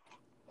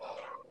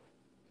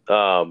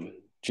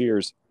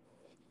 Cheers.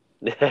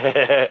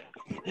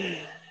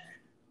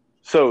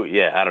 So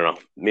yeah, I don't know.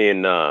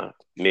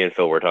 Me and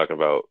Phil were talking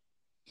about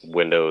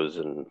Windows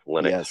and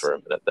Linux for a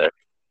minute there.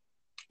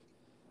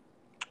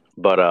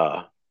 But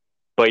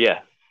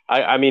yeah,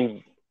 I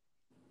mean,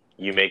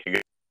 you make a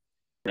good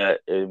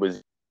that it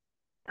was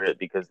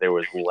because there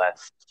was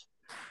less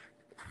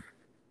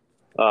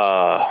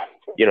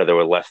there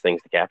were less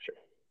things to capture.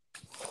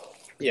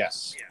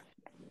 Yes.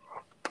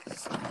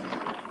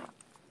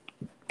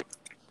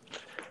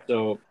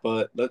 So,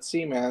 but let's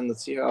see, man.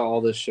 Let's see how all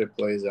this shit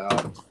plays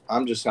out.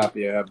 I'm just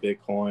happy I have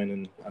Bitcoin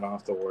and I don't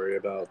have to worry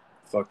about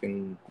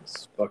fucking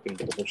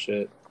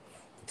bullshit.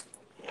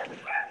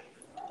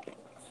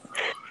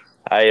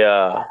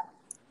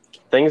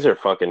 Things are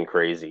fucking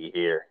crazy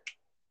here.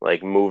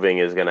 Like, moving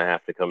is gonna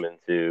have to come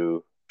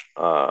into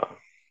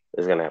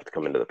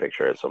the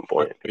picture at some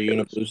point. Are you in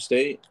a blue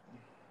state?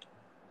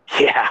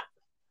 Yeah.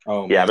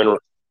 Oh yeah, man.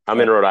 I'm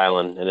in Rhode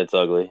Island and it's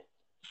ugly.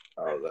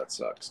 Oh, that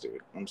sucks,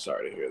 dude. I'm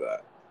sorry to hear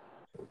that.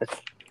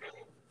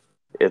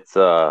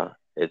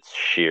 It's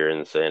sheer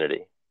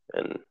insanity,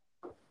 and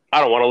I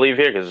don't want to leave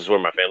here because it's where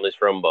my family's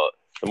from. But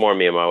the more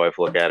me and my wife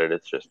look at it,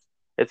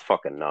 it's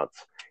fucking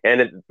nuts.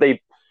 And they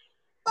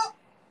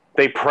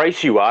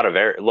price you out of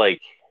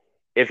like,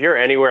 if you're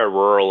anywhere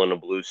rural in a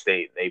blue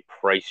state, they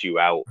price you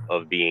out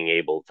of being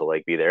able to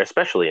like be there,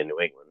 especially in New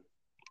England.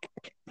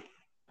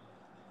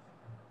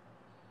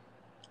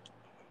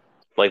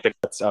 Like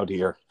that's out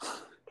here.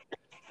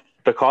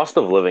 The cost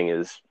of living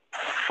is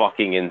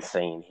fucking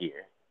insane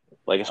here.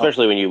 Like,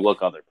 especially when you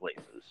look other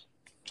places.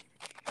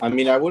 I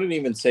mean, I wouldn't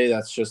even say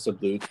that's just a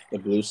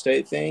blue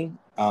state thing.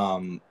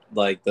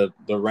 Like the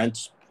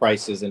rents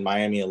prices in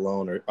Miami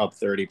alone are up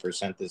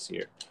 30% this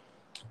year.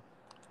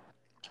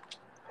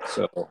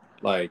 So,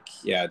 like,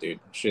 yeah,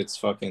 dude,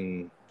 shit's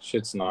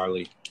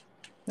gnarly.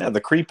 Yeah, the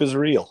creep is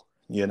real,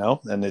 you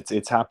know, and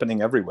it's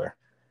happening everywhere.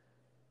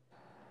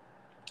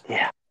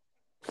 Yeah,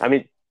 I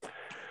mean,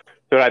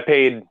 dude, I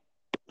paid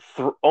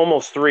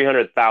almost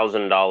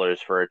 $300,000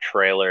 for a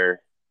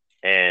trailer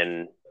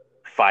and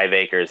 5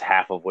 acres,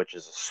 half of which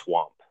is a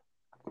swamp.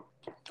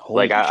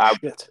 Holy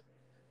shit.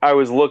 I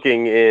was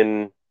looking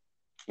in.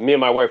 Me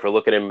and my wife were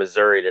looking in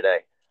Missouri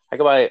today. I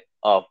could buy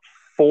a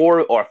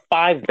 4 or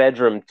 5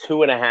 bedroom,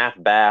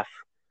 2.5 bath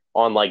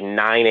on like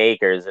 9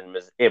 acres in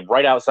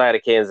right outside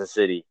of Kansas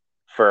City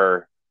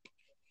for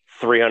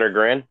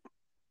 $300,000.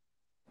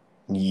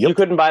 Yep. You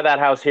couldn't buy that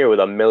house here with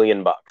 $1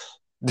 million. Are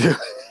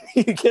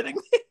you kidding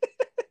me?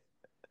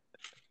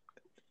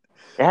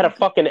 It had a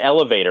fucking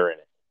elevator in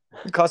it.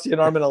 It cost you an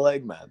arm and a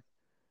leg, man.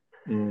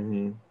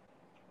 Mm-hmm.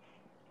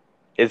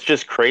 It's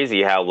just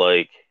crazy how,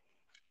 like,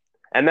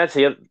 and that's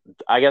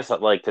I guess,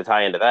 like, to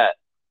tie into that,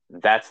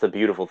 that's the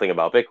beautiful thing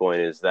about Bitcoin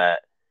is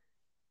that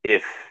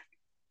if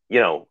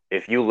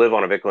you live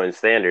on a Bitcoin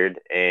standard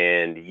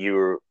and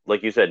you're,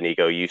 like you said,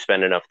 Nico, you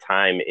spend enough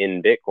time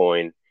in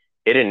Bitcoin,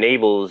 it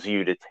enables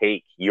you to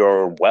take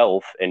your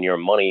wealth and your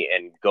money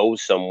and go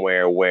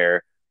somewhere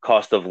where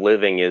cost of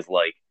living is,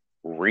 like,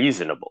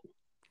 reasonable.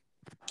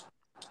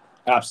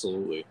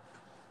 Absolutely.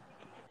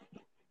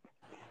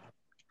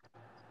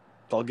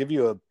 I'll give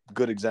you a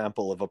good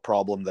example of a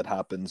problem that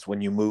happens when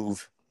you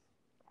move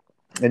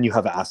and you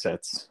have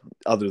assets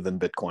other than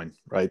Bitcoin,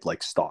 right?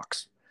 Like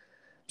stocks.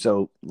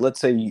 So let's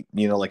say,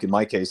 like in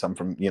my case, I'm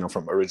from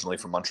originally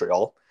from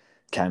Montreal,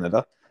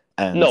 Canada.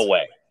 And no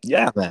way.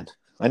 Yeah, man.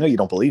 I know you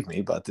don't believe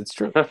me, but it's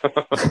true.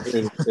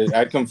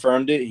 I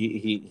confirmed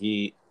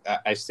it.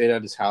 I stayed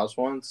at his house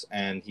once,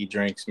 and he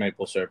drinks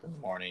maple syrup in the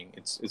morning.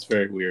 It's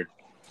very weird.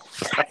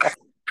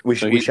 We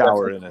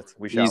shower in it.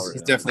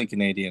 He's definitely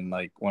Canadian,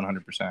 like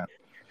 100%.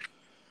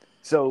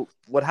 So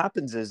what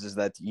happens is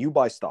that you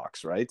buy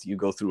stocks, right? You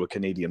go through a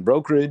Canadian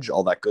brokerage,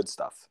 all that good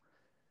stuff.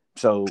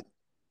 So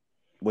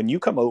when you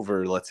come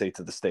over, let's say,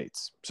 to the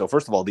States, so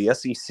first of all, the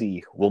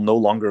SEC will no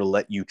longer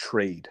let you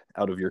trade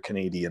out of your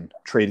Canadian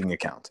trading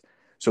account.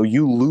 So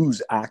you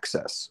lose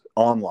access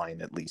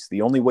online, at least.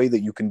 The only way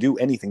that you can do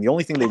anything, the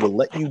only thing they will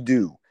let you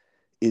do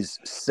is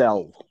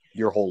sell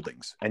your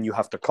holdings. And you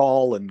have to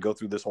call and go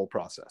through this whole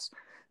process.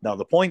 Now,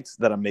 the point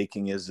that I'm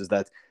making is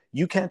that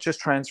you can't just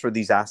transfer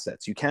these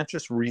assets. You can't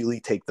just really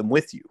take them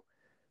with you.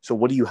 So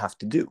what do you have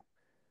to do?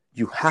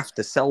 You have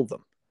to sell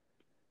them.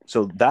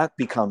 So that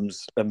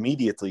becomes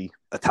immediately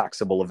a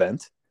taxable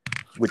event,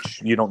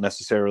 which you don't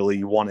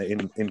necessarily want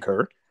to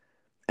incur.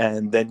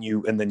 And then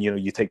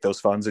you take those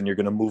funds and you're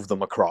going to move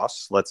them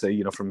across, let's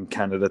say, from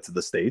Canada to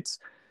the States.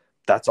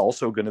 That's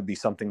also going to be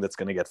something that's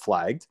going to get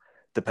flagged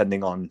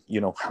depending on,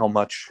 how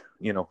much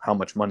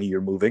money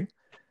you're moving,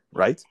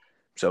 right?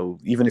 So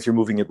even if you're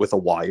moving it with a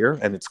wire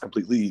and it's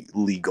completely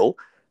legal,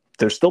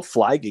 they're still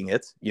flagging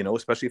it,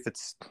 especially if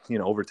it's,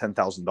 over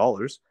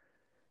 $10,000.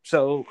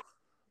 So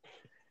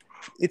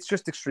it's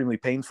just extremely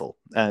painful.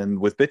 And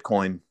with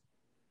Bitcoin,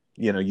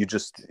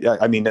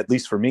 at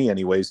least for me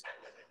anyways,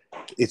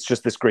 it's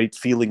just this great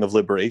feeling of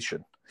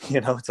liberation.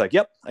 It's like,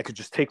 yep, I could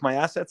just take my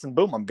assets and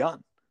boom, I'm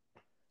gone.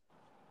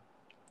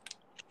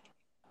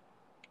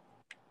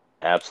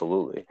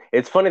 Absolutely.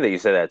 It's funny that you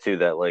say that too,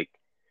 that, like,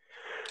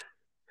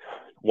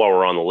 while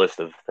we're on the list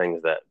of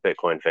things that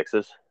Bitcoin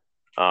fixes,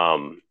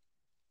 I've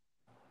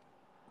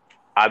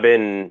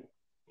been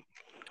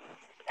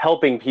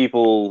helping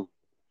people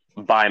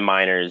buy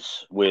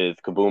miners with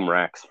Kaboom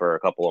racks for a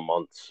couple of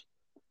months,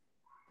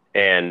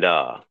 and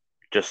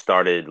just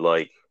started,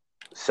 like,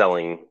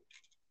 selling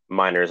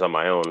miners on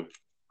my own.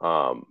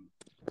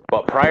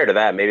 But prior to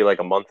that, maybe like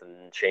a month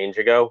and change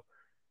ago,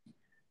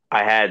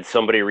 I had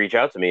somebody reach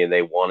out to me and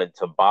they wanted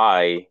to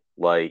buy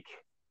like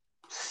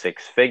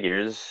 6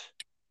 figures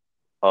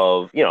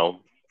of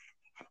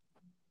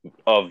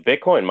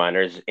Bitcoin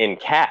miners in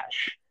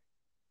cash.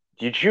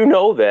 Did you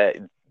know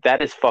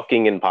that is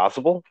fucking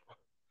impossible?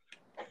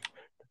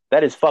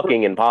 That is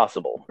fucking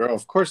impossible. Bro,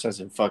 of course that's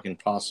fucking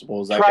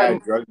possible. Is that guy a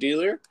drug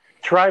dealer?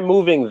 Try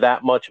moving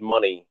that much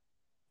money.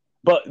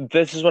 But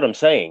this is what I'm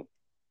saying.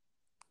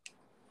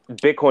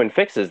 Bitcoin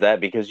fixes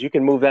that because you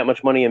can move that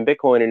much money in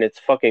Bitcoin and it's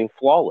fucking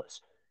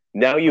flawless.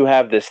 Now you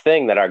have this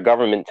thing that our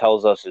government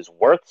tells us is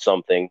worth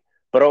something,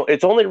 but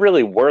it's only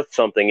really worth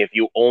something if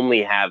you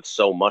only have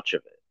so much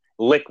of it.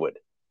 Liquid,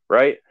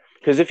 right?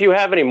 Because if you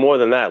have any more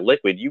than that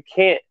liquid, you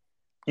can't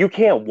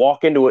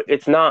walk into it.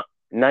 It's not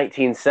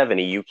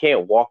 1970. You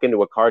can't walk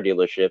into a car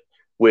dealership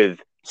with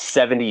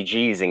 70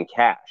 G's in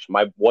cash.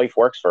 My wife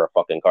works for a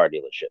fucking car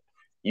dealership.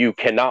 You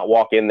cannot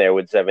walk in there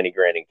with 70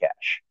 grand in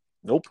cash.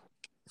 Nope.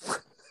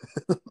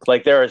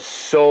 Like, there is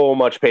so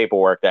much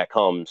paperwork that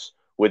comes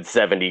with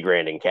 70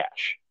 grand in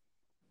cash.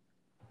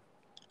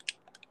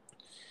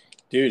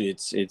 Dude,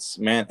 it's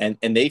man,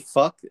 and they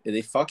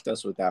fucked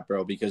us with that,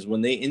 bro, because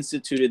when they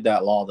instituted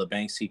that law, the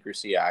Bank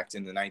Secrecy Act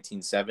in the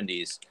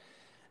 1970s,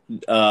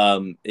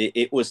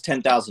 it was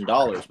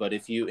 $10,000. But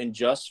if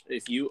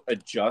you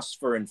adjust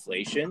for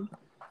inflation,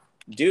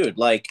 dude,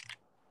 like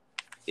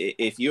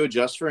if you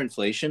adjust for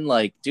inflation,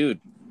 like,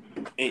 dude,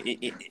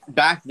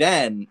 back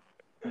then,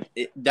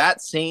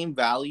 that same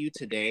value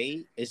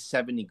today is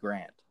 70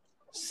 grand,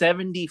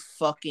 70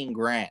 fucking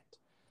grand.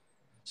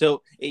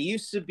 So it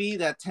used to be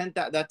that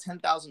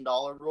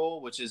 $10,000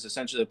 rule, which is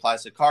essentially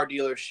applies to car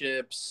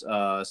dealerships.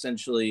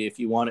 Essentially,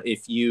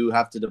 if you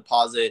have to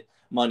deposit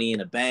money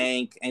in a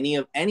bank, any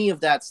of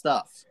that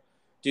stuff,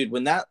 dude.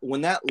 When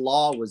that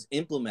law was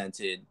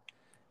implemented,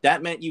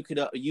 that meant you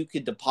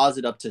could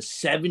deposit up to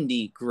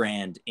 70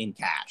 grand in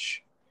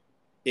cash,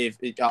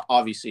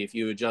 obviously if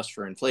you adjust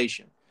for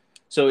inflation.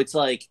 So it's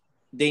like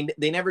they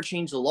never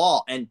changed the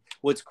law, and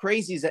what's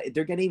crazy is that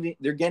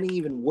they're getting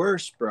even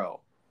worse,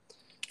 bro.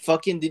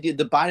 Fucking the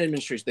Biden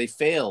administration, they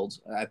failed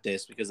at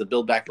this because the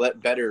Build Back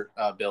Better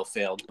bill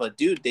failed. But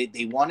dude,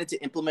 they wanted to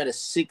implement a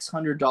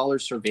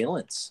 $600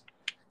 surveillance.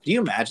 Do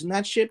you imagine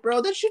that shit,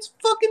 bro? That shit's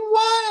fucking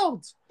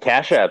wild.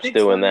 Cash App's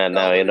doing that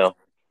now, you know.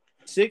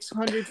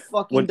 $600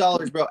 fucking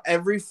dollars, bro,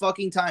 every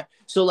fucking time.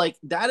 So like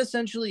that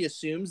essentially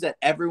assumes that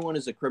everyone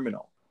is a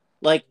criminal.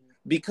 Like,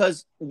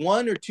 because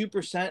 1 or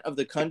 2% of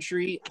the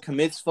country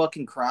commits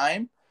fucking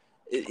crime,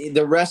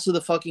 the rest of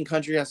the fucking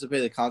country has to pay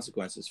the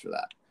consequences for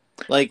that.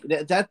 Like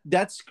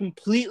that's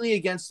completely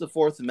against the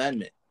Fourth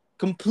Amendment.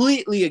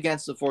 Completely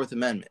against the Fourth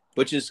Amendment,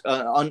 which is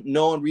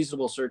no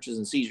unreasonable searches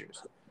and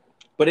seizures.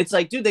 But it's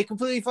like, dude, they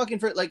completely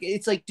fucking like,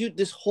 it's like, dude,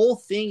 this whole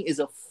thing is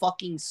a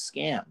fucking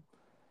scam.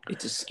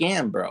 It's a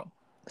scam, bro.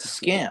 It's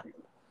a scam.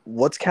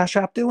 What's Cash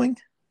App doing?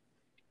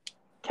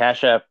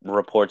 Cash App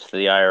reports to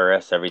the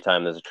IRS every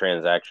time there's a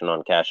transaction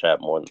on Cash App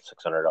more than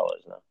 $600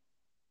 now.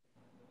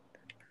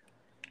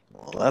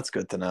 Well, that's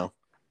good to know.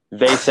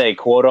 They say,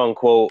 quote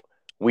unquote,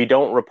 we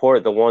don't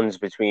report the ones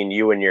between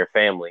you and your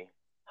family.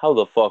 How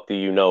the fuck do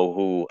you know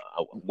who,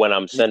 when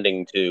I'm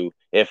sending to,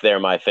 if they're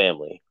my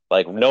family?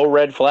 Like, no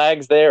red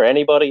flags there,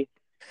 anybody?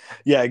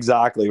 Yeah,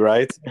 exactly,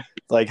 right?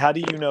 Like, how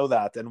do you know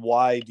that? And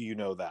why do you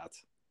know that?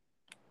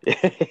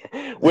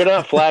 We're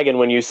not flagging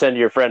when you send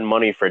your friend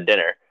money for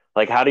dinner.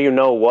 Like, how do you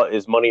know what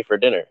is money for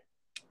dinner?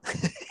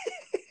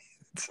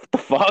 What the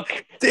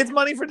fuck? It's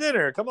money for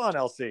dinner. Come on,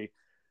 LC.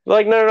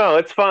 Like, no,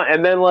 it's fine.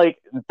 And then, like,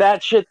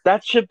 that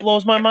shit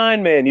blows my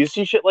mind, man. You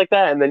see shit like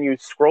that, and then you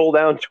scroll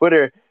down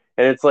Twitter,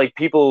 and it's like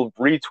people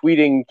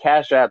retweeting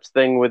Cash App's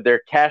thing with their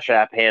Cash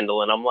App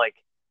handle, and I'm like,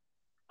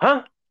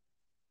 huh?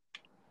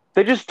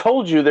 They just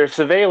told you they're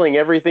surveilling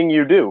everything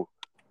you do.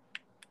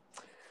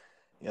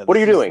 Yeah, what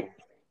are you doing?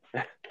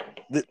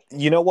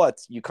 You know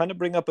what? You kind of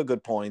bring up a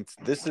good point.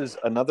 This is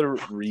another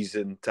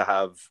reason to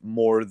have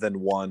more than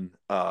one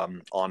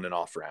on and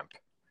off ramp,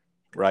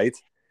 right?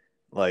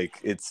 Like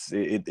it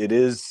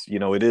is, you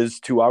know, it is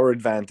to our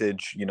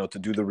advantage, you know, to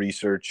do the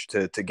research,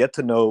 to get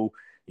to know,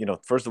 you know,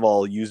 first of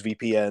all, use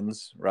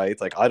VPNs, right?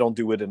 Like I don't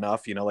do it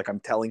enough, you know, like I'm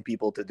telling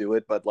people to do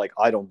it, but like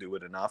I don't do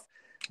it enough.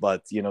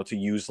 But, you know, to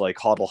use like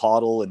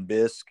HODL and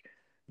BISC,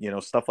 you know,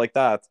 stuff like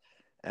that.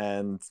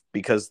 And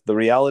because the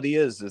reality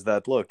is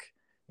that, look,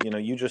 you know,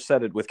 you just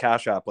said it with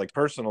Cash App. Like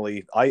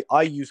personally,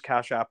 I use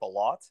Cash App a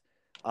lot.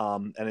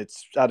 And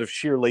it's out of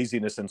sheer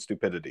laziness and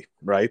stupidity,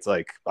 right?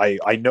 Like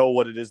I know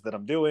what it is that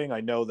I'm doing. I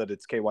know that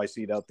it's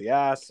KYC'd out the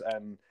ass,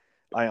 and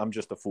I'm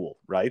just a fool,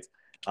 right?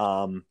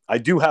 I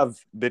do have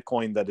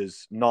Bitcoin that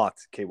is not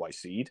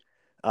KYC'd,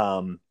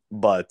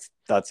 but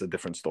that's a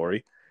different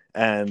story.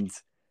 And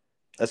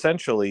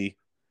essentially,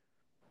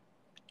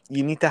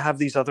 you need to have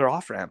these other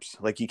off ramps.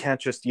 Like you can't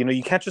just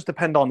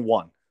depend on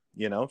one,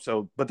 you know?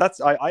 So,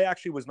 but I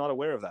actually was not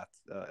aware of that,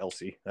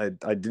 LC. I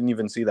didn't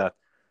even see that.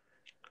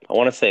 I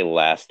want to say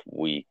last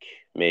week,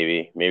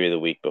 maybe the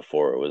week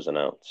before it was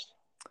announced.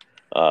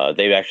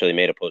 They actually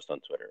made a post on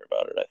Twitter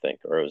about it, I think,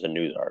 or it was a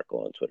news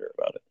article on Twitter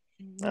about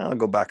it. I'll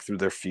go back through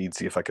their feed,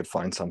 see if I could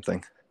find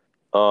something.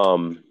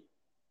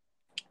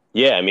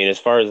 Yeah, I mean, as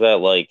far as that,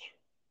 like,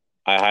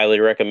 I highly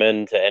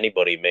recommend to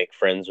anybody make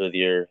friends with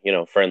your, you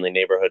know, friendly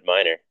neighborhood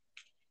miner,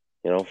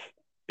 you know,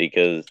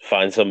 because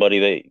find somebody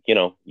that, you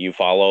know, you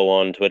follow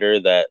on Twitter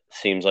that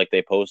seems like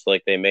they post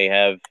like they may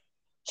have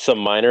some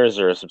miners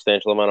or a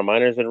substantial amount of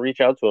miners, and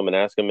reach out to them and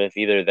ask them if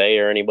either they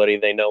or anybody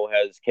they know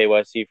has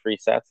KYC free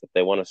sats that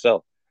they want to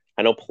sell.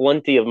 I know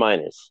plenty of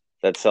miners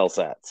that sell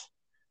sats.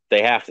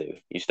 They have to.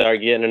 You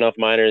start getting enough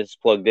miners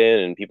plugged in,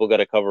 and people got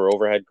to cover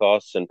overhead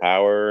costs and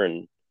power,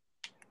 and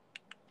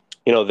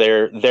you know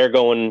they're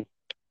going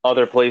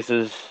other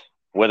places,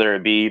 whether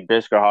it be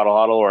BISC or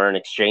HODL or an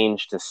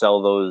exchange, to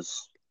sell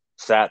those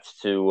sats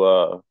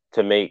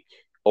to make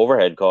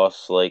overhead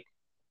costs. Like,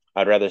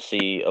 I'd rather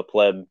see a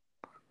pleb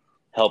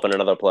helping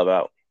another pleb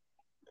out.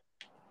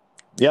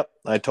 Yep,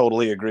 I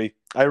totally agree.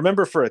 I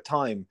remember for a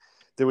time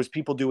there was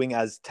people doing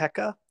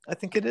Azteca, I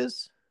think it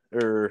is,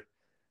 or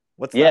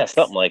what's that? Yeah,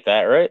 something like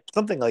that, right?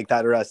 Something like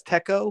that, or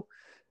Azteco.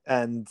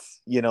 And,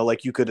 you know,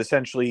 like you could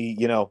essentially,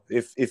 you know,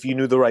 if you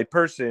knew the right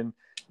person,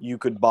 you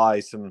could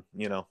buy some,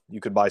 you know,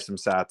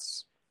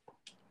 sats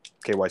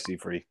KYC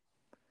free.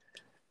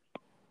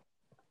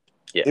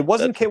 Yeah, it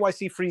wasn't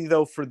KYC free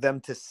though for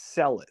them to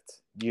sell it.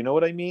 Do you know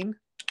what I mean?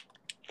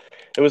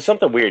 It was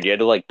something weird. You had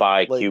to like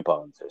buy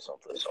coupons or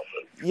something.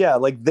 Yeah,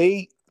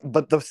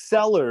 but the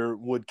seller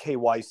would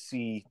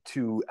KYC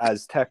to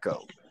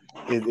Azteco,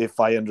 if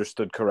I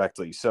understood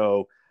correctly.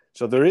 So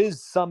there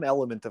is some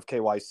element of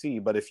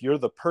KYC, but if you're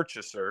the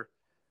purchaser,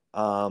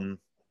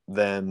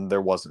 then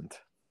there wasn't.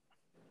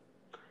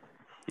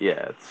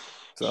 Yeah,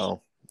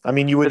 so I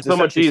mean, you would so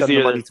much essentially send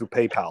the money through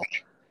PayPal.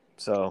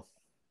 So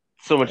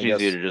much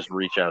easier to just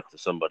reach out to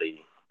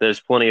somebody. There's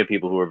plenty of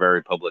people who are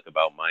very public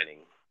about mining.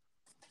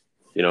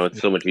 You know, it's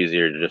so much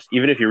easier to just,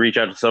 even if you reach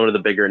out to some of the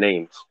bigger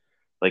names,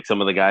 like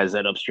some of the guys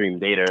at Upstream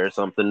Data or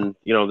something,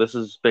 you know, this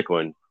is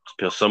Bitcoin.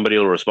 Somebody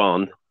will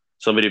respond.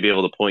 Somebody will be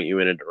able to point you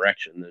in a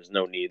direction. There's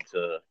no need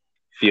to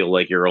feel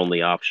like your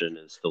only option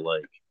is to,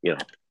 like, you know,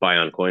 buy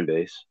on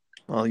Coinbase.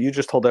 Well, you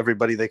just told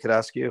everybody they could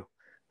ask you.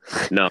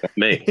 No,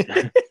 me.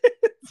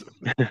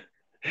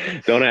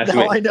 Don't ask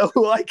me. I know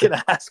who I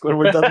can ask when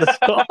we're done this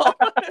call.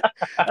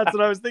 That's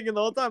what I was thinking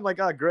the whole time. I'm like,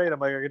 oh, great. I'm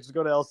like, I can just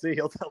go to LC.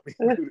 He'll tell me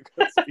who to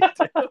go speak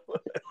to.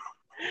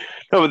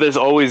 No, but there's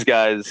always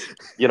guys,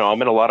 you know,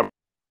 I'm in a lot of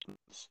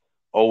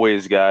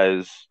always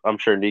guys. I'm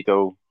sure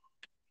Nico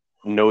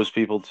knows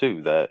people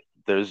too, that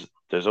there's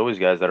always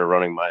guys that are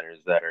running miners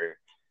that are,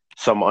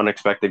 some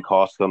unexpected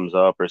cost comes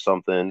up or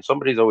something.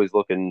 Somebody's always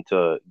looking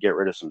to get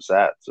rid of some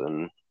sats.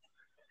 And,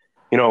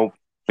 you know,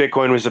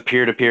 Bitcoin was a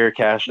peer-to-peer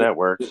cash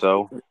network.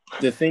 So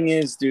the thing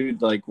is,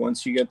 dude, like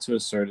once you get to a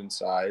certain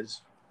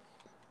size,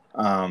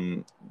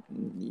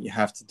 you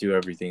have to do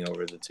everything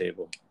over the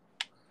table.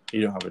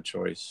 You don't have a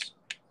choice.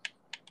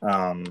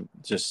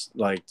 Just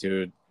like,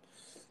 dude,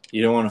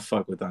 you don't want to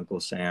fuck with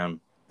Uncle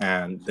Sam,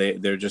 and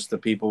they're just the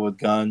people with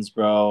guns,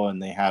 bro,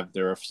 and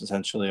they're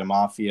essentially a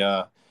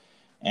mafia.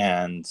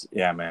 And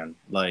yeah, man,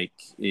 like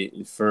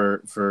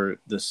for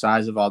the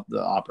size of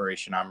the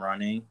operation I'm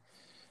running,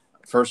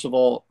 first of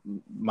all,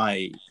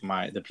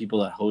 the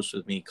people that host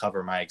with me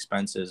cover my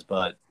expenses,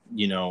 but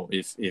you know,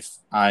 if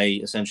I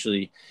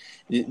essentially,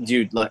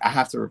 dude, like I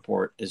have to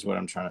report is what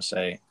I'm trying to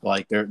say.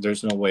 Like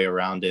there's no way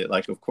around it.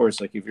 Like, of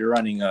course, like if you're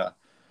running a,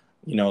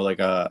 you know, like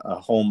a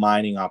home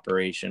mining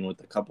operation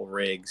with a couple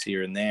rigs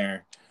here and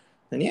there,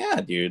 then yeah,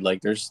 dude,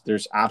 like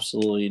there's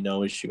absolutely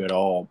no issue at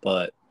all.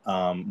 But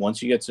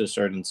once you get to a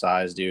certain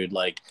size, dude,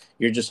 like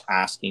you're just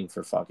asking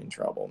for fucking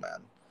trouble,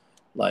 man.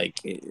 Like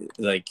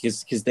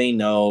because they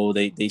know,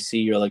 they see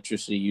your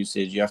electricity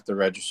usage. You have to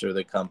register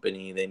the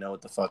company. They know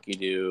what the fuck you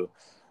do.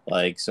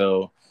 Like,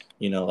 so,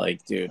 you know,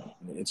 like, dude,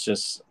 it's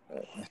just,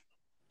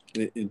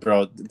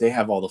 bro, they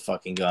have all the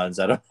fucking guns.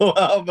 I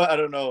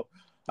don't know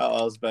how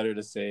else better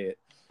to say it.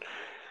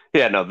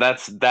 Yeah, no,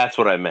 that's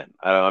what I meant.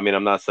 I mean,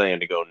 I'm not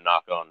saying to go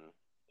knock on,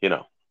 you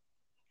know,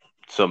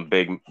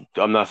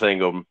 I'm not saying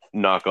go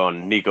knock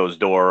on Nico's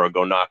door or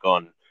go knock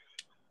on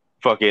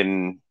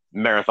fucking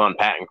Marathon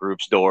Patent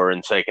Group's door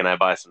and say, can I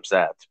buy some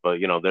sats? But,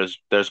 you know,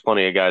 there's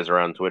plenty of guys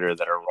around Twitter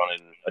that are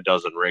running a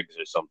dozen rigs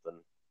or something,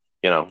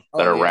 you know,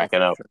 that are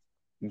racking up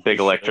big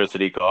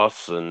electricity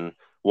costs and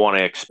want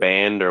to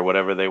expand or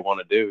whatever they want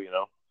to do, you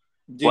know.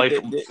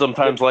 Dude,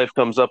 sometimes life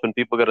comes up and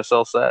people got to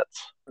sell sats.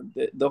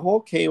 The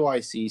whole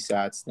KYC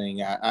sats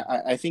thing,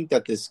 I think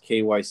that this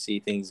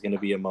KYC thing is going to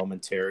be a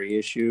momentary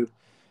issue,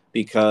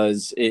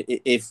 because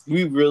if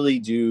we really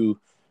do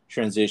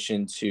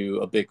transition to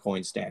a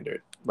Bitcoin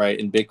standard, right,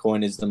 and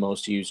Bitcoin is the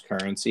most used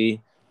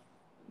currency,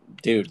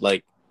 dude,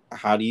 like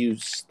how do you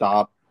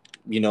stop,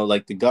 you know,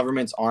 like the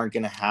governments aren't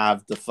going to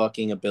have the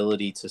fucking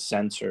ability to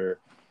censor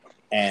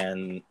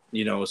and,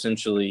 you know,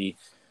 essentially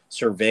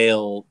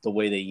surveil the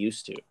way they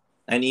used to.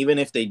 And even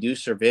if they do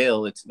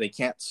surveil, they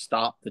can't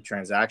stop the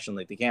transaction.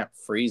 Like they can't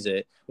freeze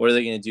it. What are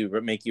they going to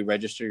do? Make you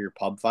register your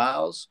pub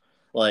files?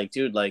 Like,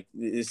 dude, like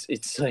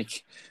it's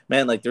like,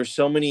 man, like there's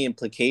so many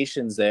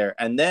implications there.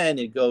 And then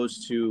it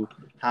goes to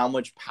how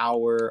much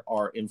power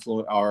our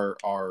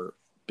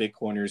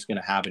Bitcoiners going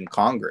to have in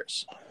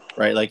Congress,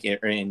 right? Like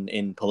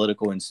in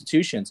political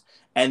institutions.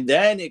 And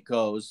then it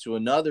goes to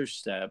another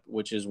step,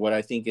 which is what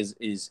I think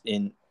is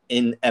in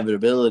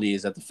inevitability,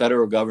 is that the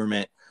federal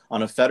government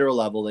on a federal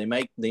level, they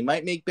might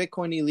make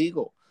Bitcoin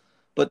illegal,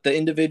 but the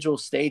individual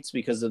states,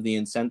 because of the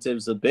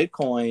incentives of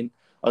Bitcoin,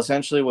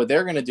 essentially what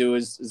they're going to do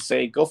is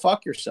say, go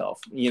fuck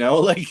yourself. You know,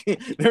 like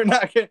they're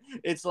not going to,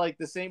 it's like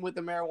the same with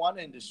the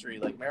marijuana industry.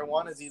 Like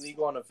marijuana is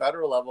illegal on a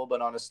federal level,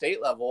 but on a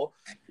state level,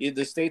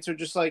 the states are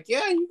just like,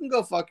 yeah, you can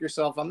go fuck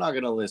yourself. I'm not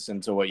going to listen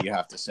to what you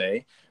have to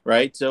say.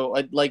 Right. So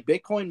like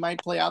Bitcoin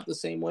might play out the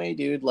same way,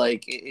 dude.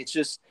 Like it's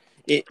just,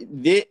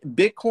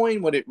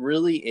 Bitcoin, what it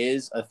really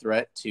is a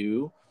threat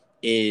to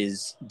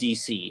is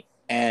DC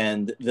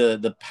and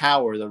the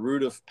power, the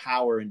root of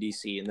power in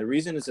DC. And the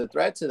reason it's a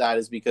threat to that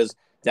is because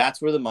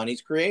that's where the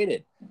money's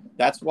created.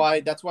 That's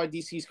why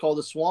DC is called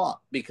a swamp,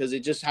 because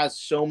it just has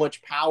so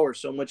much power,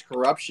 so much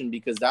corruption,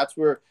 because that's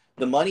where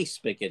the money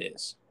spigot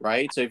is,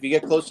 right? So if you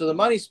get close to the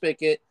money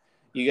spigot,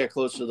 you get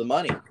close to the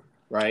money,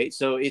 right?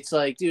 So it's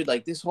like, dude,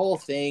 like this whole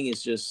thing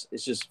is just,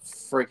 it's just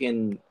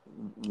freaking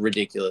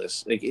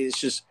ridiculous. Like it's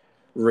just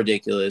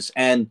ridiculous.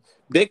 And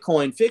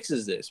Bitcoin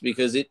fixes this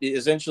because it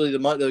essentially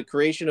the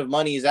creation of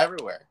money is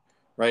everywhere,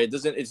 right?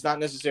 It's not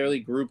necessarily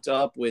grouped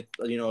up with,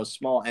 you know, a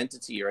small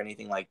entity or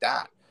anything like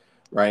that,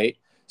 right?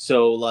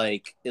 So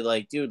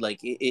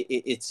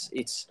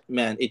it's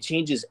man, it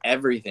changes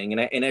everything,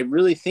 and I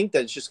really think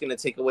that it's just going to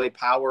take away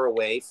power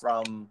away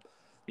from,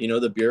 you know,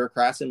 the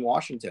bureaucrats in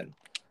Washington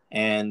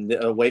and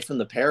away from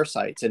the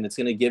parasites, and it's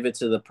going to give it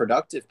to the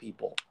productive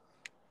people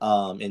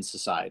in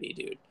society,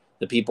 dude.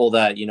 The people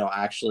that, you know,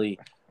 actually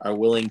are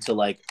willing to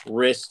like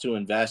risk to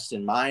invest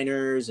in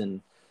miners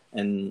and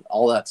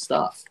all that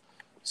stuff.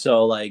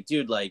 So like,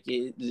 dude, like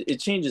it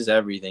changes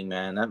everything,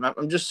 man.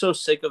 I'm just so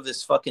sick of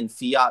this fucking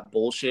fiat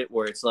bullshit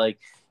where it's like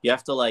you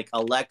have to like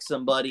elect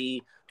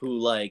somebody who,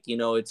 like, you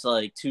know, it's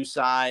like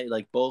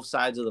like both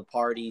sides of the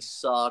party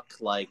suck,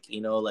 like, you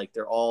know, like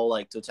they're all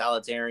like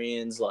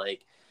totalitarians,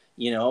 like,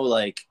 you know,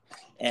 like,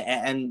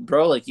 and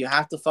bro, like you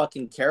have to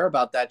fucking care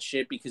about that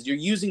shit because you're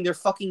using their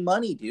fucking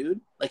money,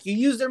 dude. Like you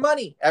use their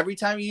money. Every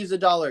time you use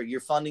 $1, you're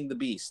funding the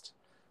beast,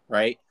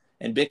 right?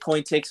 And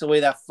Bitcoin takes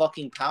away that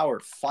fucking power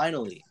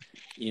finally,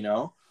 you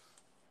know?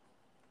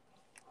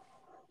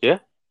 Yeah,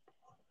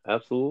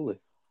 absolutely.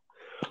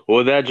 Well,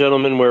 with that,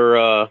 gentlemen,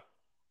 I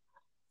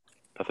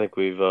think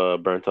we've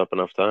burnt up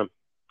enough time.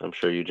 I'm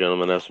sure you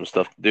gentlemen have some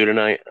stuff to do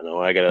tonight. I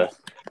know I gotta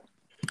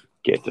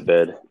get to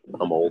bed.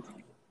 I'm old.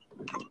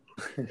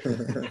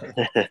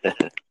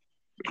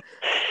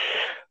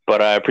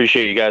 But I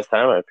appreciate you guys'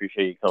 time. I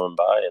appreciate you coming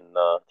by and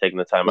taking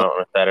the time out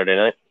on a Saturday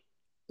night.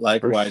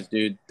 Likewise,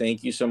 dude.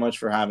 Thank you so much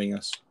for having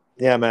us.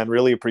 Yeah, man.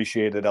 Really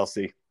appreciate it,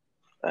 LC.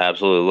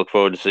 Absolutely. Look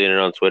forward to seeing it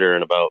on Twitter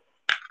in about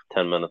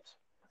 10 minutes.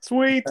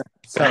 Sweet.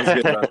 Sounds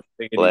good, bro.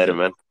 Later,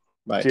 man.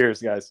 Bye.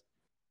 Cheers, guys.